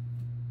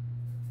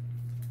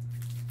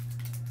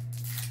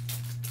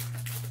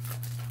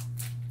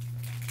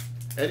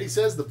 Eddie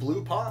says the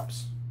blue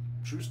pops.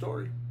 True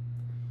story.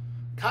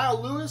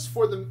 Kyle Lewis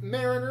for the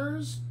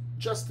Mariners.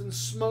 Justin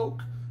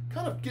Smoke.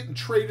 Kind of getting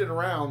traded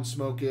around,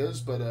 Smoke is,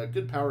 but a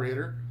good power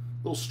hitter.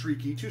 A little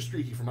streaky. Too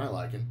streaky for my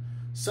liking.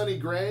 Sonny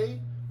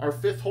Gray. Our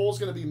fifth hole is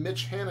going to be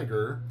Mitch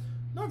Haniger.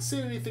 Not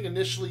seeing anything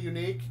initially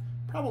unique.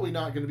 Probably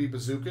not going to be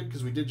Bazooka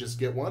because we did just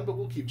get one, but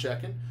we'll keep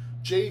checking.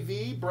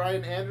 JV,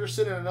 Brian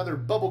Anderson, and another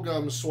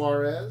Bubblegum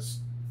Suarez.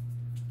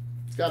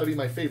 It's got to be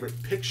my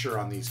favorite picture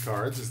on these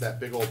cards, is that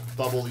big old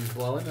bubble he's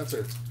blowing. That's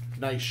a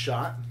nice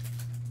shot.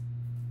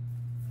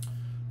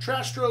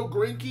 Trastro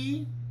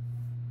Grinke,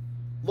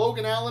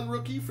 Logan Allen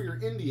rookie for your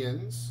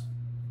Indians.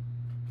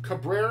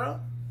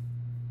 Cabrera,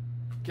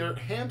 Garrett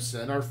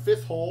Hampson. Our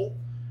fifth hole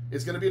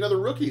is going to be another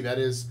rookie. That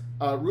is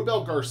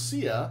Rubel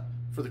Garcia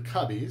for the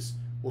Cubbies.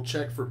 We'll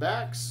check for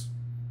backs.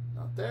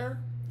 Not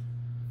there.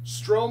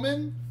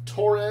 Stroman,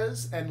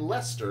 Torres, and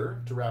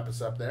Lester to wrap us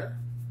up there.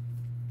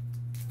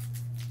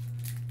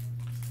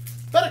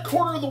 About a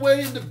quarter of the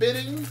way into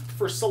bidding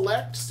for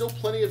Select. Still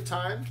plenty of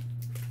time.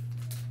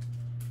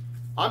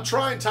 I'm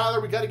trying,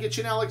 Tyler. We got to get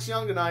you an Alex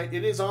Young tonight.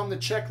 It is on the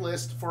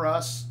checklist for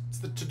us. It's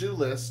the to-do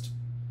list.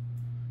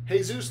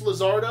 Jesus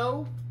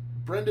Luzardo,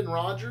 Brendan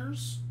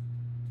Rodgers,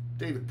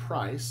 David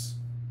Price.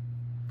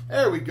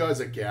 There we go.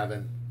 Is it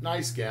Gavin?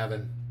 Nice,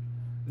 Gavin.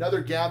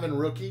 Another Gavin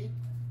rookie.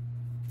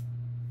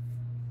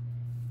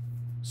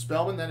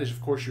 Spellman, that is, of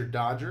course, your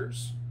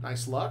Dodgers.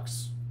 Nice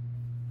Lux.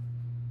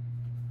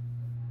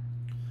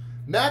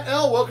 Matt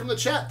L., welcome to the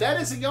chat. That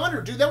is a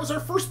Yonder. Dude, that was our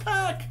first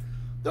pack.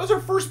 That was our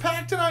first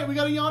pack tonight. We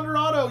got a Yonder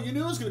auto. You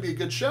knew it was going to be a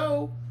good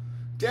show.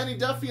 Danny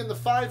Duffy in the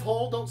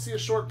 5-hole. Don't see a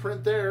short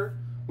print there.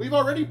 We've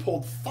already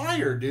pulled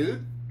fire,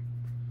 dude.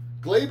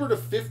 Glaber to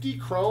 50,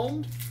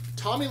 chromed.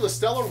 Tommy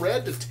LaStella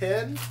red to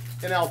 10.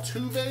 And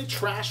Altuve,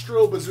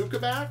 Trastro Bazooka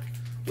back.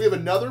 We have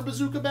another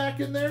Bazooka back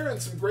in there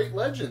and some great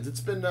legends.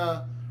 It's been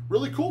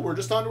really cool. We're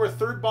just on to our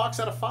third box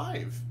out of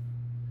 5.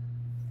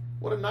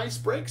 What a nice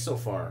break so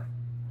far.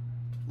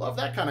 Love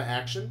that kind of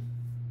action.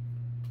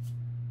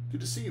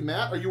 Good to see you,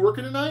 Matt. Are you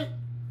working tonight?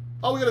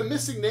 Oh, we got a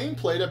missing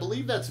nameplate. I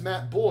believe that's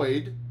Matt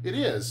Boyd. It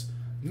is.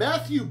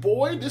 Matthew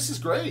Boyd, this is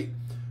great.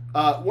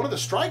 One of the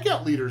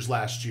strikeout leaders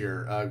last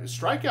year.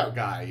 Strikeout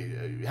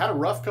guy. Had a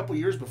rough couple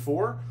years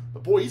before,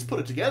 but boy, he's put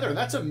it together, and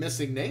that's a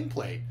missing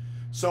nameplate.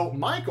 So,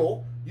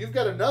 Michael, you've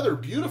got another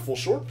beautiful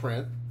short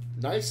print.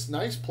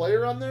 Nice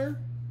player on there.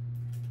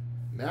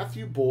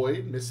 Matthew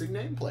Boyd, missing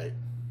nameplate.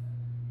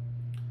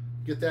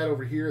 Get that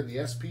over here in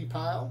the SP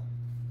pile.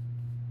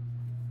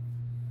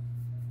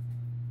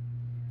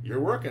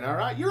 You're working, all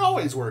right? You're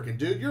always working,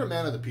 dude. You're a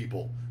man of the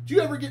people. Do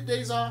you ever get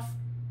days off?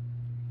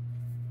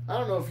 I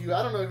don't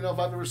even know if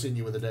I've ever seen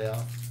you with a day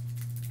off.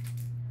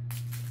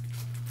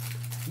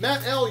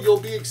 Matt L., you'll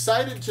be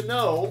excited to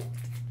know,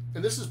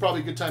 and this is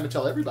probably a good time to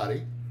tell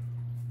everybody,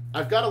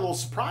 I've got a little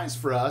surprise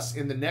for us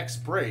in the next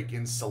break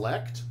in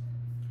Select.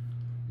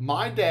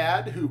 My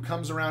dad, who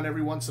comes around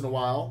every once in a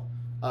while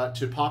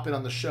to pop in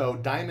on the show,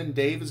 Diamond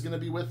Dave, is going to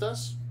be with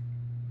us.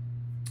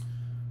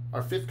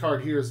 Our fifth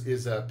card here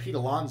is Pete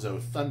Alonso,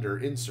 Thunder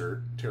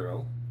insert,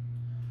 tarot.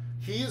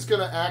 He is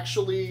going to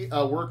actually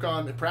work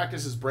on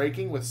practice his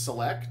breaking with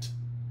Select.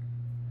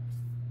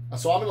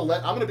 So I'm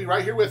going to be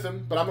right here with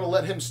him, but I'm going to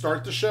let him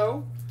start the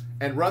show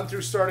and run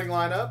through starting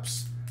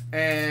lineups,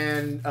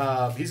 and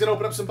he's going to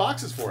open up some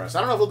boxes for us. I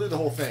don't know if he'll do the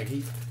whole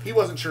thing. He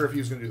wasn't sure if he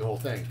was going to do the whole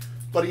thing,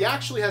 but he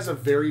actually has a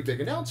very big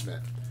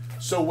announcement.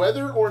 So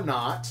whether or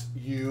not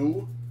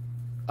you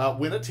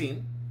win a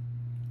team,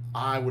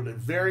 I would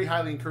very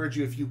highly encourage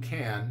you, if you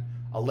can,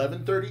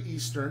 11:30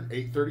 Eastern,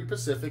 8:30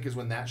 Pacific is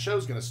when that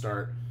show's going to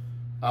start.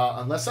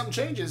 Unless something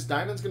changes,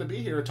 Diamond's going to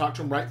be here. I talked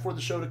to him right before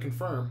the show to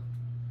confirm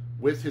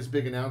with his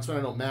big announcement.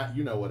 I know, Matt,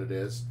 you know what it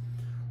is.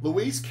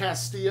 Luis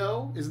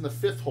Castillo is in the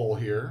 5th hole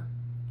here.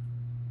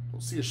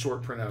 We'll see a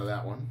short print out of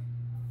that one.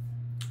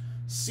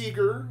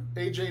 Seager,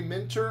 AJ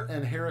Minter,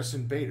 and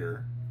Harrison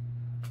Bader.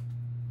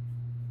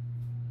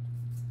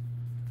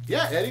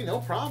 Yeah, Eddie, no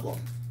problem.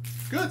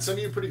 Good. Some of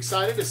you are pretty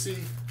excited to see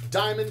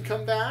Diamond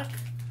come back.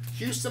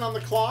 Houston on the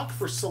clock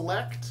for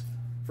Select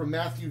from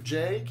Matthew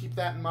J. Keep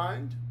that in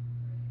mind.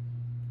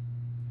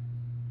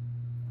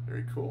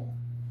 Very cool.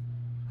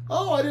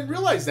 Oh, I didn't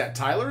realize that,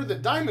 Tyler,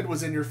 that Diamond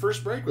was in your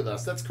first break with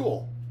us. That's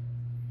cool.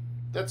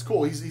 That's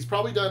cool. He's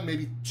probably done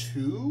maybe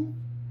 2.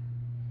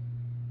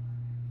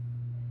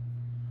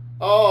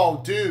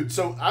 Oh, dude.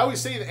 So I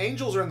always say the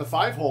Angels are in the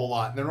 5 hole a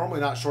lot, and they're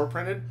normally not short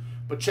printed.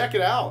 But check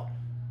it out.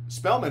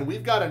 Spellman,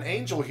 we've got an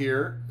Angel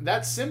here.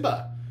 That's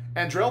Simba.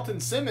 And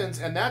Drelton Simmons,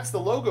 and that's the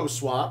logo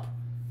swap.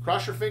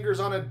 Cross your fingers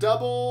on a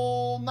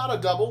double, not a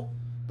double,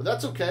 But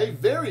that's okay.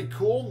 Very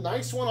cool.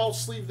 Nice one. I'll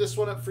sleeve this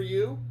one up for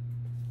you.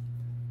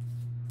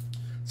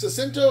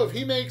 Jacinto, if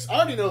he makes... I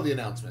already know the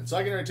announcement, so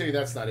I can already tell you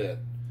that's not it.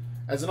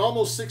 As an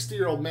almost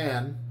 60-year-old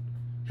man,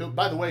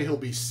 by the way, he'll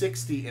be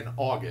 60 in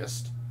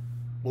August.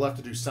 We'll have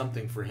to do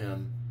something for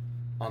him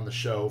on the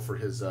show for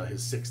his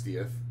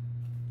 60th.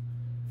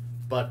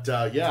 But,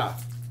 yeah.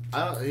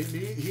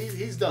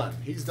 He's done.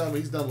 He's done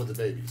with the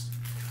babies.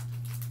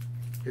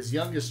 His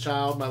youngest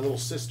child, my little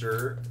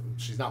sister,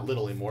 she's not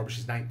little anymore, but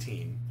she's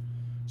 19.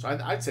 So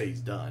I'd say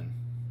he's done.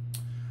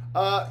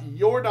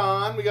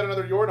 Jordan. We got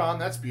another Jordan.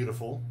 That's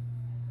beautiful.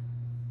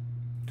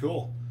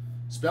 Cool.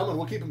 Spellman,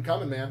 we'll keep them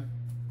coming, man.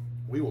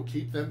 We will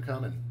keep them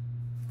coming.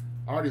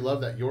 I already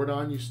love that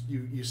Jordan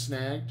you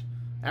snagged.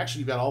 Actually,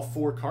 you've got all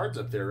 4 cards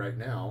up there right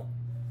now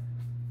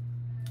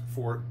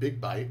for Big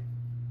Bite.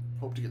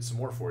 Hope to get some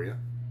more for you.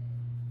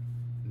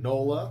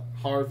 Nola,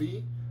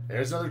 Harvey.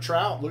 There's another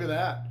Trout. Look at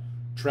that.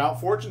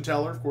 Trout Fortune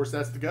Teller. Of course,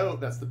 that's the GOAT.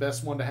 That's the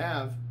best one to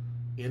have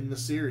in the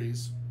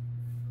series.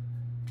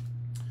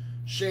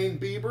 Shane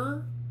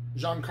Bieber,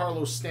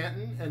 Giancarlo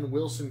Stanton, and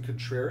Wilson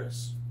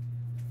Contreras.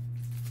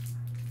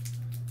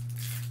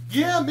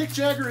 Yeah, Mick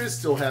Jagger is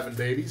still having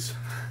babies.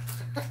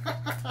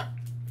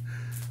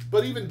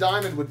 But even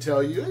Diamond would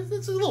tell you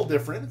it's a little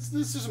different.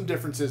 There's some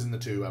differences in the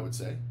two, I would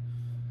say.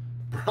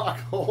 Brock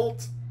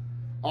Holt,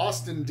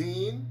 Austin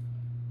Dean,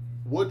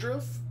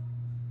 Woodruff,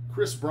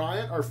 Chris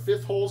Bryant. Our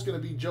 5th hole is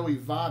going to be Joey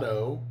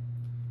Votto.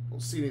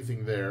 Don't see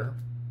anything there.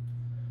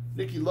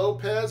 Nicky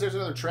Lopez. There's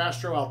another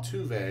Trastro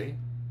Altuve.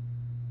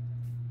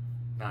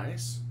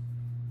 Nice.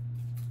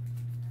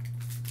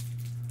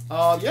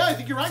 Yeah, I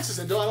think you're right,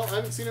 Cicinto. I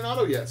haven't seen an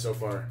auto yet so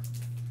far.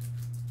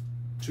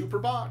 2 per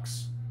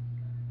box.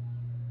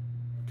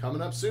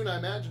 Coming up soon, I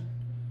imagine.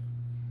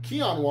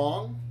 Keon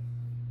Wong,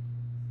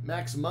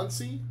 Max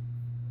Muncy,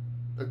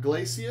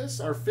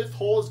 Iglesias. Our 5th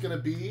hole is going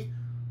to be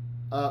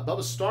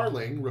Bubba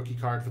Starling, rookie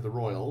card for the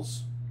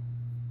Royals.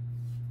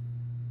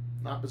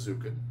 Not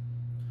Bazooka.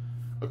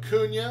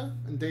 Acuna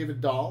and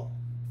David Dahl.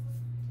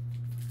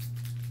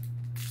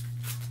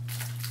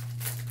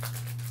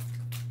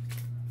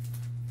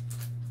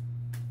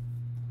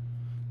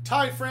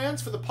 Ty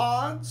France for the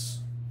Pods.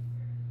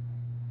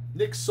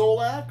 Nick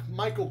Solak,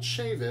 Michael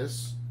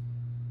Chavis,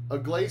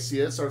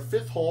 Iglesias, our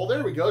 5th hole.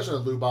 There we go,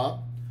 Lou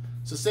Bob.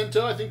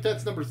 Jacinto, I think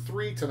that's number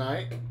 3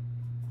 tonight,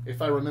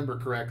 if I remember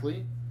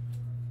correctly.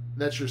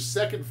 That's your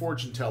 2nd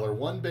fortune teller.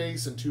 1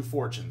 base and 2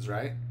 fortunes,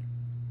 right?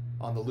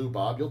 On the Lou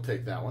Bob. You'll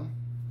take that one.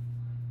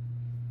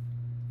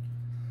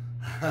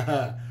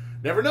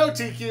 Never know,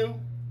 TQ.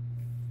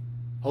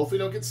 Hopefully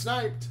don't get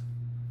sniped.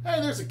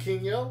 Hey, there's a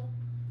Kinyo.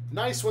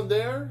 Nice one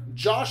there.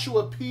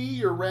 Joshua P.,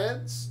 your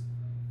Reds.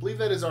 I believe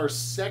that is our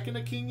 2nd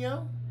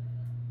Aquino.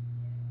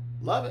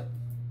 Love it.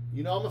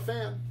 You know I'm a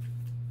fan.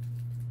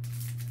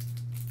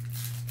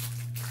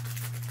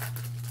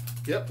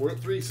 Yep, we're at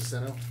 3,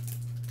 Cicino.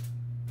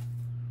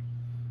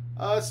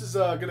 This is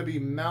going to be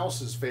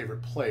Mouse's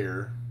favorite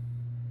player.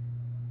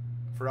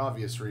 For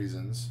obvious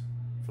reasons.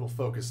 If it'll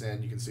focus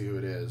in, you can see who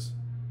it is.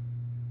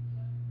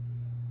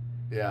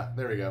 Yeah,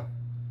 there we go.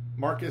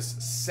 Marcus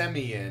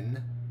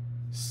Semien.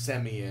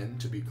 Semien,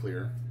 to be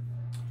clear.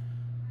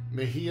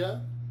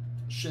 Mejia.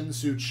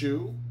 Shin-Soo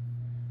Choo,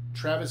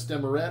 Travis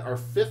Demeret, our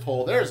 5th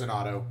hole. There's an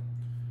auto.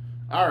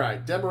 All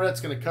right,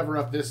 Demeret's going to cover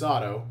up this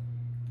auto.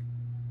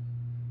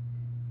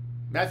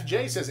 Matthew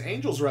J. says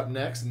Angels are up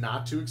next.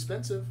 Not too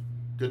expensive.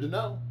 Good to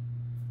know.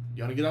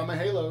 You want to get on my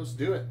Halos?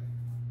 Do it.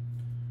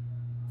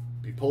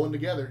 Be pulling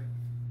together.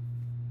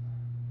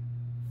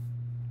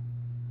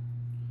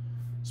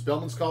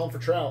 Spellman's calling for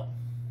Trout.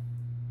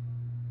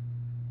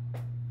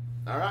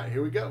 All right,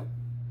 here we go.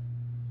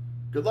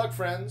 Good luck,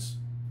 friends.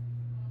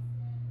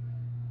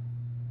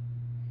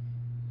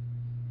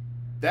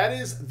 That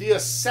is the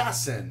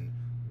Assassin.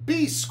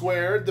 B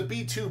squared, the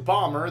B2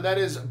 Bomber. That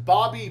is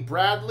Bobby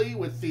Bradley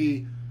with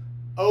the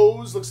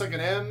O's. Looks like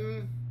an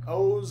M.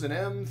 O's and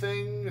M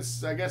thing.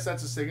 I guess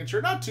that's a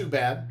signature. Not too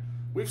bad.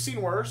 We've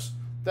seen worse.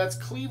 That's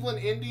Cleveland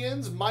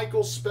Indians.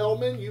 Michael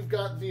Spellman. You've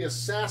got the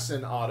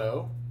Assassin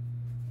auto.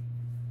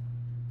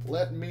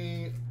 Let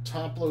me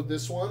top load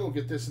this one. We'll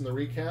get this in the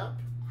recap.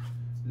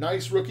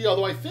 Nice rookie.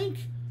 Although I think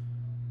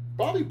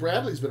Bobby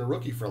Bradley's been a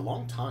rookie for a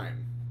long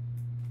time.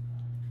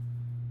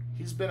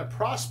 He's been a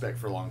prospect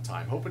for a long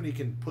time, hoping he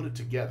can put it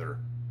together.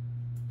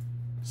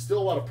 Still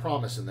a lot of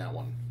promise in that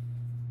one.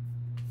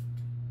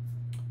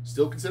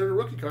 Still considered a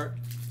rookie card.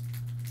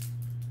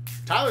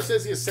 Tyler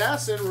says the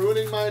Assassin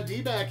ruining my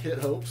D-back hit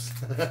hopes.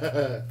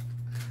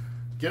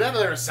 Get out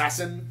of there,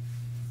 Assassin.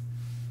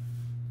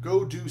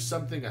 Go do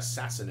something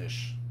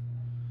assassinish.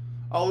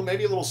 Oh,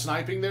 maybe a little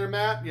sniping there,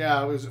 Matt?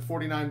 Yeah, it was at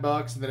 49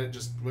 bucks and then it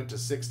just went to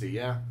 60,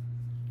 yeah.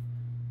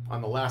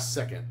 On the last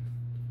second.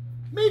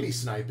 Maybe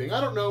sniping. I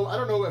don't know. I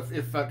don't know if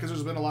because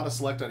there's been a lot of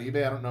select on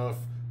eBay. I don't know if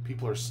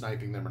people are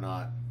sniping them or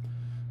not.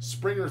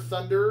 Springer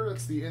Thunder.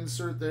 That's the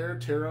insert there.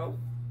 Tarot.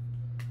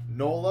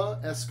 Nola,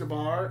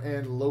 Escobar,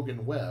 and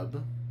Logan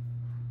Webb.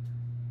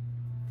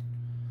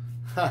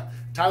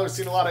 Tyler's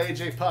seen a lot of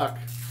AJ Puck.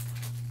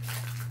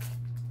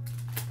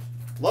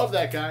 Love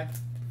that guy.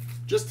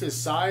 Just his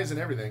size and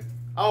everything.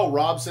 Oh,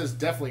 Rob says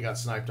definitely got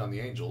sniped on the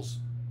Angels.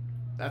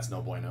 That's no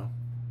bueno.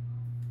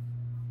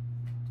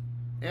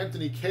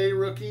 Anthony K.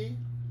 rookie.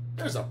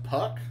 There's a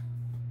puck.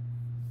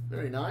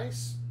 Very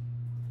nice.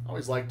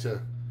 Always like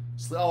to...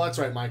 Oh, that's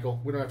right, Michael.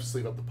 We don't have to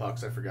sleeve up the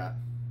pucks. I forgot.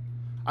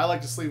 I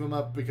like to sleeve them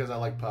up because I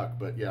like puck,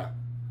 but yeah.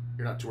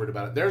 You're not too worried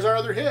about it. There's our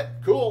other hit.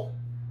 Cool.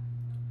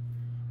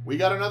 We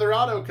got another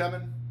auto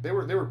coming. They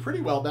were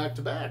pretty well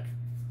back-to-back.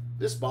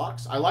 This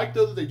box. I like,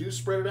 though, that they do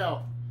spread it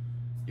out.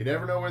 You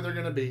never know where they're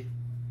going to be.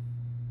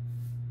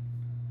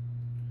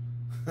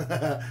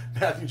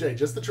 Matthew J.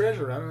 Just the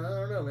treasure. I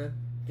don't know, man.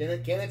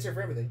 Can't answer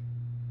for everything.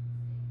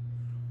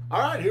 All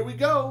right, here we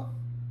go.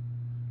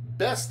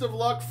 Best of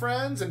luck,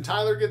 friends, and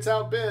Tyler gets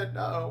outbid.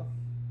 Uh-oh.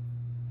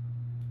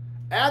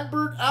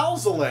 Adbert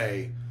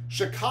Alzolay,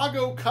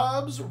 Chicago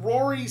Cubs,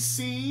 Rory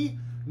C.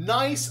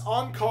 Nice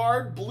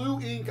on-card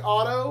blue ink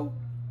auto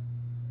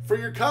for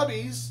your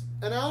Cubbies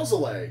and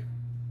Alzolay.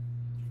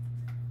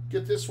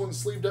 Get this one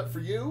sleeved up for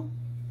you.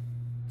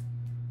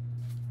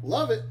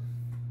 Love it.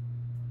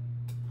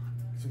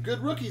 Some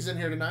good rookies in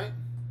here tonight.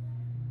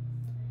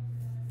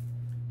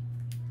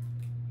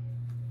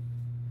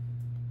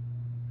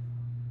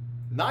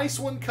 Nice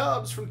one,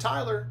 Cubs, from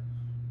Tyler.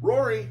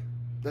 Rory,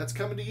 that's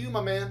coming to you, my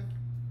man.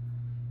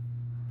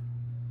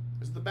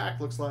 This is the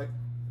back looks like.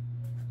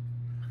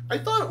 I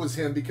thought it was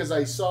him because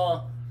I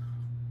saw,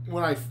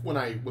 when I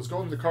was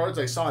going to the cards,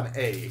 I saw an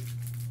A.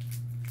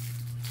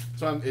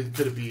 So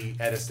could it be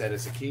Edis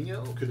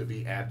Aquino? Could it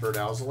be Adbert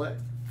Alzolay?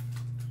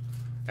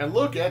 And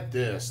look at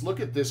this. Look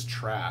at this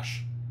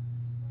trash.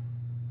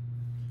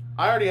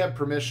 I already have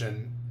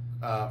permission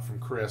from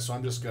Chris, so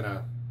I'm just going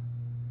to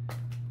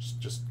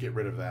just get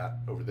rid of that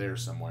over there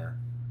somewhere.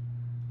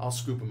 I'll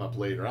scoop them up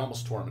later. I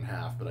almost tore them in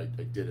half, but I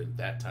did it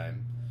that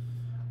time.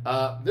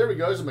 There we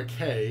go. There's a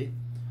McKay.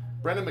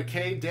 Brendan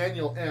McKay,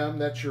 Daniel M.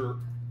 That's your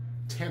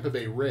Tampa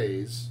Bay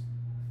Rays.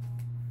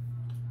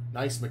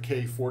 Nice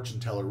McKay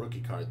fortune teller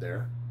rookie card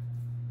there.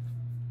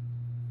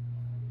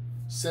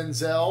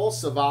 Senzel,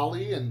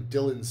 Savali, and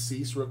Dylan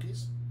Cease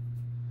rookies.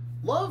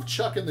 Love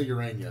chucking the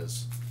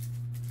Uranias.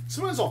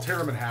 Sometimes I'll tear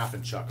them in half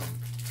and chuck them.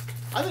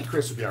 I think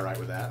Chris would be all right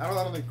with that. I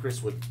don't think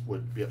Chris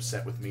would be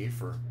upset with me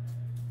for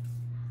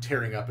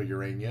tearing up a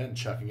Urania and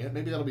chucking it.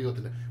 Maybe that'll be what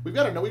the... We've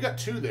got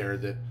two there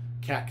that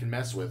Cat can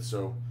mess with,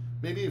 so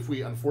maybe if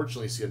we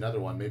unfortunately see another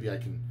one, maybe I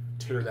can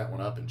tear that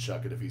one up and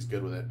chuck it if he's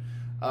good with it.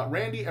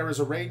 Randy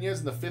Arozarena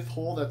in the 5th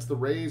hole. That's the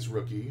Rays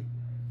rookie.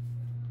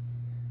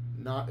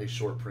 Not a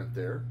short print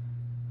there.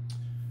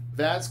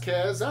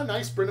 Vazquez.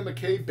 Nice Brendan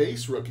McKay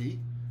base rookie.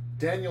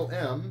 Daniel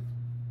M.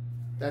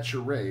 That's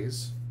your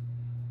Rays.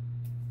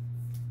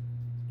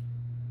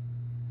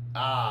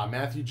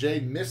 Matthew J.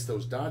 missed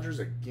those Dodgers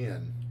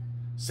again.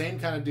 Same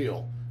kind of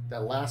deal.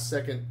 That last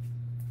second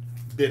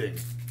bidding.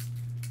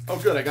 Oh,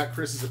 good. I got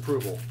Chris's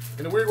approval.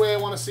 In a weird way, I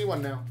want to see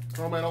one now.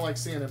 Normally, I don't like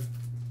seeing him.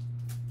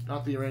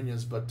 Not the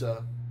Uranias, but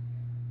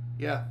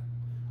yeah.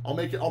 I'll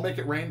make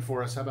it rain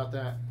for us. How about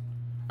that?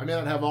 I may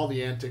not have all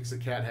the antics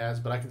that Cat has,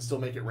 but I can still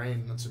make it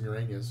rain on some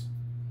Uranias.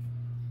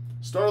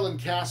 Starlin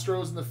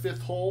Castro's in the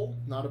 5th hole.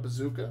 Not a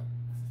bazooka.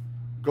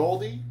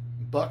 Goldie,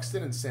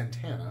 Buxton, and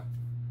Santana.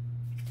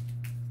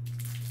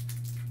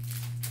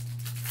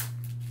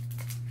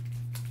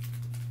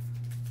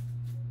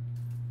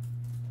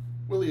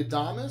 Willie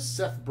Adames,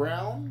 Seth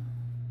Brown,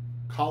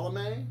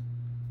 Colome.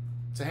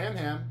 It's a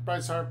ham.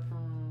 Bryce Harper.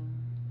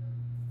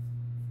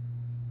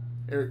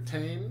 Eric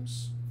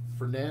Thames,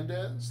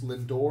 Fernandez,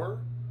 Lindor,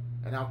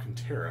 and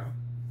Alcantara.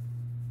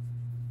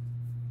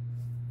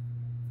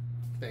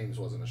 Thames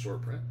wasn't a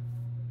short print.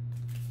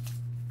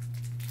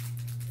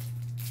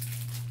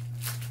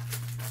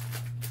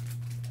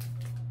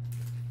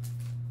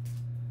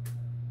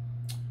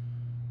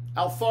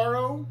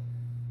 Alfaro.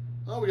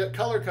 Oh, we got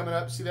color coming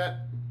up. See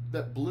that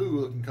blue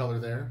looking color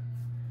there.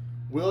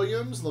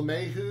 Williams,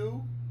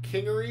 LeMahieu,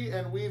 Kingery,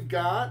 and we've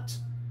got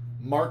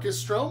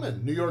Marcus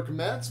Stroman, New York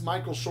Mets.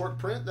 Michael short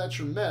print. That's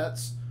your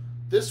Mets.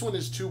 This one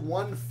is to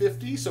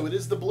 150, so it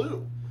is the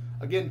blue.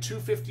 Again,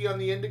 250 on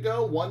the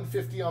indigo,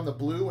 150 on the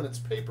blue, and it's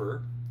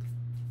paper.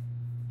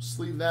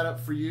 Sleeve that up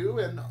for you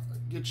and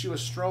get you a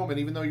Stroman.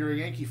 Even though you're a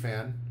Yankee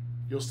fan,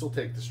 you'll still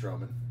take the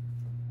Stroman.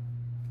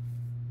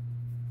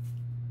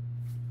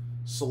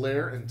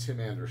 Soler and Tim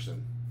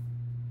Anderson.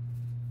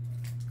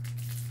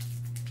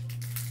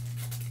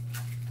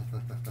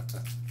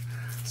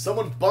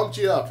 Someone bumped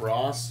you up,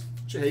 Ross.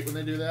 Don't you hate when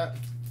they do that?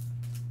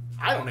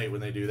 I don't hate when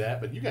they do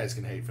that, but you guys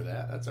can hate for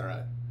that. That's all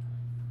right.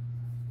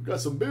 We've got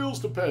some bills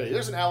to pay.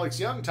 There's an Alex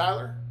Young,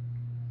 Tyler.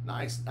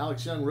 Nice.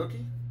 Alex Young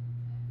rookie.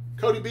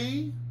 Cody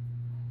B.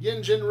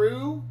 Yin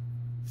Jinru.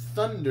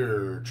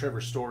 Thunder.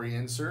 Trevor Story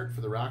insert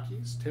for the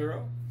Rockies.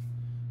 Taro.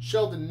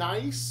 Sheldon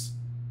Nice.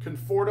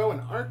 Conforto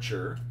and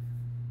Archer.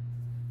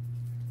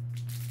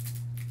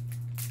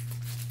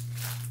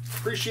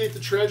 Appreciate the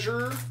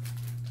treasurer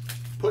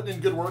putting in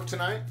good work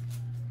tonight.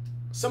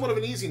 Somewhat of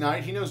an easy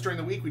night. He knows during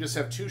the week we just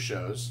have 2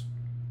 shows.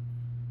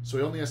 So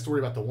he only has to worry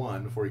about the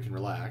one before he can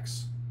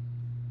relax.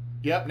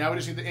 Yep, now we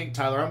just need the ink,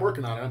 Tyler. I'm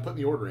working on it. I'm putting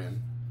the order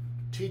in.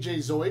 TJ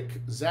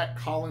Zoic, Zach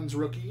Collins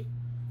rookie,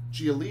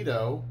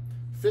 Giolito.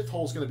 5th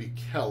hole is going to be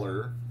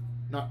Keller.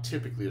 Not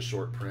typically a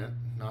short print.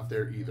 Not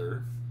there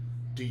either.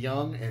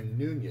 DeYoung and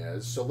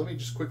Nunez. So let me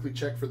just quickly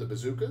check for the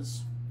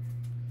bazookas.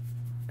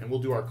 And we'll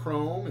do our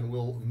chrome, and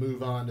we'll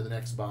move on to the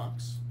next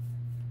box.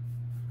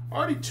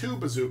 Already 2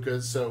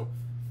 bazookas, so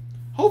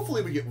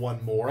hopefully we get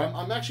one more.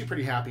 I'm actually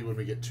pretty happy when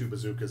we get 2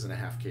 bazookas in a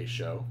half-case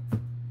show.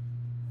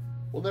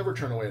 We'll never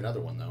turn away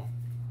another one, though.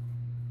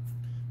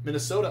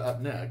 Minnesota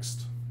up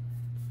next.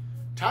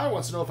 Tyler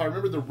wants to know if I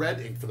remember the red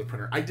ink for the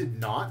printer. I did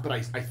not, but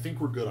I think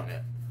we're good on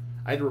it.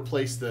 I had to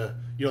replace the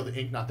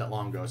ink not that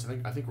long ago, so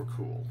I think we're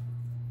cool.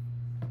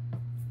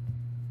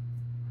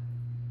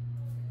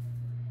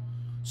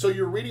 So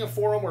you're reading a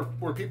forum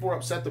where people were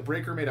upset the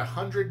breaker made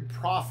 100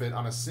 profit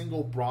on a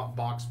single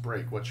box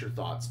break. What's your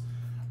thoughts?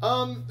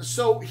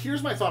 So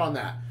here's my thought on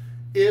that.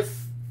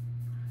 If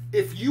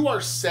you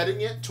are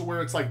setting it to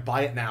where it's like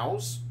buy it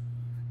nows,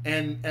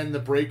 and the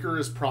breaker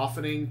is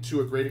profiting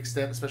to a great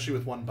extent, especially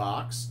with one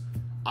box,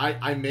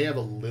 I may have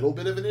a little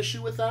bit of an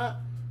issue with that.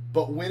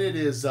 But when it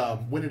is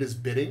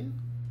bidding,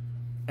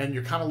 and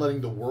you're kind of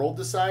letting the world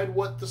decide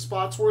what the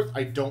spot's worth,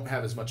 I don't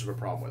have as much of a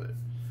problem with it.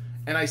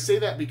 And I say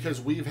that because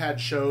we've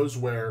had shows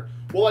where,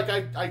 well, like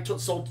I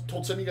told some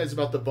of you guys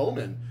about the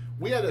Bowman.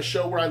 We had a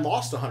show where I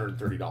lost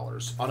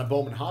 $130 on a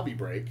Bowman hobby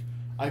break.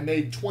 I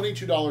made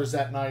 $22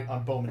 that night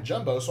on Bowman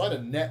Jumbo, so I had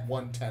a net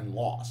 110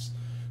 loss.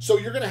 So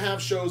you're going to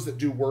have shows that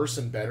do worse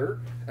and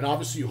better, and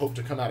obviously you hope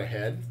to come out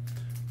ahead.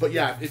 But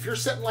yeah, if you're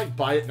setting like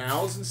buy it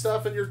nows and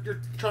stuff, and you're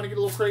trying to get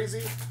a little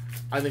crazy,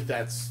 I think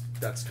that's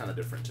kind of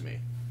different to me.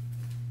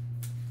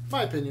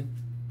 My opinion.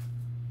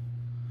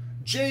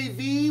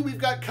 JV, we've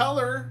got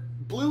color.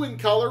 Blue in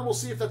color. We'll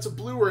see if that's a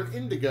blue or an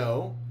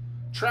indigo.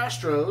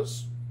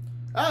 Trastros.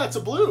 That's a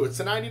blue. It's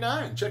a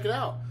 99. Check it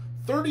out.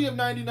 30 of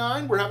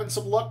 99. We're having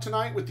some luck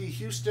tonight with the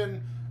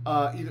Houston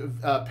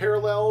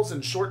parallels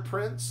and short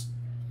prints.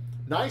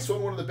 Nice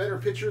one. One of the better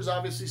pitchers,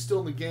 obviously, still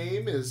in the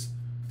game is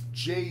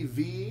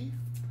JV.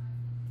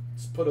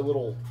 Let's put a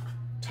little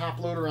top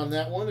loader on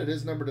that one. It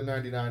is numbered to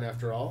 99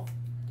 after all.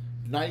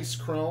 Nice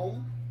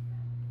chrome.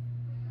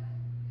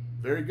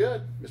 Very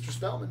good, Mr.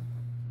 Spellman.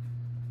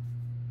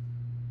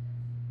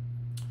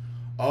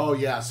 Oh,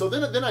 yeah. So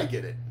then I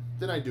get it.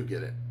 Then I do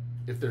get it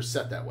if they're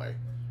set that way.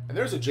 And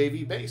there's a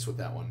JV base with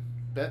that one.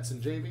 Betts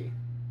and JV.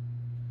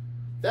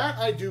 That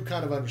I do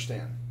kind of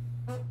understand.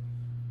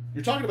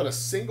 You're talking about a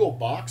single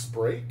box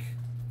break?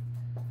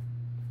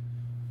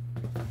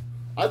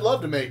 I'd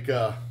love to make,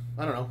 I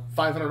don't know,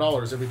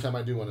 $500 every time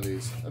I do one of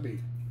these. That'd be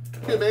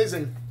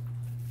amazing.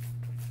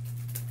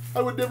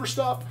 I would never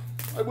stop.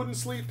 I wouldn't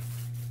sleep.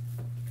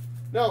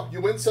 No,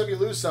 you win some, you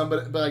lose some,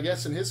 but I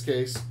guess in his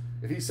case,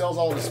 if he sells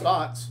all of his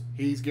spots,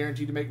 he's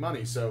guaranteed to make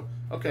money. So,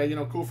 okay,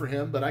 cool for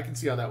him, but I can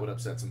see how that would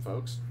upset some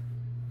folks.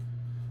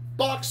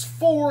 Box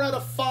 4 out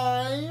of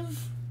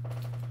 5.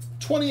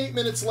 28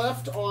 minutes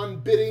left on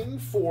bidding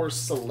for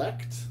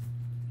select.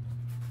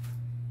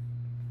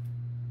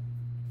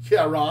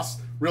 Yeah,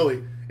 Ross,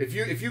 really, if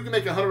you can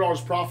make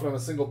 $100 profit on a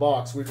single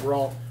box,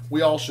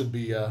 we all should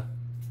be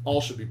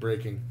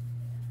breaking.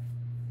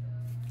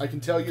 I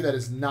can tell you that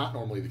is not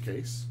normally the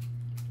case.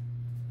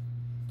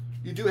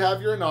 You do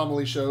have your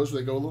anomaly shows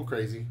where they go a little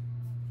crazy.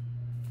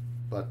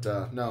 But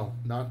no,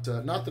 not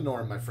the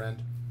norm, my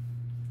friend.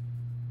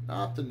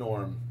 Not the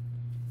norm.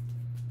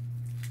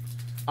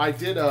 I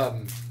did,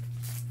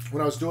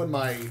 when I was doing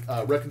my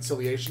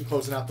reconciliation,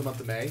 closing out the month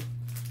of May,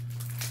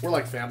 we're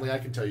like family, I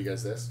can tell you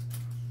guys this.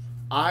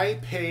 I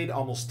paid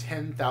almost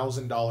 $10,000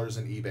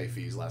 in eBay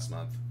fees last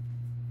month.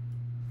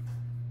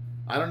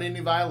 I don't need any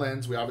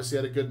violins. We obviously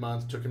had a good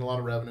month, took in a lot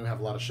of revenue, have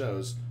a lot of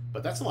shows.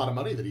 But that's a lot of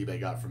money that eBay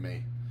got from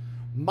me.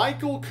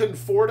 Michael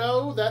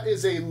Conforto, that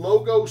is a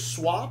logo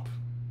swap.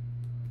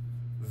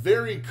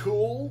 Very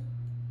cool.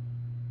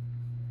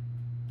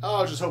 Oh,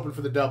 I was just hoping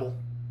for the double.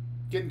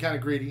 Getting kind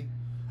of greedy.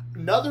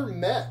 Another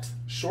Met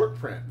short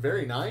print.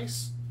 Very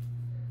nice.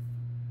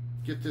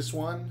 Get this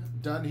one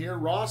done here.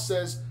 Ross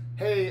says,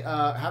 hey,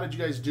 how did you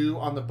guys do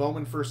on the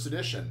Bowman First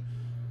Edition?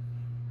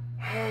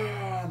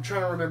 I'm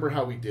trying to remember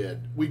how we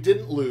did. We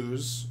didn't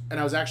lose, and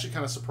I was actually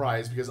kind of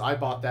surprised because I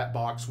bought that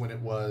box when it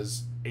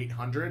was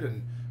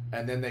 $800,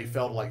 and then they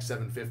fell to like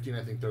 $750, and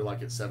I think they're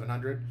like at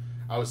 $700.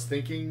 I was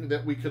thinking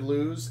that we could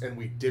lose, and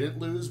we didn't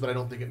lose, but I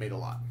don't think it made a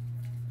lot.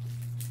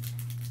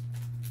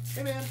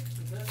 Hey, man.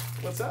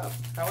 What's up?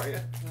 How are you?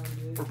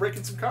 We're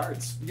breaking some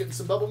cards. You getting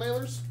some bubble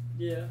mailers?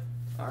 Yeah.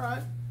 All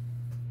right.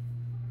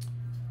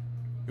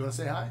 You want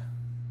to say hi?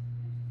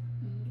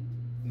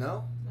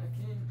 No? I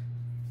can.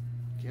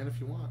 Can if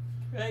you want.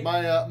 Right.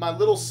 My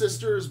little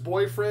sister's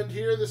boyfriend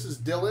here. This is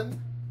Dylan.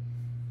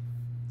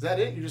 Is that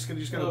it? You're just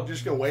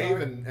gonna wave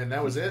and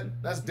that was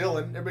it? That's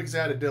Dylan. Everybody say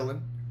hi to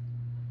Dylan.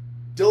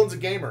 Dylan's a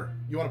gamer.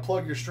 You want to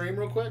plug your stream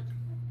real quick?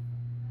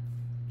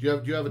 Do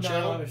you have a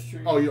channel? I don't have a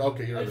stream. Oh,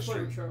 okay. You have a just play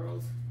stream. with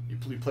Charles.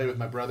 You play with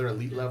my brother,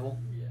 elite level.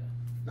 Yeah.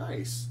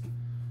 Nice.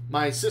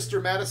 My sister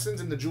Madison's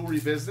in the jewelry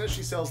business.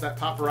 She sells that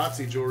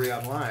paparazzi jewelry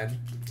online.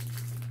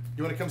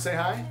 You want to come say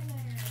hi?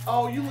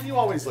 Oh, you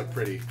always look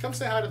pretty. Come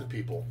say hi to the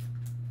people.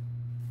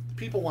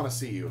 People want to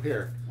see you.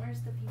 Here.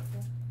 Where's the people?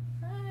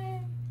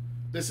 Hi.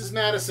 This is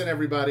Madison,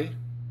 everybody.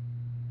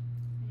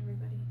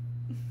 Everybody.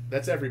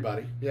 That's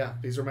everybody. Yeah,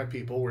 these are my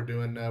people. We're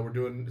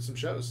doing some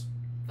shows.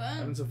 Fun.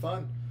 Having some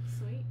fun.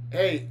 Sweet.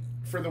 Hey,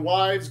 for the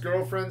wives,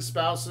 girlfriends,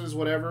 spouses,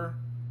 whatever,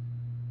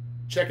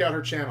 check out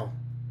her channel.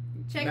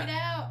 Check it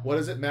out. What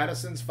is it?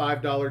 Madison's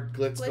 $5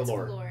 Glitz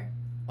Galore. Galore.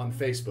 On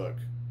Facebook.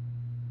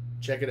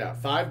 Check it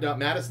out.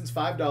 Madison's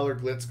 $5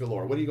 Glitz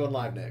Galore. When are you going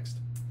live next?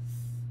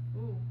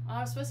 Ooh.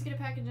 I was supposed to get a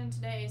package in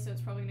today, so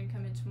it's probably going to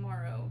come in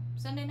tomorrow.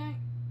 Sunday night?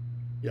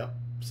 Yep.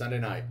 Sunday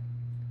night.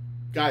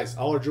 Guys,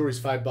 all our jewelry's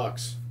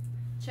 $5.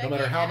 Check no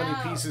matter how out. many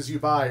pieces you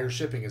buy, her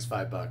shipping is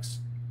 $5.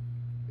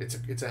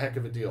 It's a heck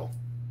of a deal.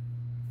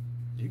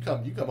 You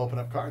come open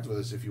up cards with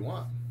us if you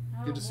want.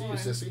 Oh, Good to see you,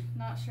 sissy.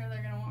 Not sure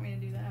they're going to want me to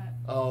do that.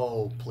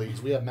 Oh,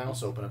 please. We have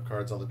mouse open up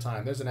cards all the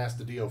time. There's an Ask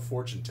the Dio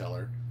fortune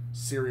teller,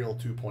 Serial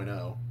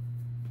 2.0.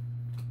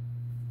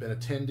 Been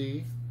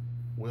attendee,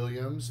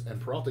 Williams,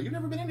 and Peralta. You've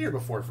never been in here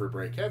before for a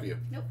break, have you?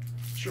 Nope.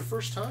 It's your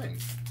first time.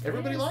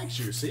 Everybody likes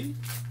you, see?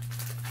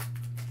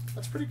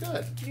 That's pretty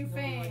good. New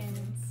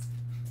fans.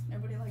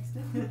 Nobody likes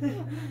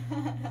them.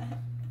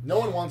 No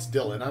one wants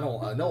Dylan.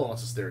 No one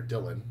wants to stare at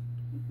Dylan.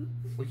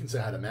 We can say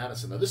hi to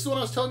Madison, though. This is the one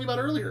I was telling you about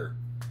earlier.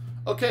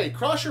 Okay,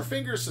 cross your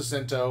fingers,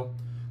 Jacinto.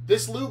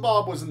 This Lou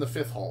Bob was in the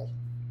 5th hole.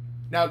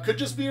 Now, it could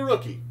just be a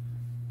rookie.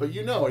 But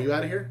you know. Are you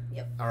out of here?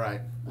 Yep. All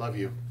right. Love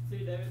you. See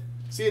you, David.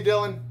 See you,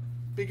 Dylan.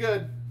 Be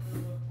good.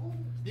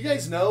 You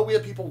guys know we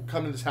have people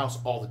come to this house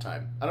all the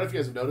time. I don't know if you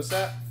guys have noticed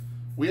that.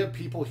 We have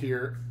people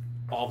here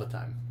all the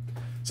time.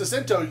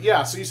 Jacinto,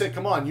 yeah, so you say,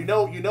 come on. You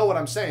know what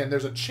I'm saying.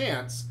 There's a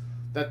chance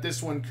that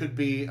this one could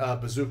be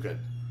bazooka.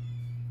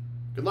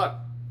 Good luck.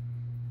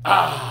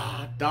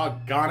 Ah,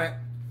 doggone it.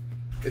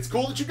 It's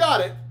cool that you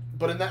got it,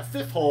 but in that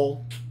 5th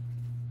hole,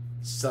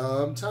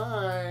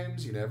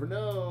 sometimes you never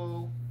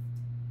know.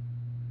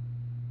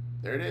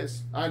 There it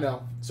is. I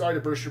know. Sorry to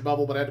burst your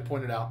bubble, but I had to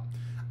point it out.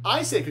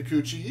 I say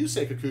Kikuchi, you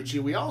say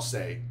Kikuchi, we all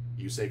say,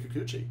 you say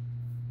Kikuchi.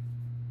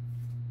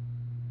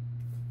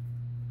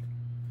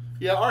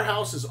 Yeah, our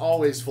house is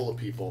always full of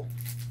people.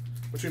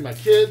 Between my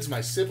kids,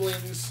 my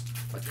siblings,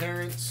 my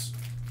parents,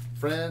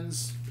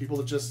 friends, people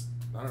that just,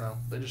 I don't know,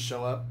 they just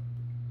show up.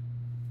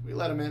 We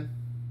let them in.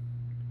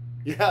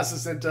 Yeah,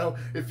 Jacinto,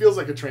 it feels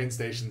like a train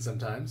station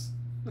sometimes.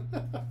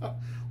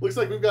 Looks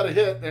like we've got a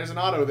hit. There's an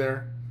auto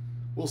there.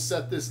 We'll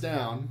set this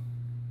down.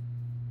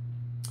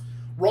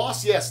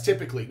 Ross, yes,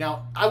 typically.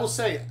 Now, I will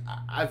say,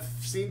 I've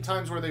seen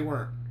times where they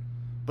weren't,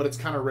 but it's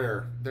kind of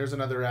rare. There's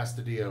another Ask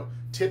the Dio.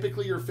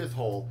 Typically, your 5th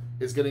hole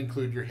is going to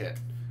include your hit.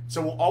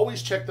 So we'll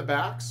always check the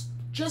backs,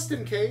 just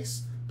in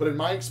case, but in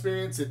my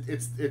experience,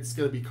 it's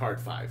going to be card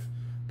 5.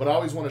 But I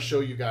always want to show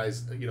you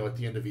guys, at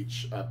the end of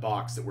each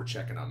box that we're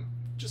checking them.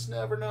 Just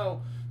never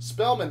know.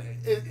 Spellman,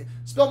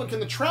 can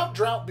the Trout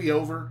drought be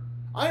over?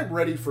 I am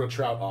ready for a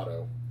Trout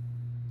auto.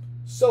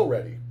 So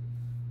ready.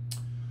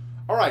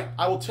 All right,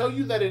 I will tell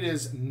you that it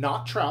is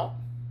not Trout,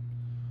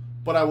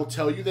 but I will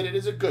tell you that it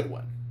is a good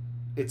one.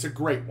 It's a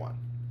great one,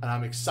 and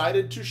I'm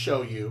excited to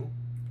show you.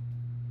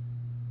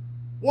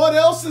 What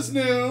else is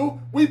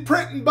new? We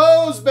printing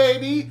bows,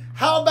 baby.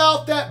 How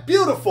about that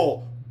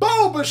beautiful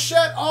Bo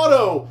Bichette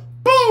auto?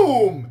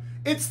 Boom!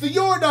 It's the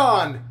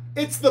Jordan.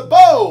 It's the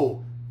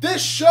Bo.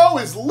 This show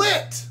is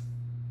lit.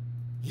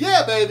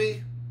 Yeah,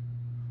 baby.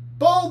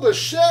 Bo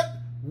Bichette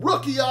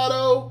rookie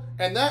auto,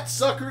 and that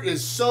sucker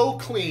is so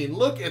clean.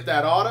 Look at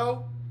that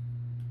auto.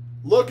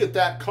 Look at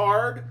that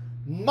card.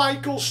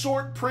 Michael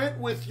short print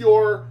with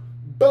your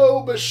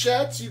Bo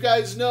Bichettes. You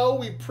guys know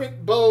we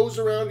print bows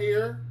around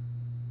here.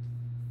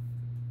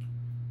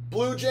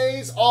 Blue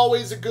Jays,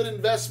 always a good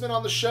investment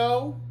on the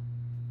show.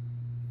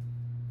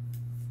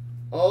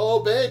 Oh,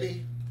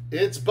 baby.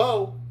 It's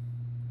Bo.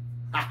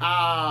 Ha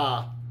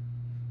ha.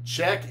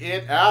 Check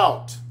it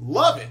out.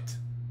 Love it.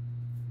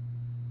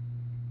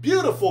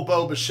 Beautiful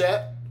Bo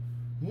Bichette.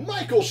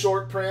 Michael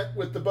short print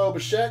with the Bo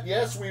Bichette.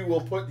 Yes, we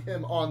will put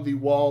him on the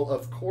wall,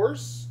 of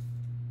course.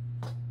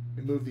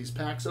 We move these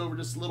packs over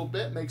just a little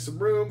bit. Make some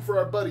room for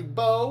our buddy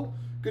Bo.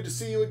 Good to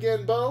see you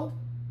again, Bo.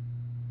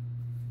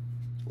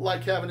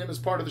 Like having him as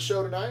part of the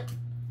show tonight.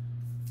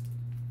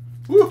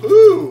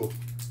 Woohoo!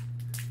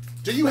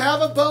 Do you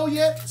have a bow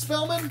yet,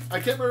 Spellman? I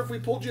can't remember if we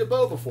pulled you a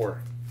bow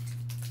before.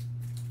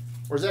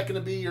 Or is that going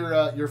to be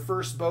your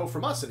first bow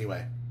from us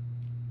anyway?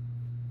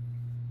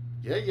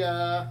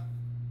 Yeah.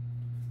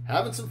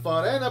 Having some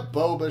fun. And a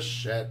Bo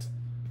Bichette.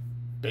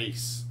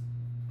 Base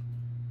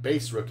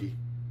rookie.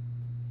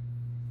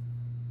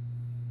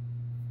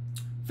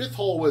 5th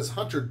hole was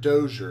Hunter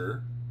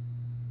Dozier.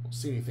 Don't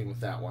see anything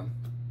with that one.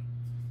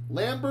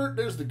 Lambert,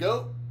 there's the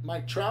GOAT.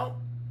 Mike Trout.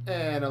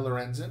 And a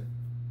Lorenzen.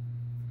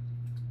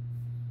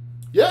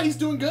 Yeah, he's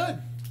doing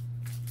good.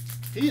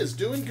 He is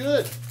doing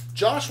good.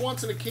 Josh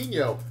wants an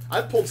Aquino.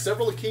 I've pulled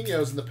several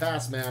Aquinos in the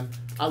past, man.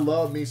 I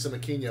love me some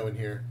Aquino in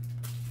here.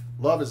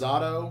 Love his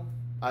auto.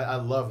 I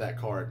love that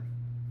card.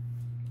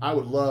 I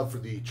would love for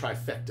the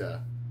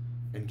trifecta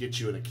and get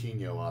you an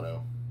Aquino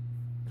auto.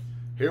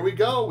 Here we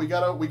go. We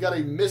got a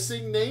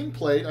missing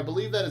nameplate. I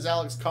believe that is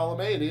Alex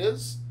Colomé. It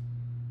is.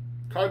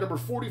 Card number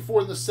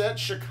 44 in the set,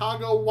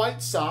 Chicago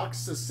White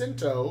Sox,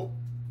 Jacinto.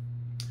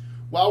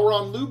 While we're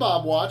on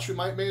Lubob watch, we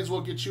may as well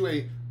get you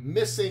a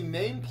missing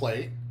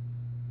nameplate.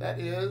 That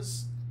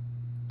is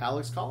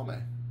Alex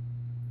Colome.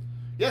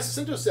 Yes,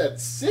 Jacinto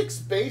said 6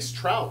 base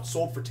Trout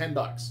sold for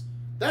 $10.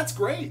 That's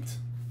great.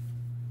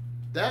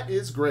 That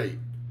is great.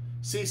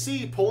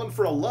 CC pulling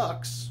for a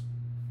Lux.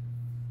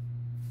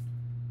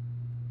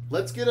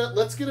 Let's get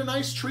a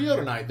nice trio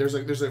tonight. There's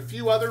a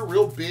few other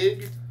real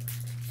big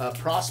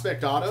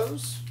prospect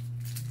autos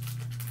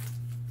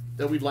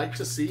that we'd like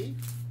to see.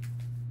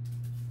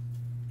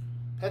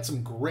 Had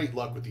some great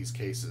luck with these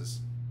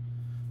cases.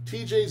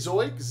 TJ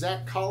Zoik,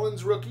 Zach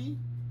Collins rookie,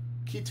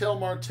 Ketel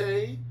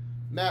Marte,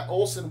 Matt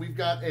Olson. We've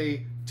got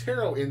a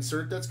tarot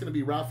insert. That's going to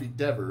be Rafi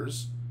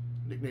Devers,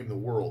 nickname the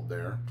world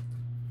there.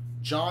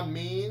 John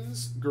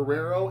Means,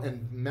 Guerrero,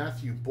 and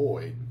Matthew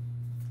Boyd.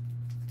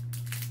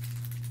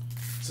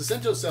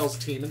 Jacinto sells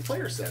team and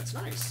player sets.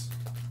 Nice.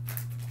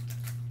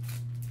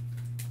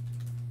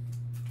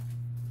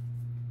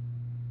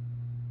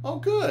 Oh,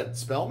 good,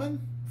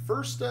 Spellman.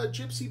 First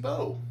Gypsy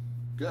Bow.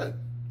 Good.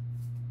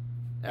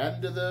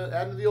 Adding to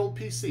the old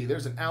PC.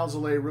 There's an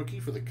Alzolay rookie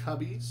for the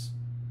Cubbies.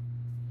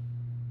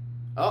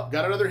 Oh,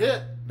 got another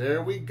hit.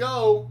 There we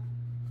go.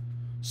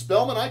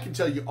 Spellman, I can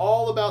tell you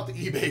all about the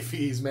eBay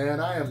fees, man.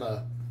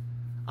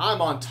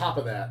 I'm on top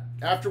of that.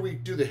 After we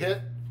do the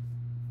hit,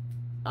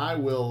 I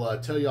will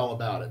tell you all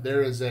about it.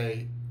 There is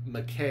a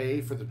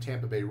McKay for the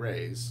Tampa Bay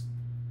Rays.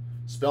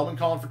 Spellman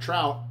calling for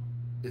Trout.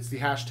 It's the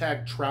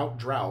hashtag Trout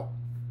Drought.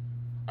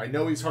 I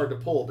know he's hard to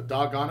pull, but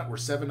doggone it, we're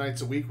 7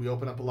 nights a week. We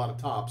open up a lot of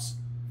tops.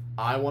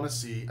 I want to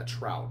see a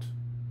Trout.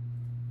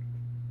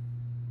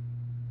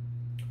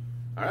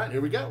 All right,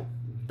 here we go.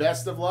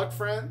 Best of luck,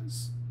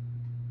 friends.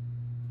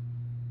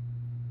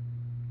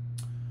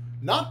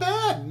 Not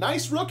bad.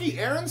 Nice rookie,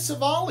 Aaron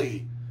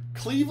Savali.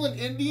 Cleveland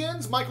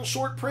Indians, Michael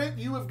Shortprint.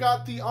 You have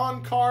got the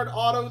on-card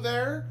auto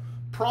there.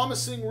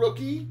 Promising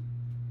rookie.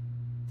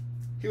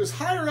 He was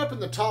higher up in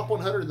the top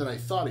 100 than I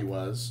thought he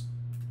was.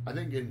 I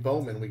think in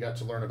Bowman we got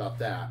to learn about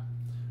that.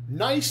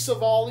 Nice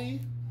Savali.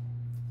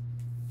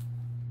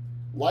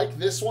 Like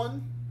this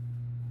one.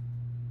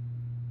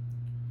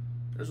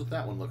 There's what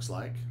that one looks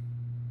like.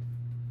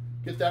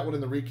 Get that one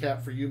in the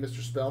recap for you,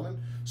 Mr.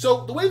 Spellman.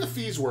 So the way the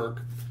fees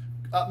work,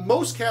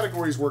 most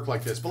categories work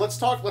like this. But let's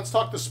talk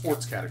the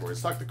sports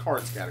categories. Let's talk the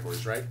cards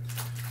categories, right?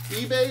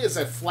 eBay is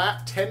a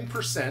flat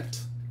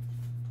 10%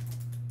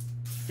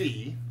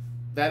 fee.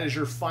 That is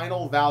your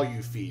final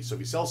value fee. So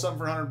if you sell something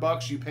for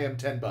 $100, you pay them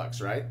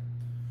 $10, right?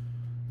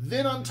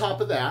 Then on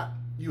top of that,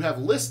 you have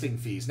listing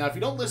fees. Now, if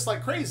you don't list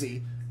like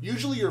crazy,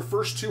 usually your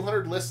first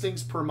 200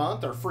 listings per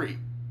month are free.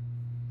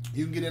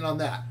 You can get in on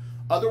that.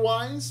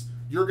 Otherwise,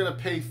 you're going to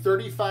pay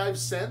 35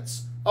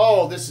 cents.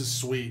 Oh, this is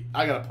sweet.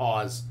 I got to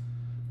pause.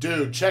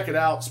 Dude, check it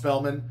out,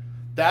 Spellman.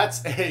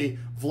 That's a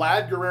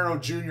Vlad Guerrero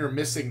Jr.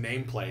 missing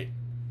nameplate.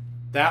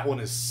 That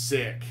one is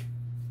sick.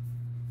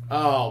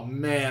 Oh,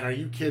 man, are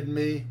you kidding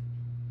me?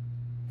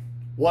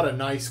 What a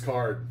nice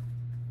card.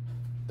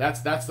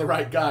 That's the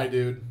right guy,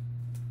 dude.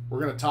 We're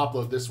going to top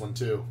load this one,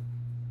 too.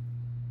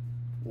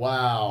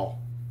 Wow.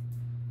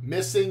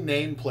 Missing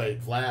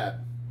nameplate, Vlad.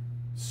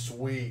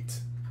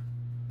 Sweet.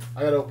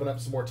 I got to open up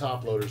some more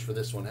top loaders for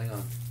this one. Hang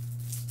on.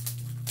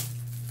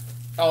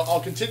 I'll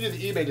continue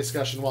the eBay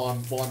discussion while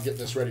I'm getting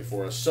this ready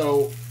for us.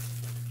 So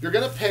you're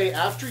going to pay,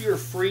 after your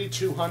free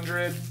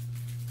 200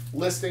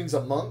 listings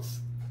a month,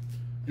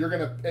 you're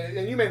going to,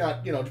 and you may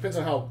not, it depends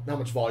on how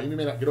much volume, you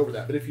may not get over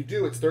that. But if you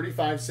do, it's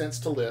 35 cents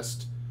to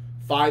list,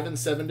 5- and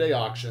 7-day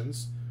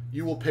auctions.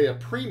 You will pay a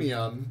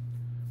premium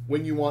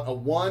when you want a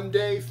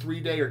 1-day,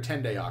 3-day, or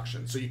 10-day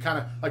auction. So you kind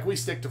of, like we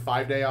stick to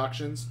 5-day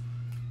auctions.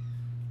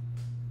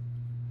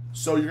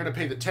 So you're going to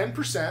pay the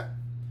 10%,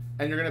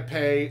 and you're going to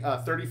pay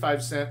a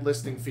 35-cent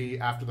listing fee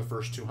after the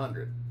first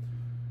 200.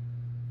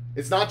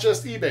 It's not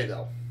just eBay,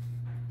 though.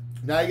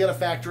 Now you got to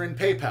factor in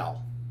PayPal.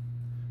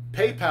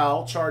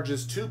 PayPal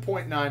charges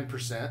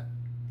 2.9%.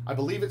 I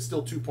believe it's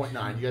still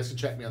 2.9. You guys can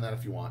check me on that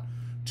if you want.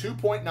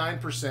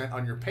 2.9%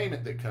 on your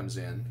payment that comes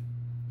in.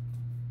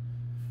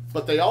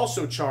 But they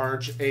also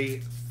charge a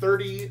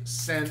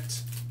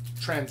 30-cent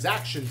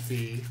transaction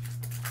fee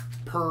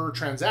per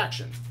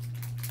transaction.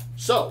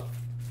 So,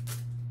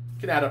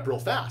 it can add up real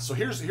fast. So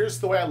here's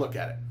the way I look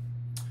at it.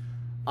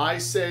 I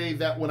say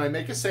that when I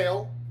make a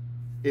sale,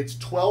 it's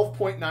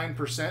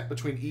 12.9%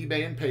 between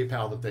eBay and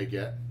PayPal that they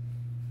get.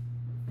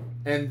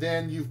 And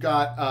then you've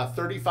got a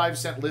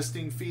 35-cent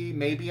listing fee,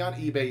 maybe on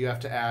eBay you have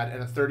to add,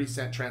 and a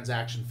 30-cent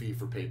transaction fee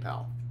for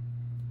PayPal.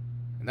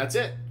 And that's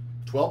it.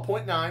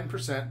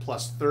 12.9%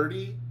 plus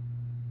 30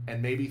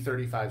 and maybe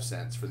 35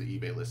 cents for the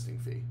eBay listing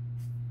fee.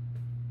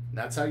 And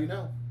that's how you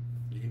know.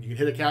 You can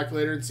hit a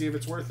calculator and see if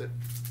it's worth it.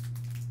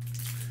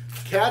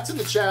 Cat's in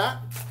the chat.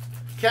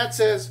 Cat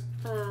says,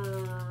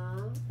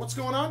 what's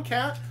going on,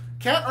 Cat?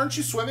 Cat, aren't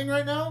you swimming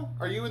right now?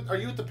 Are you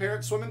at the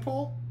parent swimming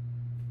pool?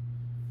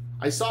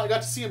 I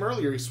got to see him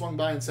earlier. He swung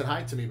by and said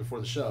hi to me before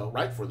the show,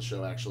 right before the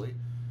show, actually.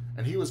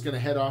 And he was going to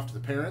head off to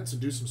the parents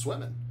and do some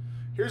swimming.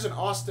 Here's an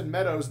Austin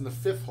Meadows in the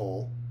 5th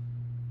hole.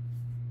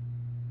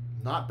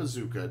 Not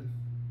bazooka.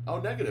 Oh,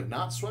 negative.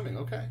 Not swimming.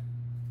 Okay.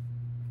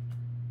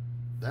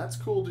 That's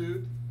cool,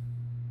 dude.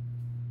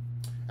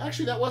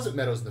 Actually, that wasn't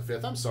Meadows in the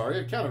 5th. I'm sorry.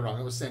 I counted wrong.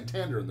 It was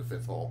Santander in the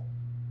 5th hole.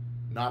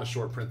 Not a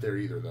short print there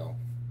either, though.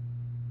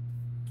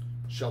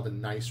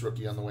 Sheldon, nice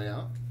rookie on the way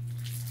out.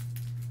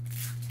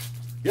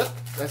 Yep,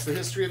 that's the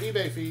history of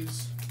eBay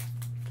fees.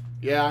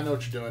 Yeah, I know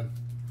what you're doing.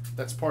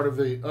 That's part of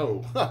the...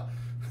 Oh,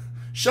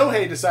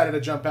 Shohei decided to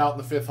jump out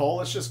in the 5th hole.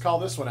 Let's just call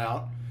this one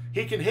out.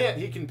 He can hit.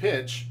 He can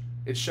pitch.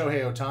 It's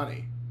Shohei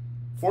Ohtani.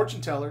 Fortune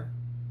teller.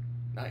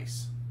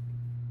 Nice.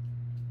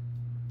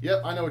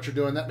 Yep, I know what you're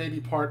doing. That may be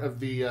part of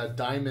the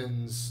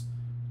Diamonds.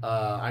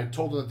 I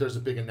told him that there's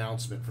a big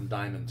announcement from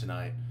Diamond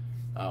tonight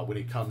when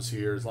he comes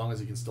here. As long as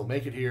he can still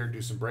make it here,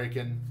 do some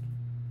breaking.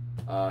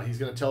 He's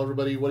going to tell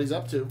everybody what he's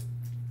up to.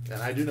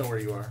 And I do know where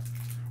you are.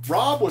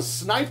 Rob was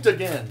sniped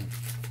again.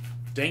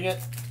 Dang it.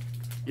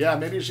 Yeah,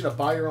 maybe you should have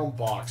buy your own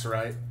box,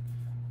 right?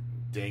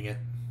 Dang it.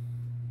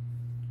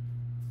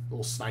 A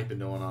little sniping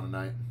going on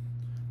tonight.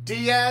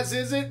 Diaz,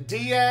 is it?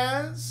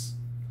 Diaz?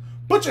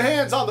 Put your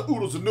hands on the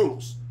oodles and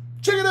noodles.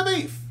 Chicken and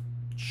beef.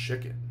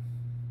 Chicken.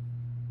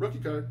 Rookie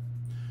card.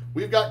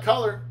 We've got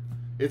color.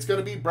 It's going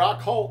to be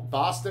Brock Holt,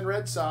 Boston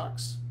Red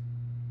Sox.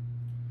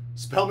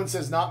 Spellman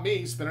says, not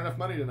me. Spent enough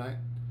money tonight.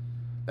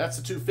 That's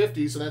the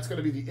 250, so that's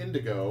going to be the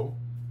Indigo.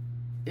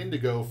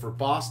 Indigo for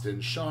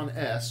Boston. Sean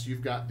S.,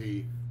 you've got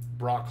the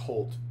Brock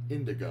Holt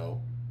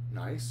Indigo.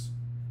 Nice.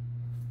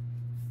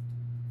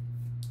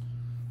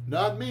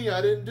 Not me.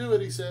 I didn't do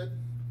it, he said.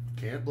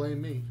 Can't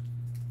blame me.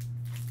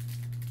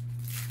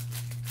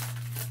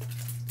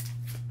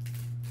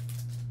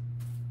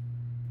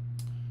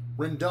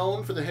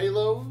 Rendon for the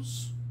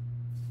Halos.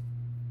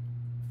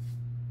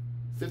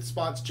 5th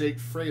spot's Jake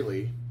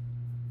Fraley.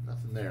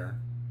 Nothing there.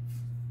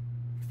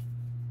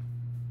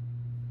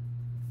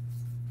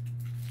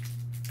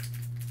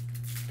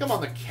 Come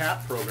on the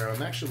cap program.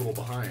 I'm actually a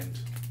little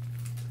behind.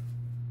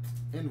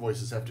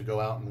 Invoices have to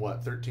go out in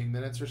what, 13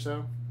 minutes or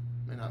so?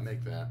 May not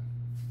make that.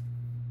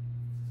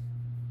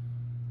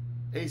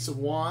 Ace of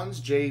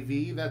Wands,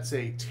 JV. That's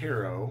a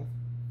Tarot.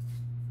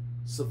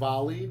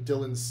 Savali,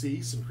 Dylan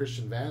Cease, and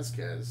Christian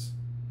Vasquez.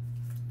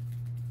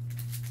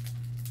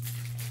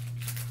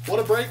 What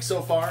a break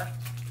so far.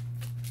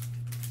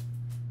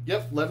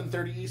 Yep,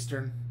 11:30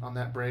 Eastern on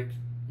that break.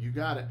 You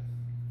got it.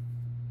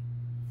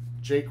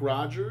 Jake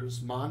Rogers,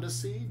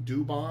 Mondesi,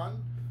 Dubon.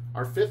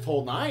 Our 5th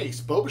hole,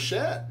 nice. Bo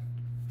Bichette.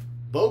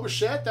 Bo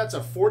Bichette, that's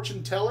a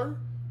fortune teller.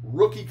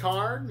 Rookie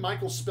card.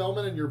 Michael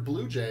Spellman and your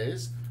Blue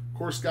Jays. Of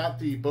course, got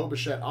the Bo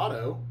Bichette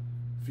auto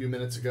a few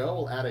minutes ago.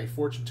 We'll add a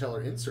fortune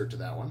teller insert to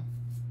that one.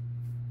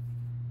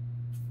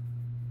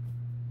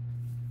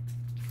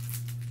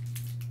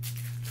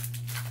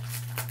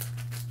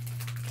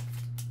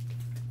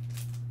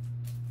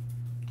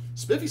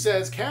 Spiffy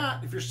says,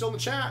 Cat, if you're still in the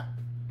chat,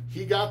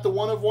 he got the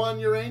 1/1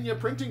 Urania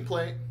printing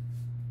plate.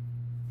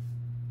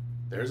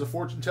 There's a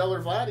fortune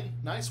teller, Vladdy.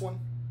 Nice one.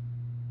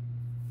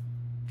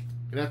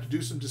 Gonna have to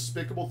do some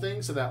despicable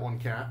things to that one,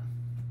 Cat.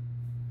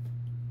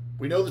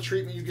 We know the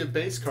treatment you give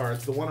base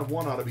cards. The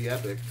 1/1 ought to be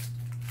epic.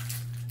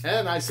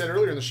 And I said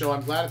earlier in the show,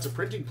 I'm glad it's a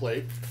printing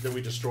plate that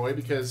we destroy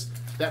because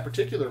that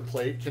particular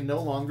plate can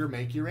no longer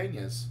make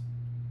Uranias.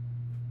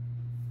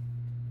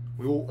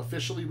 We will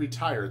officially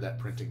retire that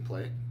printing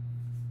plate.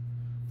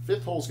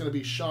 5th hole is going to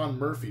be Sean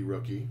Murphy,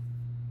 rookie.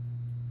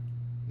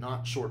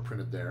 Not short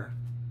printed there.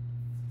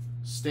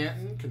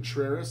 Stanton,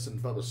 Contreras,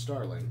 and Bubba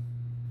Starling.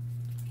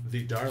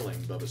 The darling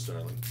Bubba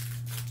Starling.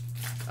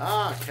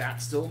 Ah, Cat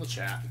still in the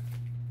chat.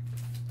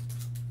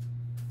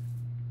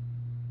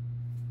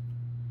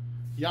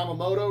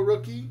 Yamamoto,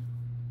 rookie.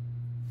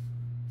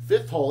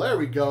 5th hole, there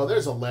we go.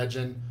 There's a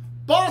legend.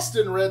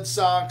 Boston Red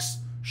Sox,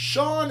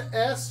 Sean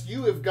S.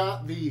 You have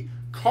got the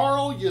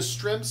Carl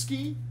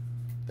Yastrzemski.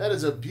 That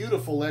is a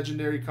beautiful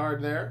legendary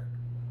card there.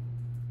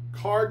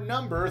 Card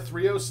number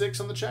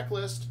 306 on the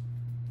checklist.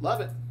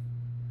 Love it.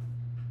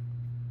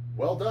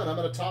 Well done. I'm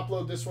going to top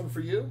load this one for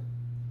you.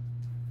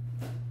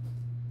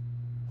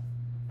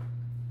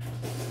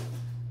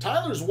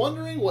 Tyler's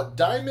wondering what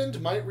Diamond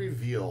might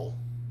reveal.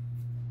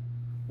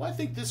 Well, I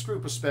think this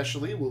group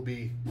especially will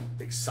be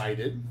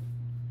excited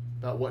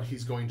about what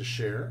he's going to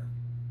share.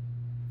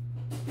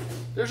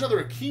 There's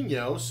another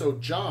Aquino. So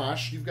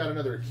Josh, you've got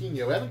another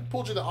Aquino. I haven't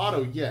pulled you the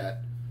auto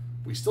yet.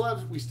 We still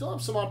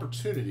have some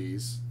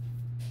opportunities,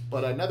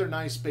 but another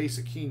nice base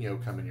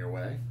Aquino coming your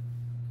way.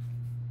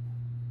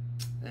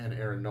 And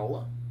Aaron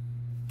Nola.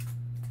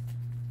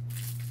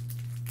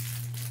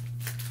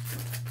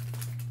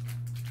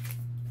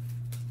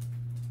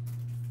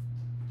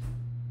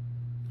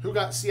 Who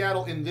got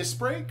Seattle in this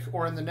break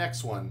or in the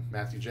next one,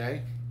 Matthew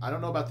J? I don't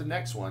know about the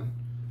next one.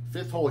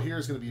 5th hole here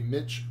is going to be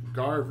Mitch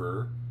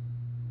Garver.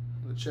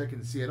 I'm going to check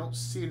and see. I don't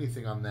see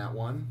anything on that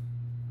one.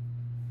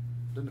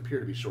 Doesn't appear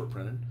to be short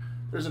printed.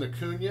 There's an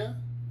Acuna,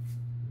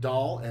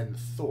 Dahl, and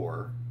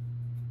Thor.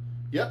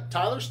 Yep,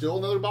 Tyler, still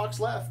another box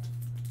left.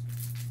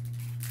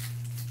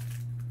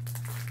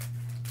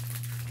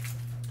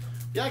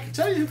 Yeah, I can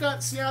tell you who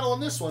got Seattle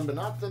in this one, but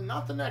not the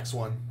next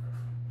one.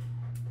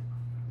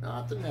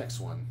 Not the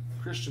next one.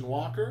 Christian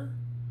Walker,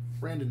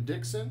 Brandon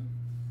Dixon,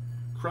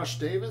 Crush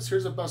Davis.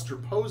 Here's a Buster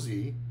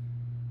Posey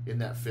in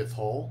that 5th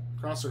hole.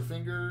 Cross our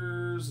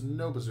fingers,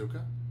 no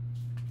Bazooka.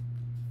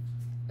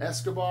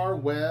 Escobar,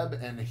 Webb,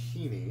 and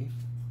Heaney.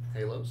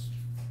 Halos.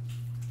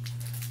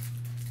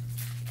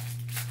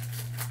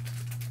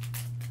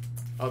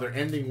 Oh, they're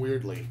ending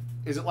weirdly.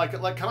 Is it like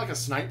kind of like a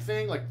snipe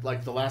thing,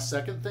 like the last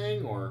second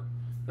thing, or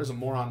there's a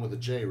moron with a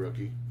J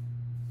rookie?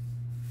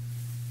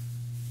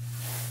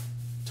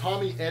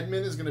 Tommy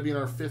Edman is going to be in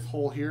our 5th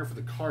hole here for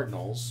the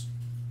Cardinals,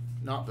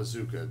 not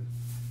Bazooka.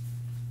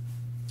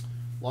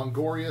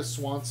 Longoria,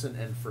 Swanson,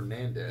 and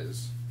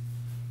Fernandez.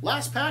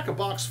 Last pack of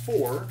box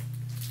 4.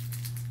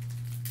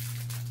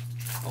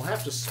 I'll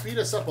have to speed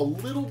us up a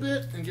little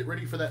bit and get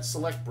ready for that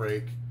select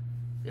break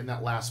in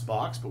that last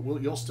box, but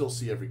you'll still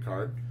see every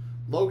card.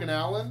 Logan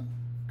Allen,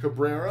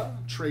 Cabrera,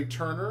 Trey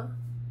Turner,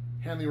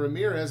 Hanley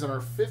Ramirez, and our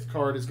 5th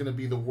card is going to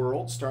be the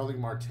World, Starling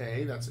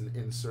Marte. That's an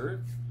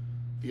insert.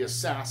 The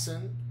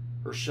Assassin,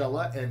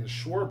 Urshela, and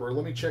Schwarber.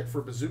 Let me check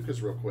for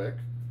bazookas real quick,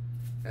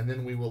 and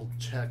then we will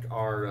check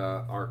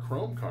our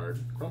Chrome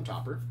card, Chrome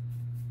Topper.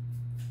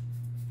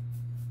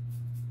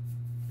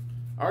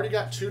 I already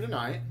got 2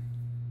 tonight.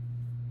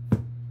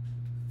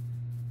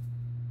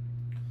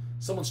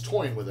 Someone's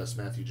toying with us,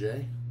 Matthew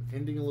J.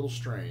 Ending a little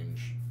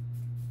strange.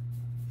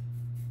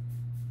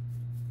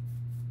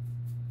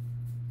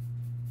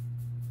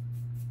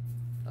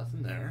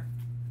 Nothing there.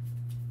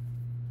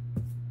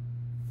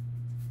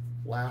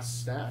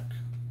 Last stack.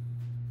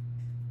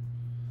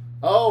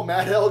 Oh,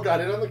 Matt L got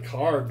in on the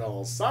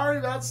Cardinals. Sorry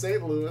about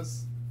St.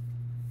 Louis.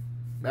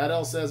 Matt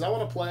L says, I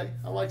want to play.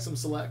 I like some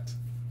select.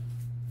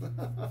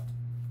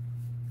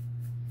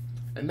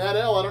 And Matt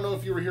L, I don't know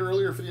if you were here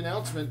earlier for the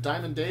announcement.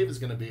 Diamond Dave is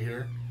going to be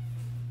here.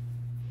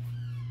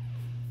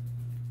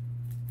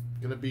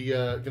 Gonna be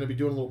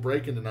doing a little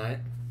break-in tonight.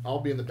 I'll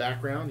be in the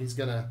background. He's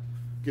gonna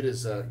get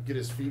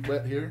his feet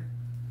wet here.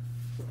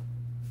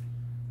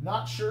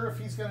 Not sure if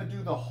he's gonna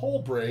do the whole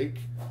break.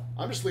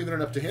 I'm just leaving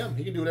it up to him.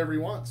 He can do whatever he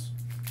wants.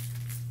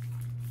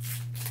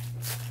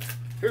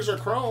 Here's our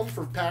Chrome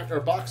for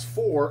box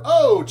 4.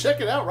 Oh,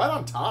 check it out, right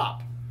on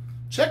top.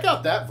 Check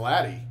out that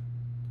Vladdy.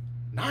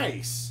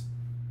 Nice,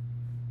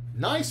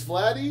 nice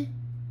Vladdy,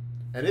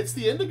 and it's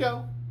the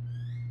Indigo.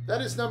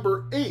 That is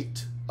number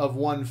 8 of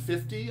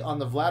 150 on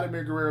the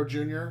Vladimir Guerrero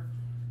Jr.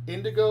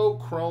 Indigo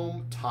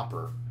Chrome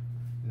Topper.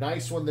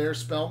 Nice one there,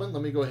 Spellman.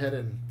 Let me go ahead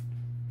and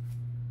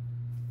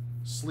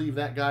sleeve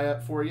that guy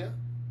up for you.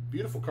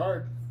 Beautiful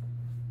card.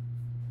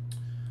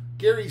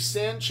 Gary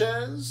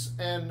Sanchez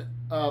and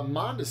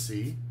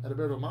Mondesi,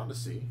 Adalberto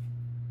Mondesi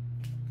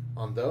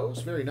on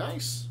those. Very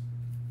nice.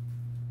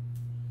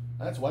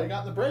 That's why you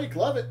got in the break.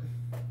 Love it.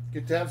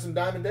 Get to have some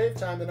Diamond Dave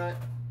time tonight.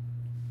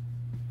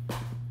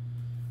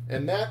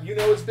 And Matt, you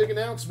know his big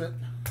announcement.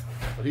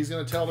 But he's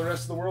going to tell the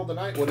rest of the world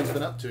tonight what he's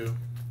been up to.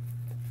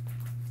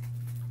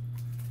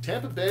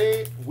 Tampa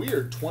Bay,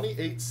 weird,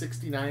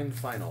 28-69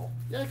 final.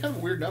 Yeah, kind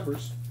of weird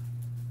numbers.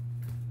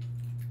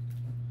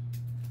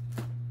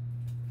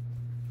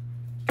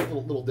 A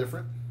little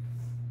different.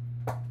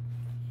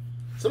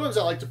 Sometimes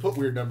I like to put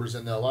weird numbers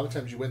in, though. A lot of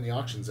times you win the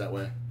auctions that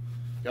way.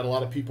 Got a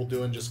lot of people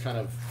doing just kind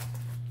of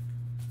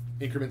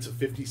increments of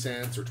 50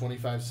 cents or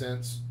 25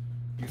 cents.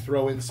 You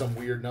throw in some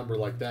weird number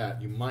like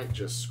that, you might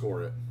just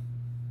score it.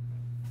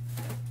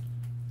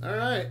 All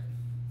right,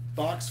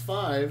 box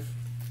 5.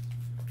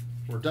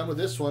 We're done with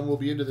this one. We'll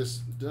be into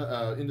this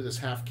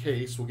half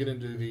case. We'll get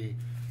into the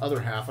other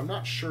half. I'm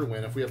not sure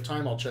when. If we have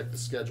time, I'll check the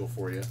schedule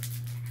for you.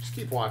 Just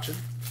keep watching.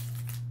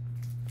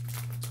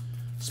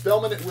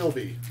 Spellman, it will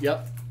be.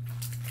 Yep,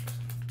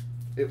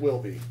 it will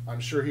be. I'm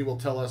sure he will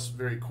tell us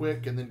very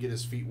quick and then get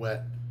his feet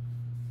wet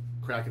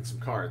cracking some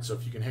cards. So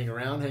if you can hang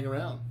around, hang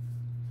around.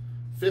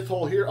 5th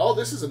hole here. Oh,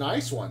 this is a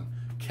nice one.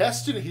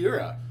 Keston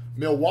Hiura,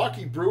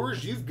 Milwaukee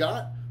Brewers. You've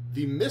got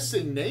the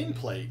missing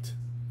nameplate,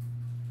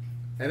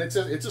 and it's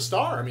a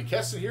star. I mean,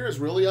 Keston Hiura is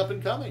really up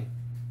and coming.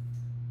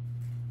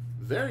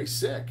 Very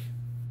sick.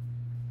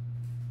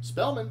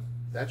 Spellman,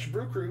 that's your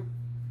brew crew.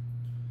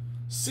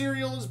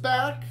 Serial is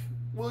back.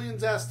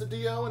 Williams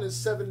Astudillo and his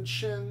 7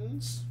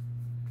 chins.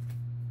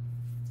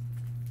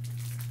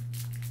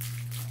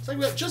 It's like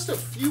we have just a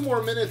few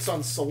more minutes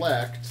on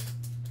select.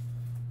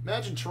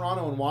 Imagine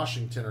Toronto and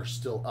Washington are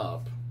still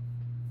up.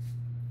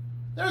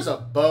 There's a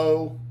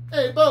Bo.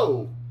 Hey,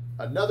 Bo.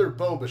 Another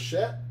Bo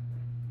Bichette.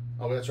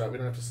 Oh, that's right. We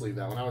don't have to sleeve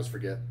that one. I always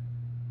forget.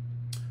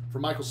 For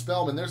Michael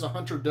Spellman, there's a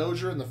Hunter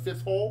Dozier in the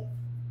 5th hole.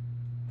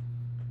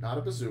 Not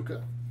a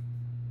bazooka.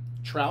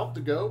 Trout,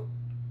 the GOAT,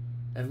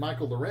 and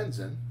Michael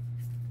Lorenzen.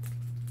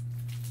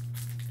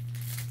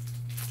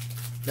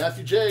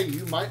 Matthew J.,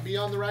 you might be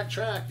on the right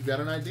track. You've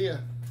got an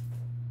idea.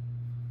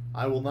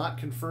 I will not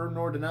confirm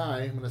nor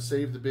deny. I'm going to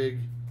save the big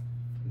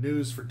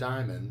news for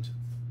Diamond.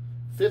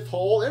 5th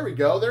hole. There we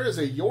go. There is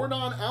a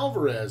Yordan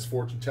Alvarez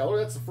fortune teller.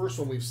 That's the first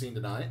one we've seen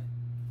tonight.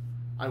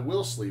 I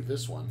will sleeve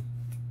this one.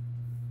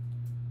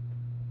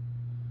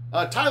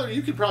 Tyler,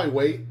 you can probably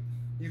wait.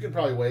 You can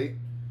probably wait.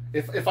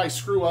 If I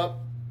screw up,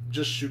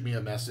 just shoot me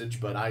a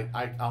message, but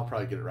I'll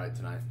probably get it right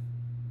tonight.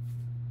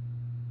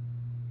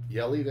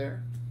 Yelly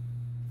there.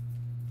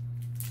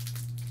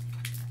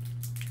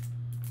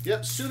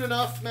 Yep, soon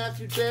enough,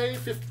 Matthew J.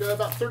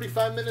 About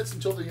 35 minutes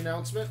until the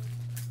announcement,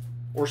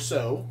 or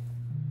so.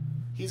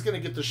 He's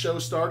gonna get the show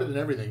started and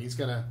everything. He's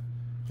gonna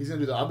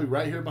do the. I'll be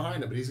right here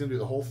behind him, but he's gonna do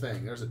the whole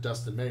thing. There's a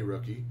Dustin May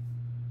rookie.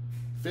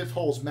 5th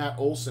hole's Matt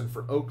Olson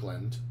for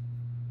Oakland,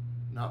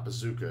 not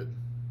Bazooka.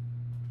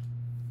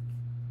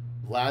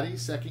 Vladdy,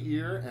 2nd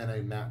year, and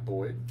a Matt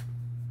Boyd.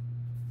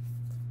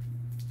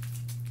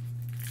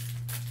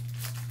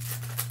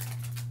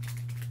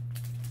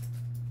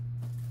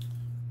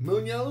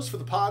 Munoz for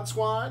the Pod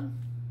Squad.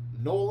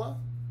 Nola.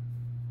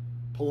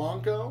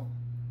 Polanco.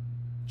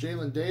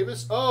 Jalen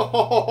Davis.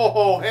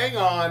 Oh, hang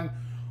on.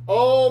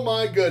 Oh,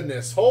 my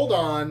goodness. Hold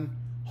on.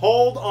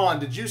 Hold on.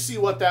 Did you see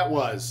what that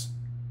was?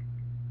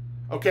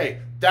 Okay,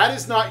 that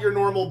is not your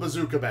normal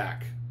Bazooka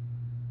back.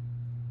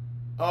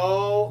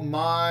 Oh,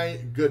 my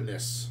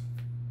goodness.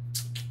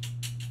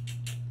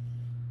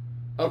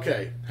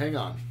 Okay, hang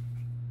on.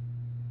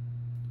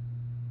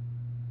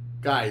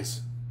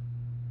 Guys.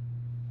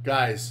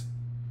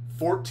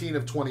 14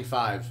 of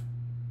 25.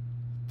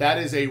 That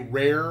is a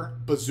rare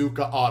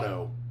Bazooka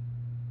auto.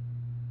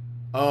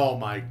 Oh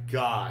my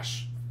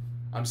gosh.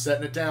 I'm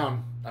setting it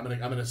down. I'm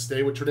gonna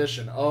stay with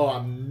tradition. Oh,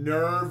 I'm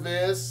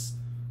nervous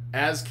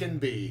as can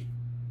be.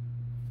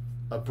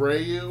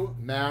 Abreu,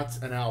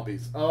 Matt, and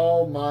Albies.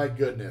 Oh my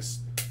goodness.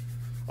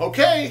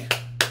 Okay.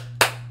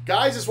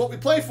 Guys, this is what we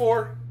play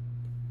for.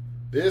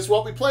 This is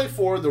what we play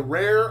for. The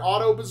rare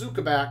auto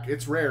Bazooka back.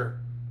 It's rare.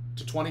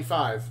 To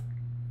 25.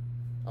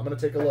 I'm gonna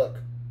take a look.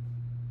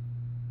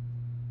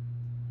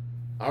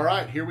 All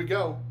right, here we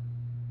go.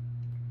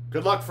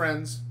 Good luck,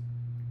 friends.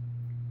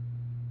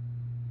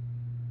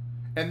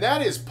 And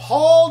that is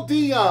Paul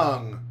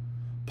DeYoung.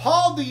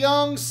 Paul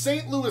DeYoung,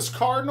 St. Louis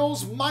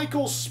Cardinals.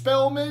 Michael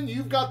Spellman,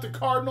 you've got the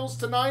Cardinals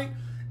tonight,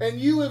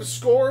 and you have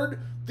scored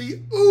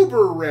the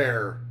uber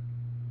rare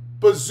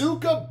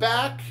Bazooka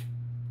back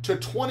to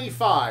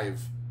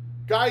 25.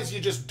 Guys, you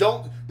just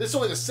don't. This is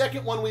only the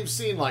second one we've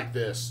seen like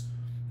this.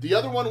 The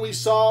other one we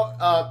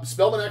saw,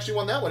 Spellman actually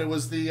won that one. It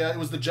was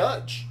the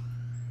Judge.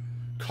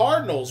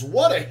 Cardinals,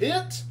 what a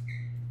hit!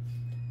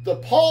 The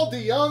Paul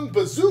DeYoung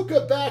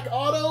Bazooka back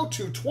auto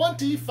to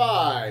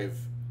 25.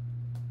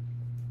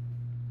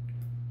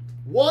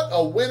 What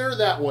a winner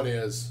that one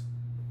is.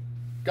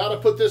 Got to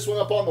put this one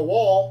up on the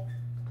wall.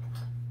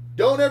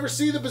 Don't ever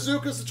see the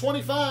Bazookas to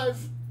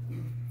 25.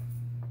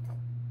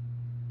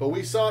 But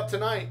we saw it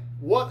tonight.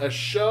 What a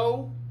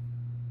show.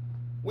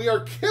 We are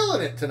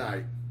killing it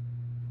tonight.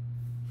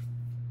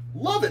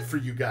 Love it for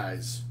you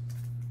guys.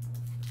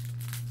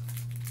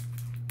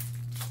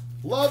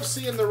 Love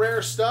seeing the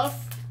rare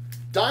stuff.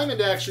 Diamond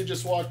actually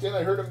just walked in.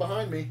 I heard him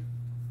behind me.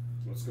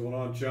 What's going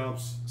on,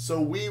 chumps? So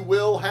we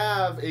will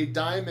have a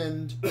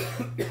Diamond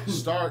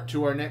start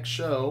to our next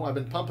show. I've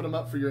been pumping them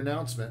up for your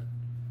announcement.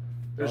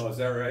 Oh, is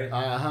that right?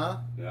 Uh-huh.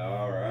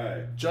 All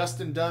right.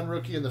 Justin Dunn,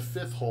 rookie in the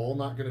 5th hole.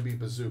 Not going to be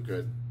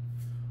Bazooka.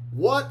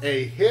 What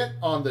a hit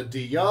on the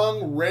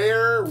DeYoung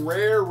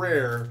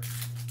rare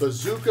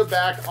Bazooka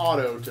back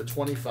auto to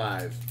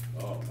 25.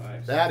 Oh,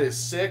 nice. That is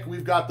sick.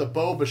 We've got the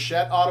Bo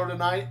Bichette auto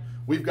tonight.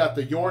 We've got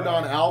the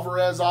Yordan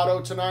Alvarez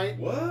auto tonight.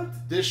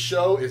 What? This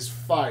show is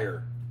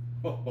fire.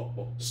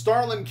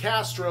 Starlin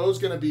Castro is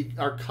going to be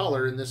our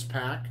color in this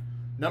pack.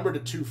 Number to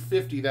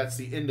 250, that's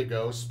the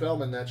Indigo.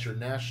 Spellman, that's your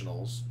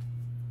Nationals.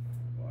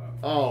 Wow.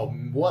 Oh,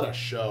 what a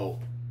show.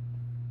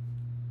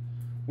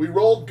 We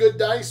rolled good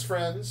dice,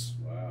 friends.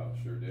 Wow,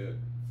 sure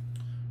did.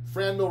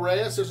 Fran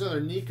Reyes, there's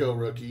another Nico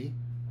rookie.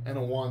 And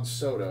a Juan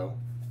Soto.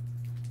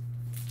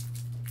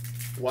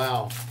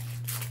 Wow.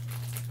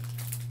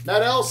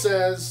 Matt L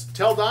says,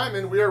 tell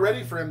Diamond we are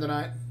ready for him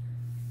tonight.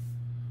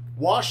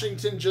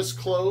 Washington just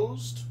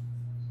closed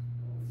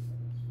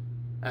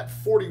at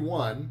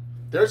 41.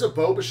 There's a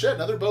Bo Bichette,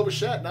 another Bo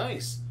Bichette.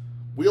 Nice.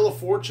 Wheel of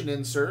Fortune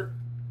insert.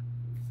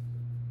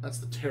 That's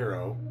the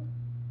Tarot.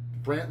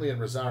 Brantley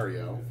and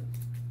Rosario.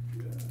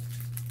 Yeah.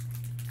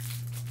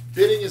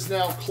 Bidding is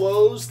now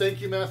closed. Thank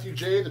you, Matthew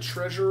J. The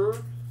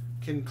treasurer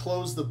can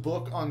close the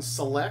book on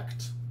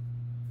select.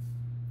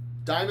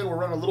 Diamond, we're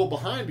running a little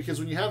behind because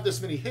when you have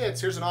this many hits,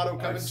 here's an auto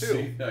coming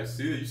too. I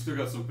see that. You still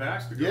got some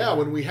packs to go. Yeah,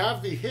 when we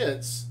have the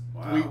hits,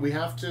 wow. we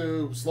have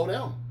to slow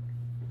down.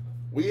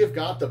 We have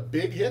got the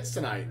big hits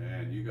tonight.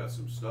 Man, you got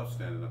some stuff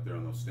standing up there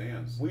on those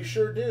stands. We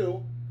sure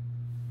do.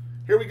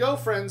 Here we go,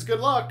 friends. Good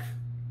luck.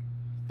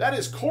 That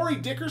is Corey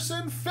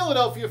Dickerson,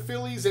 Philadelphia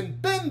Phillies,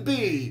 and Ben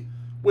B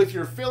with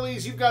your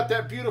Phillies. You've got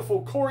that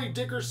beautiful Corey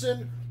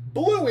Dickerson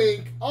blue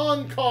ink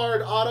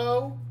on-card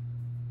auto.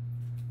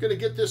 Gonna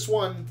get this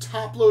one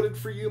top-loaded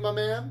for you, my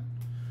man.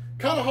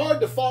 Kind of hard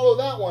to follow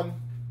that one.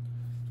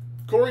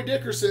 Corey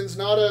Dickerson's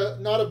not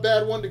a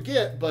bad one to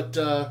get, but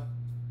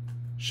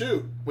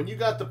shoot, when you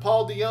got the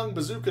Paul DeYoung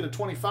Bazooka to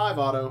 25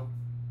 auto,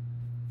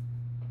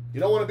 you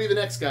don't want to be the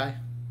next guy.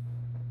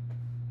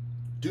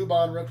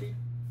 Dubon rookie.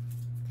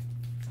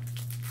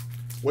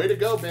 Way to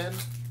go, Ben.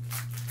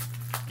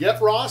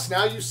 Yep, Ross,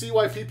 now you see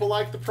why people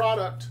like the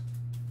product.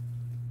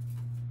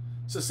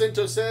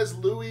 Jacinto says,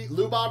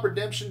 Lubob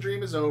redemption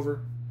dream is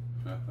over.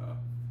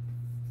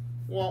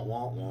 Wah,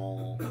 wah,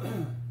 wah.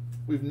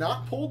 We've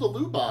not pulled a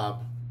Lubob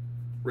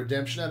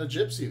redemption out of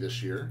Gypsy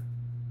this year.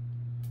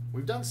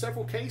 We've done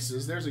several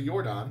cases. There's a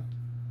Jordan.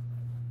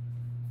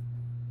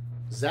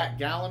 Zach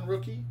Gallen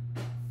rookie.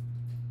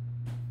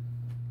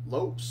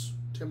 Lopes.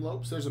 Tim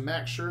Lopes. There's a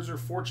Max Scherzer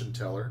fortune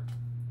teller.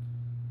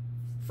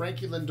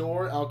 Frankie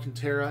Lindor,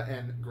 Alcantara,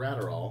 and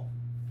Gratterall.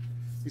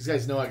 These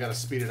guys know I got to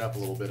speed it up a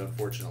little bit,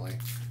 unfortunately.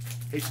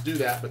 Hate to do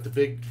that, but the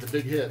big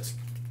hits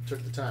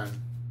took the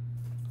time.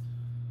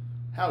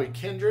 Howie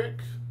Kendrick,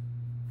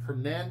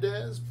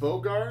 Hernandez,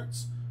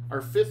 Bogarts.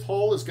 Our fifth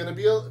hole is going to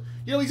be a...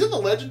 You know, he's in the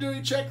legendary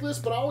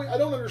checklist, but I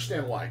don't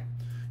understand why.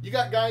 You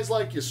got guys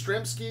like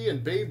Yastrzemski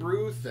and Babe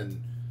Ruth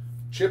and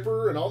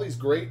Chipper and all these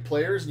great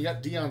players, and you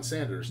got Deion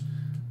Sanders.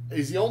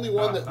 He's the only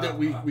one that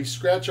we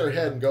scratch our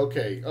head and go,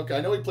 okay,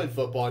 I know he played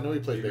football. I know he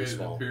played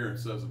baseball. He made an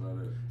appearance, that's about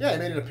it. Yeah, he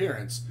made an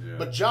appearance. Yeah.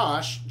 But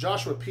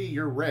Joshua P.,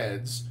 your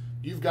Reds,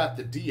 you've got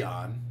the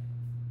Deion.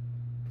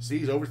 See,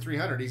 he's over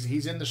 300.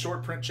 He's in the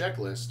short print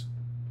checklist.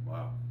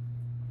 Wow.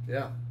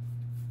 Yeah.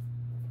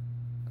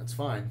 That's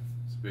fine.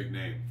 It's a big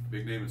name.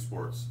 Big name in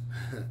sports.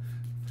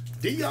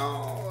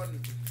 Deion!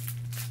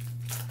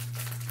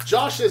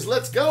 Josh says,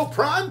 let's go.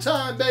 Prime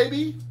time,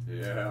 baby.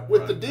 Yeah.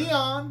 With the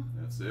Deion.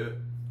 That's it.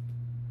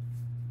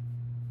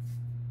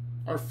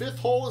 Our fifth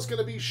hole is going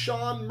to be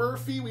Sean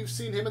Murphy. We've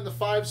seen him in the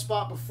 5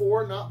 spot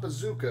before, not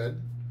Bazooka.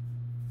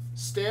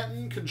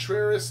 Stanton,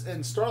 Contreras,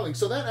 and Starling.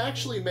 So that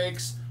actually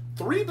makes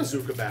 3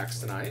 Bazooka backs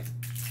tonight.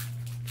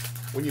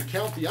 When you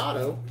count the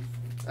auto,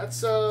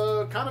 that's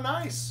kind of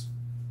nice.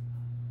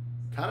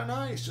 Kind of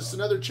nice. Just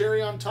another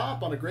cherry on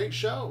top on a great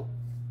show.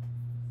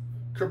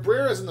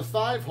 Cabrera's in the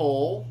 5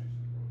 hole.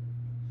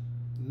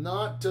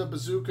 Not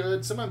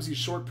Bazooka. Sometimes he's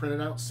short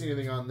printed. I don't see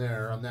anything on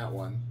there on that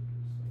one.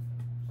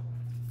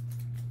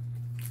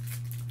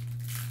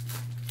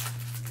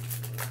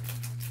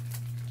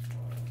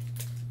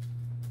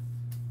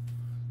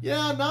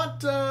 Yeah,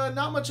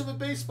 not much of a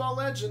baseball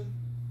legend.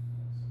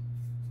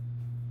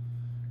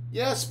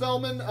 Yeah,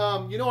 Spellman.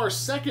 You know, our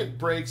second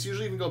breaks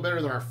usually even go better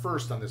than our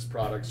first on this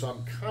product, so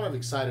I'm kind of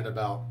excited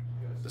about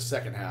the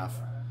second half.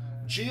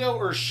 Gio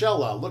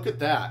Urshela, look at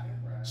that.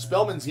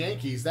 Spellman's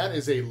Yankees. That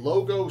is a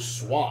logo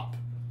swap.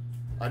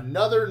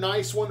 Another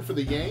nice one for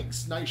the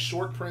Yanks. Nice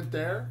short print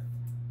there.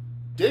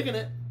 Digging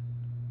it.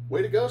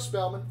 Way to go,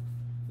 Spellman.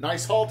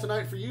 Nice haul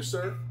tonight for you,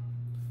 sir.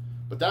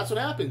 But that's what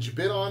happens. You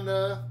bid on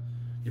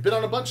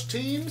a bunch of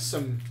teams,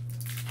 some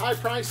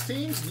high-priced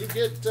teams, and you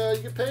get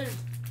paid.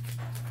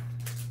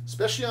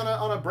 Especially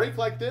on a break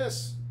like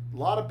this. A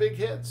lot of big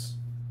hits.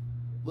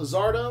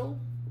 Luzardo,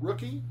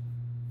 rookie.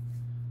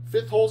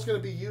 Fifth hole's going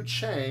to be Yu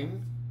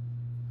Chang.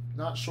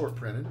 Not short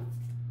printed.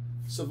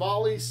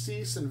 Savali,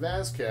 Cease, and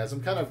Vasquez.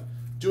 I'm kind of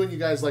doing you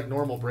guys like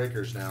normal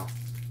breakers now.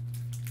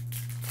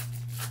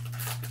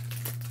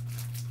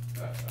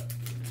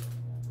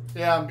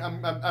 Yeah,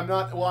 I'm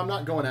not. Well, I'm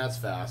not going as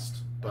fast,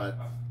 but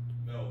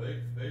No,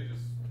 they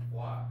just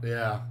fly.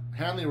 yeah.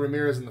 Hanley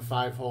Ramirez in the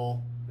 5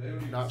 hole. They don't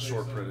even Not say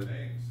short some of the printed.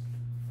 names.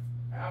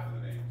 Half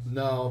of the names.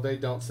 No, they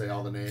don't say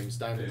all the names.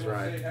 They Diamond's don't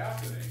right. say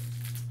half the names.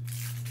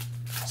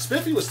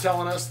 Spiffy was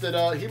telling us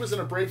that he was in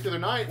a break the other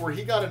night where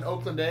he got an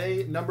Oakland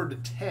A numbered to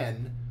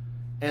 10,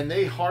 and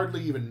they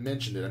hardly even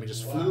mentioned it. I mean,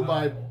 just flew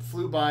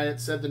by it,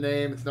 said the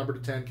name, it's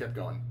numbered to 10, kept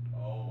going.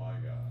 Oh my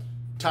God.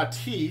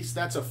 Tatis,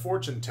 that's a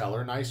fortune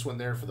teller. Nice one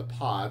there for the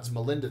Pods.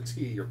 Melinda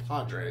T, your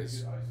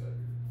Padres.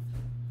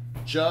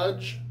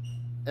 Judge,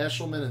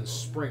 Eshelman, and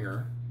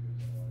Springer.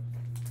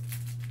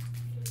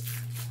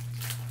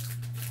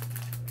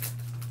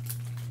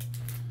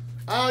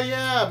 Oh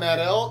yeah, Matt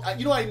L.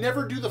 You know, I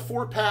never do the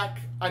 4-pack.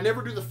 I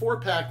never do the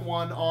 4-pack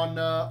one on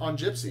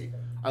Gypsy.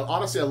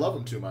 Honestly, I love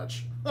them too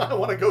much. I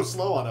want to go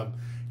slow on them.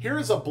 Here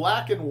is a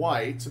black and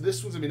white. So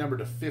this one's gonna be numbered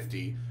to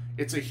 50.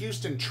 It's a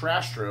Houston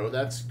Trastro.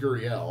 That's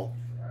Gurriel.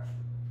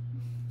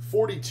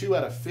 42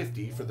 out of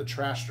 50 for the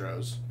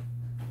Trastros.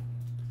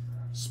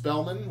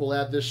 Spellman, we'll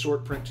add this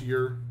short print to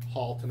your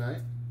haul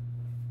tonight.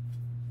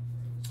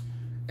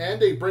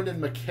 And a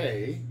Brendan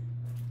McKay.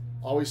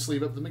 Always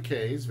sleeve up the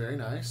McKays. Very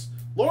nice.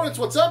 Lawrence,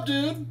 what's up,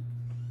 dude?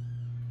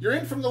 You're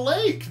in from the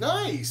lake.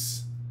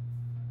 Nice.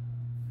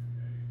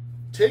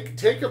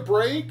 Take a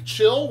break,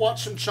 chill,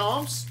 watch some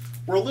chomps.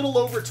 We're a little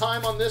over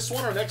time on this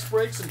one. Our next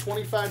break's in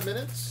 25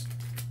 minutes.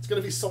 It's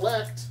going to be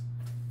select.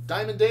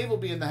 Diamond Dave will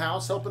be in the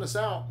house helping us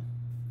out.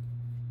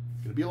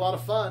 Going to be a lot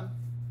of fun.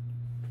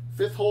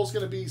 Fifth hole's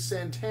going to be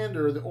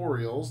Santander, the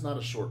Orioles, not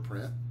a short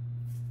print.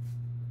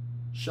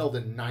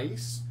 Sheldon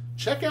Nice.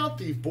 Check out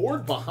the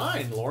board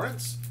behind,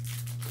 Lawrence.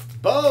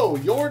 Bo,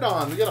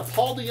 Jordan. We got a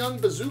Paul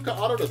DeYoung Bazooka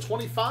auto to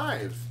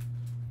 25.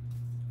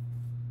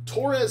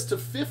 Torres to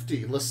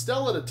 50. La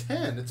Stella to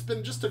 10. It's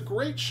been just a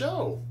great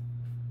show.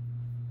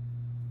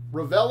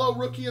 Ravello,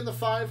 rookie in the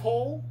 5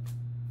 hole.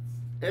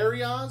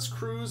 Arias,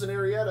 Cruz, and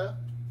Arrieta.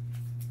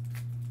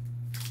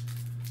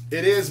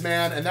 It is,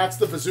 man, and that's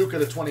the Bazooka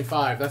to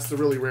 25. That's the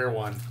really rare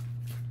one.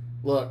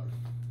 Look.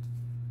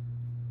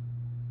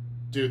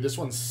 Dude, this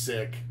one's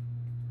sick.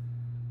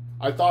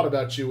 I thought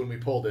about you when we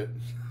pulled it.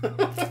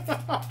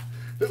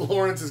 That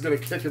Lawrence is going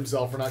to kick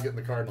himself for not getting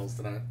the Cardinals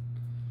tonight.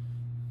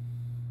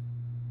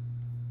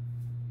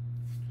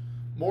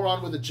 More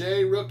on with a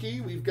J rookie.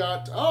 We've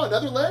got, oh,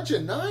 another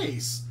legend.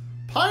 Nice.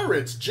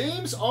 Pirates,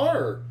 James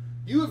R.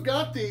 You have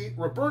got the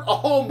Roberto.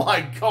 Oh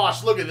my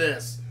gosh, look at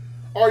this.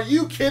 Are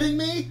you kidding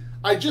me?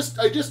 I just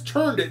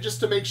turned it just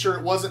to make sure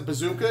it wasn't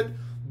bazookaed.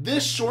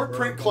 This short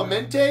print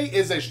Clemente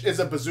is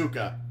a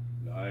bazooka.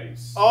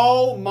 Nice.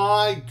 Oh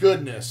my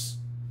goodness.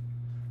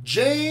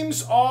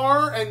 James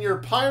R. and your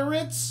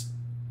Pirates.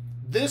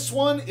 This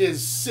one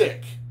is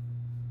sick.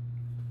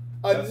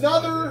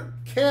 Another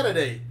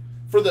candidate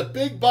for the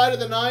big bite of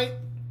the night.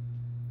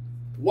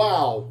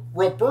 Wow.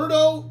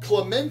 Roberto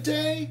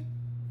Clemente.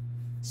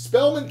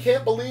 Spellman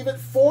can't believe it.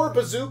 4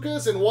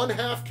 bazookas in 1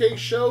 half-case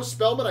show.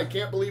 Spellman, I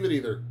can't believe it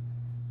either.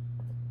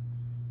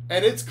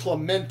 And it's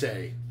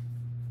Clemente.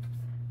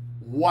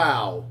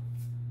 Wow.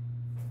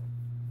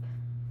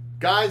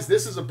 Guys,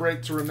 this is a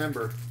break to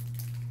remember.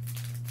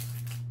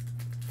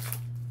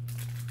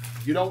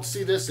 You don't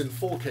see this in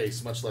full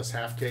case, much less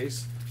half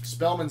case.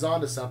 Spellman's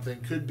onto something.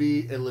 Could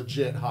be a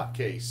legit hot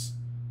case.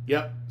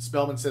 Yep,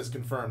 Spellman says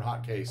confirmed,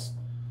 hot case.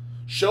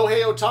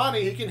 Shohei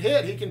Ohtani, he can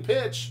hit, he can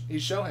pitch.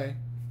 He's Shohei.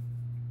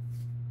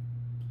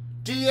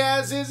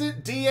 Diaz, is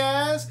it?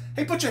 Diaz?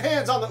 Hey, put your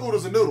hands on the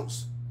oodles and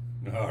noodles.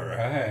 All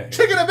right.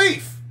 Chicken and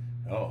beef.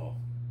 Oh.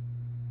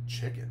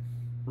 Chicken.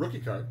 Rookie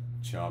card.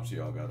 Chomps,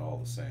 y'all got all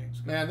the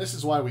sayings. Man, this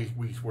is why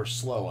we're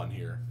slow on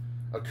here.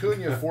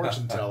 Acuna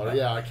fortune teller.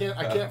 Yeah, I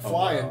can't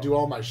fly and do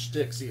all my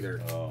shticks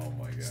either. Oh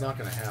my god. It's not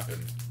gonna happen.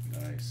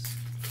 Nice.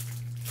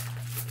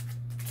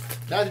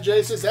 Matthew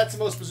J says that's the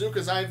most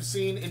bazookas I've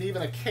seen in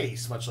even a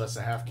case, much less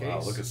a half case.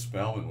 Wow, look at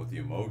Spellman with the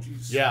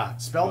emojis. Yeah,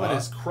 Spellman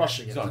is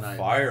crushing it He's on tonight.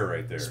 fire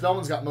right there.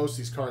 Spellman's got most of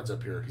these cards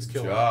up here. He's Good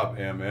killing job,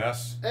 it.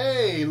 MS.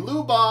 Hey,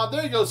 Lou Bob.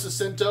 There you go,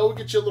 Jacinto. We'll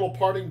get you a little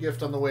parting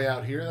gift on the way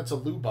out here. That's a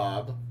Lou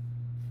Bob.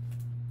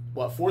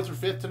 What, 4th or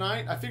 5th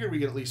tonight? I figured we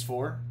get at least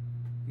 4.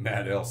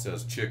 Matt L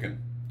says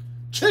chicken.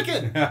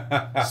 Chicken!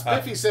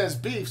 Spiffy says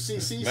beef.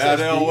 CC Matt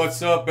says L, beef.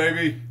 what's up,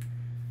 baby?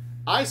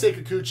 I say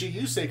Kikuchi.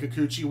 You say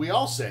Kikuchi. We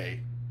all say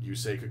you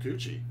say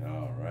Kikuchi.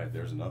 All right,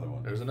 there's another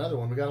one. There's another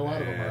one. We got a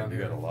lot of them around You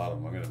here. got a lot of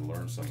them. I'm going to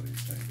learn some of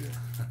these things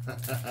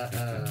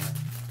here.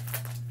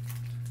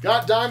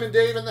 Got Diamond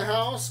Dave in the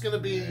house. Going to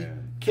be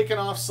Man. kicking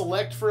off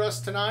Select for us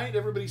tonight.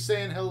 Everybody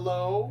saying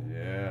hello.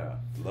 Yeah,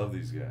 love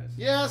these guys.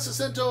 Yeah,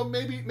 Jacinto,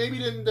 maybe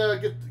didn't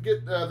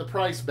get the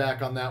price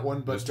back on that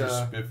one, but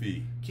Mr.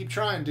 Spiffy. keep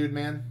trying, dude,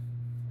 man.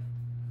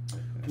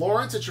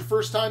 Lawrence, it's your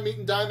first time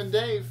meeting Diamond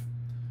Dave.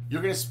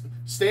 You're going to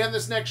stay on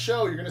this next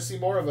show. You're going to see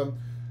more of them.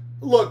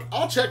 Look,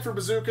 I'll check for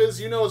bazookas.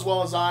 You know as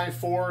well as I.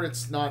 4,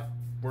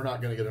 we're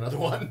not going to get another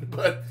one,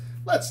 but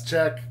let's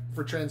check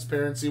for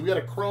transparency. We got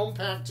a Chrome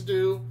pack to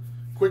do.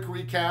 Quick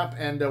recap,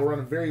 and we're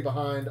running very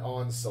behind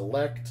on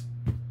Select.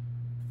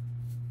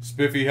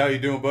 Spiffy, how you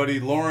doing, buddy?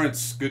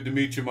 Lawrence, good to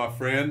meet you, my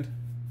friend.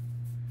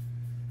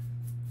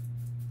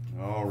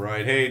 All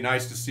right. Hey,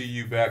 nice to see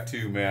you back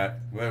too, Matt.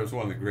 Well, that was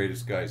one of the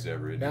greatest guys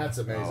ever. Isn't That's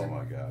he? amazing. Oh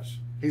my gosh.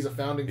 He's a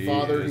founding He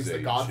father. is He's the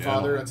a Godfather.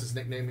 gentleman. That's his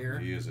nickname here.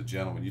 He is a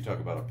gentleman. You talk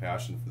about a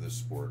passion for this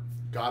sport.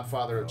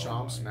 Godfather of Oh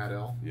Chomps, my. Matt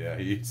L. Yeah,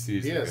 he's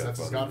He the is. That's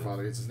his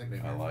Godfather. It's his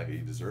nickname. I Here. like it. He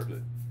deserved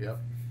it. Yep.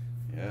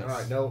 Yes. All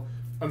right. No,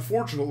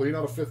 unfortunately,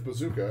 not a 5th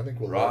bazooka. I think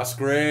we'll. Ross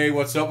Gray,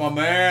 what's up, my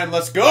man?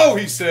 Let's go,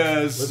 he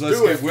says. Let's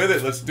do get it. with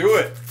it. Let's do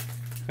it.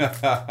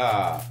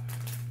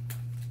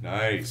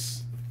 Nice.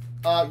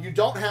 You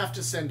don't have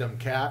to send them,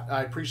 Kat.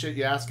 I appreciate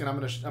you asking. I'm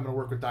gonna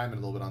work with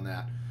Diamond a little bit on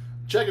that.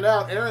 Check it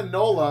out. Aaron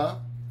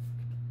Nola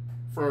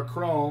for a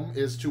Chrome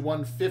is to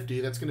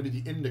 150. That's going to be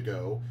the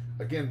Indigo.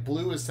 Again,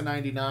 blue is to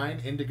 99.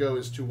 Indigo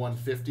is to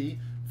 150.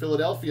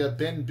 Philadelphia,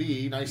 Ben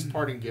B. Nice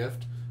parting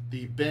gift.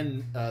 The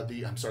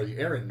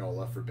Aaron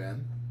Nola for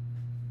Ben.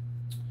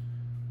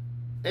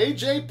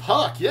 AJ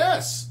Puck,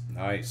 yes.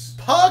 Nice.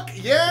 Puck,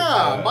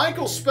 yeah. that.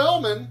 Michael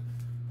Spellman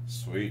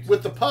Sweet.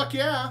 with the Puck,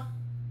 yeah.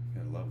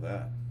 I love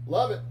that.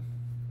 Love it.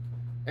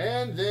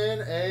 And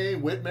then a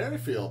Whit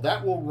Merrifield.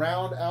 That will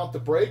round out the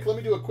break. Let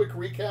me do a quick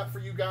recap for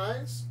you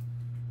guys.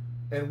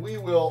 And we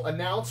will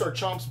announce our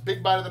Chomps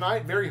Big Bite of the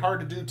Night. Very hard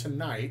to do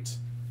tonight.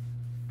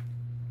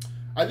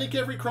 I think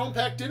every Chrome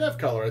pack did have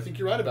color. I think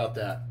you're right about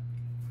that.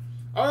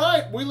 All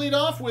right, we lead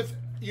off with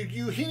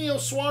Eugenio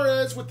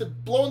Suarez with the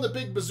blowing the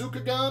big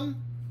bazooka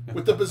gum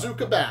with the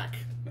bazooka back.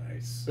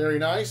 Nice. Very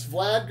nice.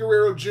 Vlad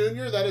Guerrero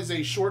Jr. That is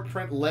a short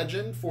print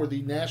legend for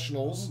the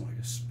Nationals. Oh my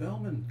God,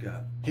 Spellman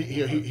got.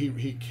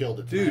 He killed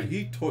it tonight.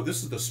 Dude,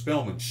 this is the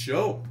Spellman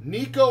show.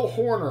 Nico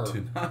Horner,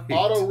 Tonight.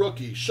 auto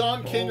rookie.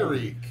 Sean Holy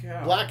Kingery,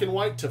 cow. black and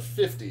white to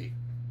 50.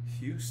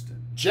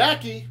 Houston.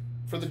 Jackie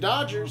for the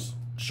Dodgers,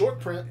 short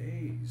print.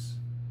 A's.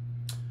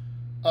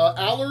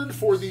 Allard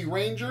for the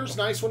Rangers,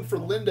 nice one for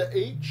Linda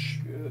H.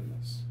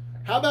 Goodness.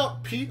 How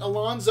about Pete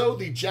Alonso,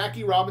 the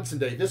Jackie Robinson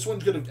Day? This one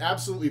could have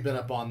absolutely been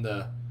up on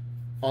the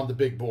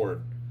big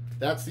board.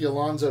 That's the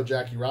Alonso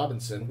Jackie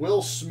Robinson.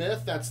 Will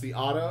Smith, that's the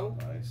auto.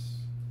 Nice.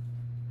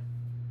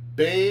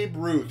 Babe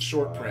Ruth,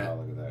 short print. Wow,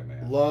 look at that,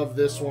 man. Love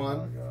this Oh one.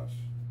 my gosh.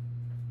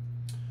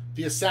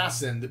 The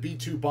Assassin, the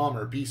B2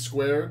 Bomber, B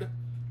squared.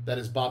 That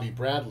is Bobby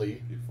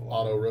Bradley, Beautiful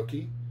auto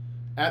rookie.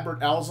 Adbert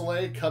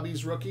Alzolay,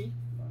 Cubbies rookie.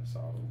 Nice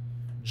auto.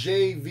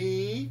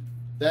 JV,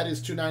 that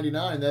is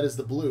 $2.99. That is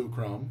the blue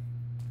chrome.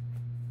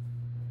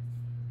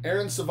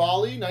 Aaron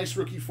Savali, nice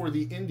rookie for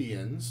the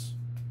Indians.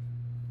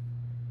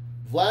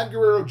 Vlad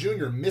Guerrero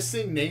Jr.,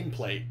 missing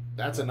nameplate.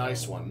 That's a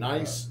nice one.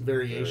 Nice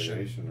variation.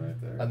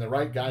 Right there. And the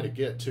right guy to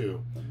get,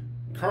 too.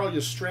 Carl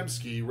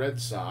Yastrzemski,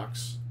 Red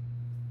Sox.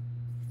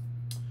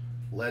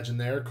 Legend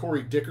there.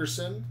 Corey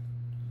Dickerson.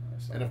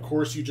 Nice And, of auto.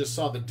 course, you just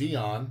saw the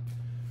Dion.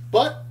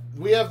 But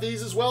we have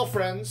these as well,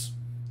 friends.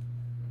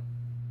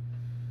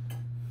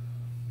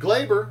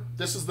 Glaber,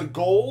 this is the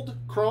gold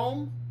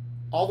chrome,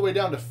 all the way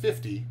down to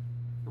 50.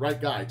 Right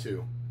guy,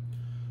 too.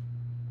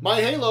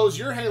 My halos,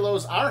 your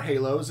halos, our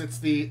halos. It's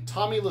the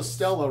Tommy La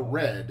Stella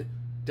red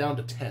down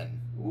to 10.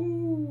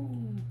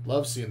 Ooh.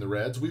 Love seeing the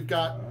reds. We've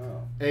got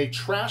Wow. a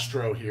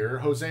Trastro here,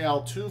 Jose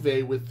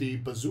Altuve with the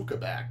bazooka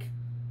back.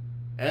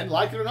 And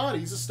like it or not,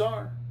 he's a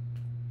star.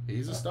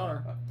 He's a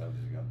star.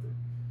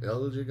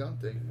 El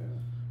Gigante. Yeah.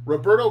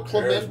 Roberto There's my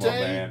Clemente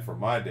man for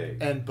my day.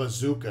 and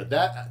bazooka.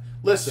 That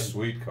listen,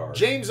 Sweet card.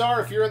 James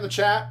R., if you're in the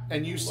chat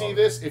and you see Love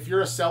this, if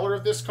you're a seller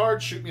of this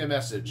card, shoot me a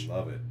message.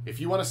 Love it. If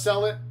you want to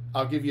sell it,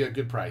 I'll give you a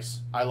good price.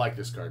 I like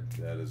this card.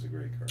 That is a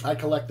great card. I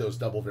collect those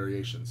double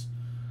variations.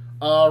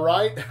 All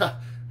right.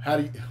 How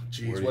do you?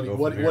 Geez, Where do what you do you,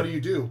 go what, from what here? do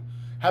you do?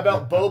 How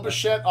about Bo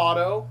Bichette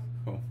Auto?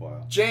 Oh,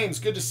 wow. James,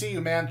 good to see you,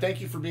 man.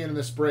 Thank you for being in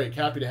this break.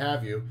 Happy to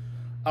have you.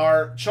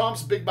 Our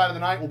Chomps Big Bite of the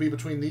Night will be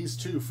between these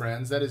two,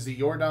 friends. That is the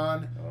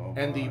Jordan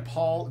and the my.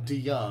 Paul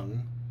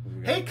DeYoung. What do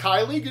we got? Hey,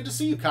 Kylie. Good to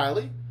see you,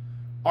 Kylie.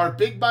 Our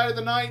Big Bite of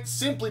the Night,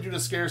 simply due to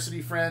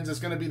scarcity, friends, is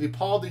going to be the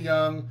Paul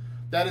DeYoung.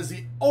 That is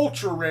the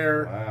ultra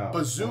rare Wow,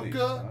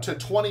 bazooka 25. to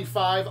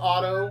 25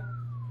 auto.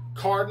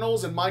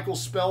 Cardinals and Michael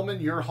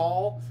Spellman, your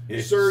haul.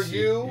 Yes, Sir,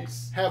 you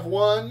yes. have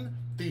won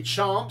the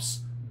Chomps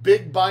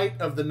Big Bite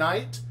of the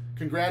Night.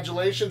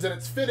 Congratulations, and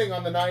it's fitting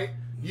on the night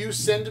you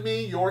send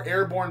me your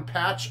airborne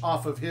patch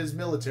off of his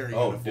military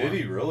Oh, uniform. did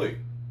he really?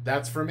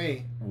 That's for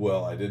me.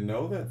 Well, I didn't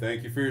know that.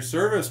 Thank you for your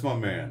service, my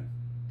man.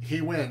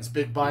 He wins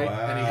Big Bite,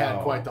 and he had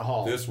Wow. quite the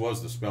haul. This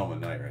was the Spellman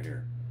night right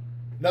here.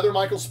 Another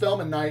Michael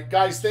Spellman night.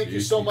 Guys, thank you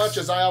so Jeez. much.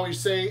 As I always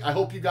say, I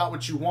hope you got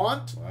what you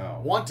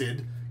Wow.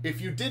 wanted. If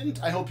you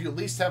didn't, I hope you at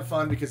least have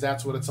fun, because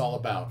that's what it's all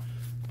about.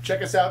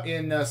 Check us out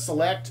in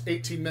Select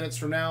 18 minutes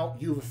from now.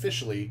 You've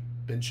officially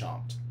been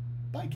chomped.